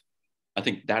proud of? I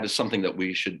think that is something that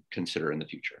we should consider in the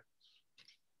future.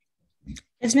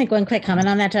 Just make one quick comment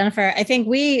on that, Jennifer. I think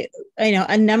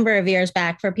a number of years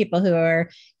back, for people who are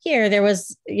here, there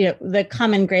was, the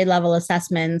common grade level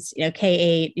assessments,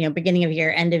 K-8, beginning of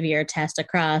year, end of year test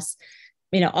across,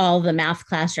 all the math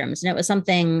classrooms. And it was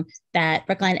something that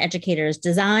Brookline educators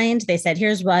designed. They said,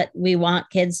 here's what we want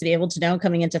kids to be able to know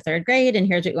coming into third grade. And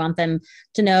here's what we want them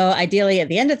to know ideally at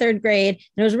the end of third grade.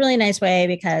 And it was a really nice way,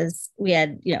 because we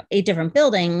had, 8 different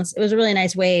buildings. It was a really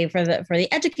nice way for the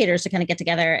educators to kind of get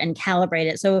together and calibrate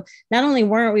it. So not only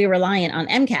weren't we reliant on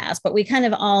MCAS, but we kind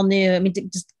of all knew,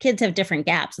 just kids have different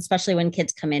gaps, especially when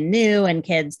kids come in new and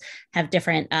kids have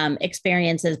different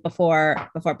experiences before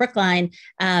Brookline,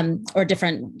 or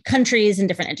different countries and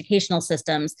different educational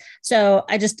systems. So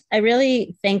I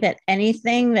really think that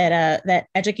anything that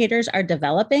educators are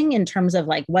developing in terms of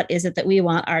like, what is it that we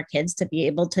want our kids to be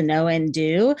able to know and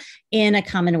do in a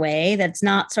common way, that's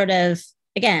not sort of,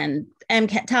 again,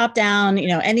 top down,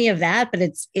 any of that, but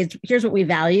it's here's what we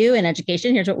value in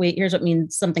education. Here's what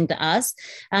means something to us,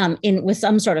 with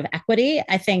some sort of equity.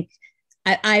 I think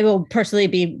I will personally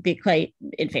be quite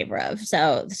in favor of.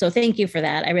 So thank you for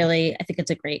that. I think it's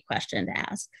a great question to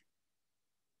ask.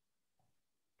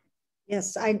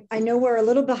 Yes, I know we're a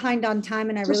little behind on time,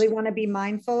 and I really want to be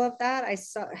mindful of that. I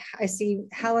see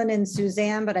Helen and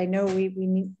Suzanne, but I know we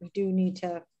do need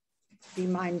to be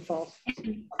mindful.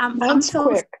 I'm so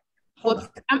quick.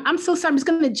 I'm so sorry. I'm just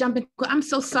going to jump in. I'm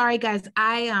so sorry, guys.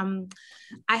 I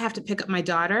have to pick up my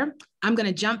daughter. I'm going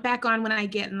to jump back on when I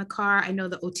get in the car. I know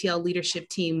the OTL leadership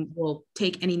team will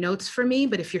take any notes for me,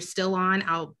 but if you're still on,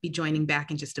 I'll be joining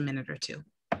back in just a minute or two.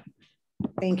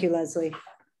 Thank you, Leslie.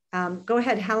 Go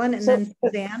ahead, Helen, and then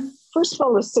Suzanne. First of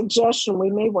all, a suggestion,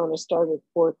 we may want to start at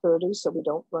 4:30 so we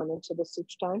don't run into this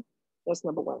each time. That's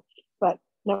number one. But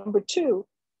number two,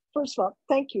 first of all,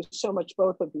 thank you so much,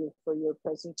 both of you, for your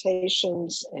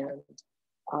presentations. And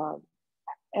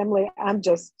Emily, I'm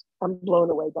blown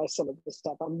away by some of this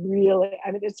stuff.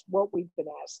 It's what we've been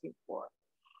asking for.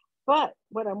 But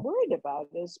what I'm worried about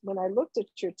is when I looked at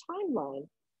your timeline,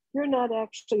 you're not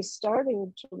actually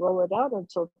starting to roll it out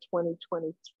until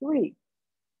 2023.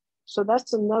 So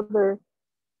that's another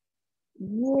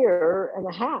year and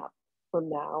a half from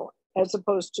now, as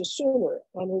opposed to sooner.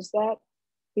 And is that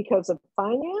because of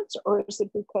finance, or is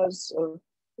it because of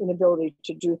inability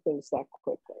to do things that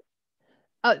quickly?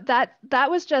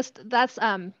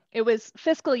 It was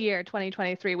fiscal year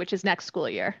 2023, which is next school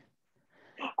year.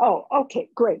 Oh, okay,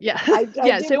 great. Yeah.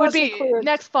 Yes, it would be clear.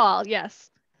 Next fall. Yes.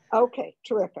 Okay,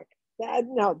 terrific.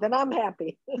 No, then I'm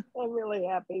happy. I'm really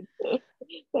happy.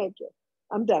 Thank you.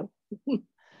 I'm done.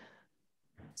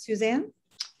 Suzanne?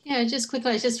 Yeah, just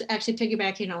quickly, I just actually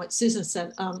piggybacking on what Susan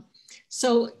said. A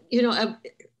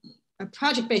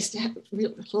project-based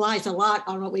relies a lot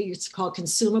on what we used to call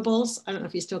consumables. I don't know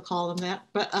if you still call them that,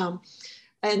 but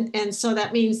and so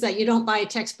that means that you don't buy a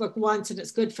textbook once and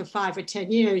it's good for 5 or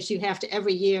 10 years. You have to,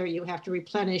 every year, you have to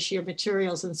replenish your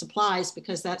materials and supplies,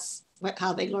 because that's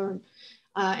how they learn.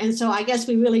 And so I guess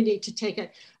we really need to take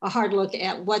a hard look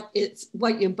at what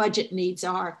your budget needs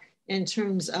are in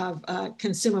terms of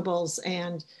consumables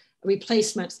and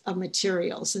replacement of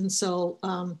materials. And so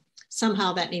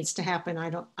somehow that needs to happen.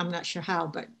 I'm not sure how,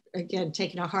 but again,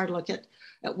 taking a hard look at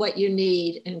what you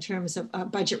need in terms of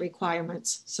budget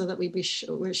requirements so that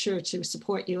we're sure to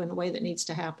support you in the way that needs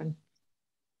to happen.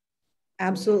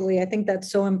 Absolutely. I think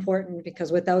that's so important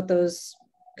because without those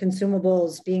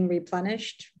consumables being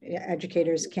replenished,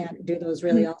 educators can't do those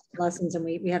really awesome lessons, and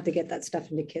we have to get that stuff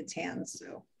into kids' hands.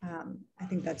 So I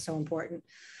think that's so important.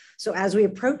 So as we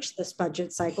approach this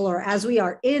budget cycle, or as we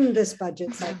are in this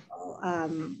budget cycle,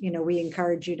 you know, we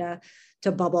encourage you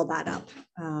to bubble that up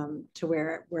to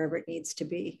wherever it needs to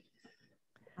be.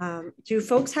 Do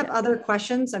folks have other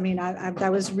questions? I mean,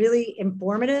 that was really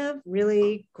informative,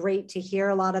 really great to hear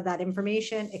a lot of that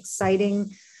information,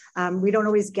 exciting. We don't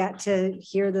always get to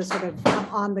hear the sort of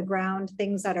on the ground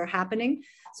things that are happening.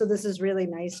 So this is really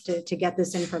nice to get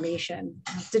this information.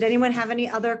 Did anyone have any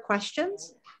other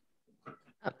questions?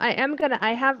 I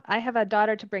have a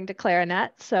daughter to bring to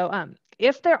clarinet. So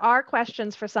if there are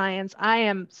questions for science, I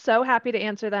am so happy to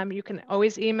answer them. You can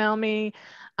always email me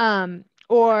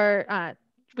or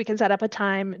we can set up a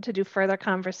time to do further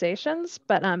conversations.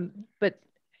 But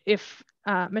if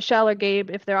Michelle or Gabe,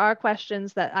 if there are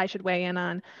questions that I should weigh in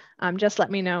on, just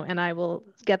let me know and I will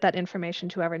get that information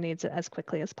to whoever needs it as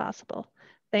quickly as possible.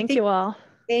 Thank you all.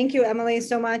 Thank you, Emily,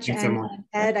 so much. Thanks, and Emily.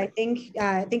 Ed,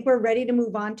 I think we're ready to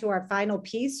move on to our final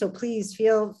piece. So please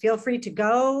feel free to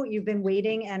go. You've been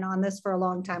waiting and on this for a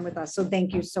long time with us. So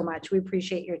thank you so much. We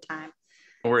appreciate your time.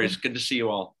 No worries. Good to see you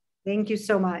all. Thank you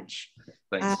so much.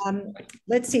 Thanks.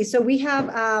 Let's see. So we have,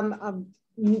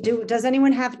 does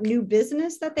anyone have new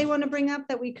business that they want to bring up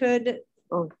that we could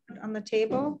put on the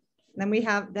table?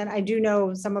 Then I do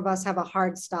know some of us have a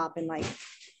hard stop in like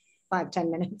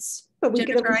 5-10 minutes. But we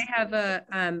Jennifer, I have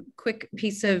a quick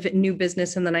piece of new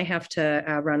business and then I have to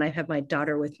run. I have my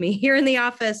daughter with me here in the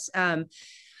office.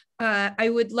 I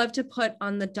would love to put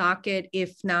on the docket,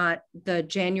 if not the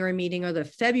January meeting or the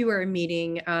February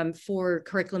meeting, for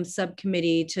curriculum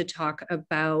subcommittee to talk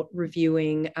about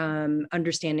reviewing,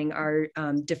 understanding our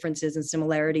differences and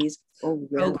similarities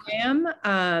program.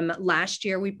 Last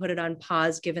year, we put it on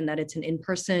pause, given that it's an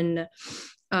in-person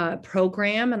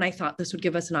program. And I thought this would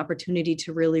give us an opportunity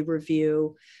to really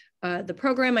review the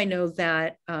program. I know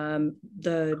that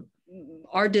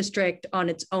our district on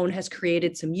its own has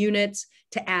created some units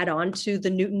to add on to the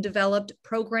Newton developed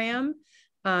program.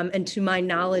 And to my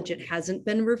knowledge, it hasn't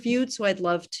been reviewed. So I'd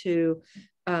love to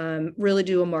really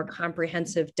do a more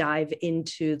comprehensive dive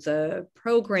into the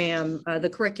program, the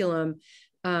curriculum,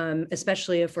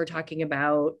 especially if we're talking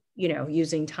about, you know,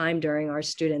 using time during our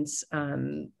students'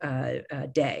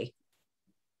 day.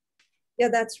 Yeah,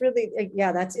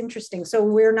 that's interesting. So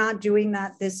we're not doing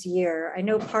that this year. I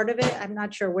know part of it, I'm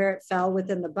not sure where it fell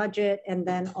within the budget. And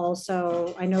then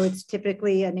also, I know it's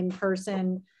typically an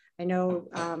in-person. I know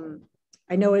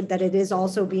that it is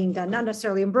also being done, not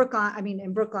necessarily in Brookline. I mean,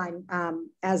 in Brookline,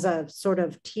 as a sort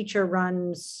of teacher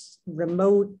runs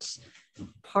remote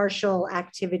partial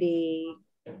activity,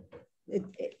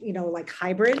 you know, like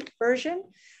hybrid version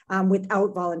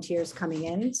without volunteers coming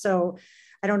in. So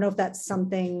I don't know if that's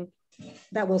something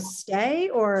that will stay,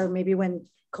 or maybe when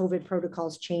COVID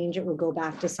protocols change, it will go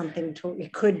back to something,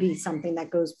 it could be something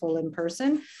that goes full in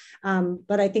person.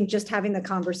 But I think just having the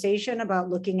conversation about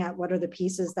looking at what are the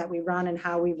pieces that we run and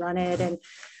how we run it, and,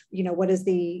 you know, what is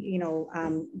the, you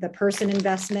know, the person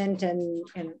investment and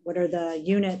what are the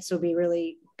units will be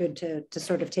really good to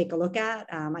sort of take a look at.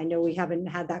 I know we haven't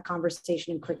had that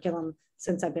conversation in curriculum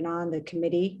since I've been on the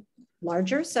committee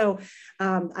larger. So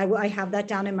I have that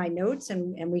down in my notes,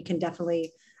 and we can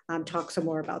definitely talk some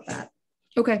more about that.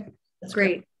 Okay, that's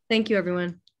great. Thank you,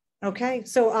 everyone. Okay,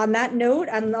 so on that note,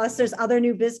 unless there's other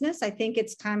new business, I think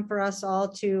it's time for us all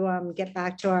to get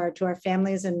back to our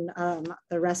families and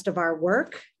the rest of our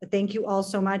work. Thank you all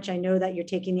so much. I know that you're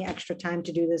taking the extra time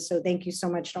to do this, so thank you so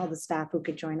much to all the staff who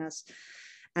could join us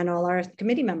and all our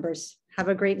committee members. Have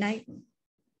a great night.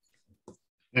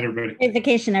 Night, everybody. Great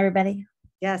vacation, everybody.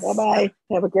 Yes. Bye-bye.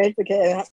 Have a great vacation.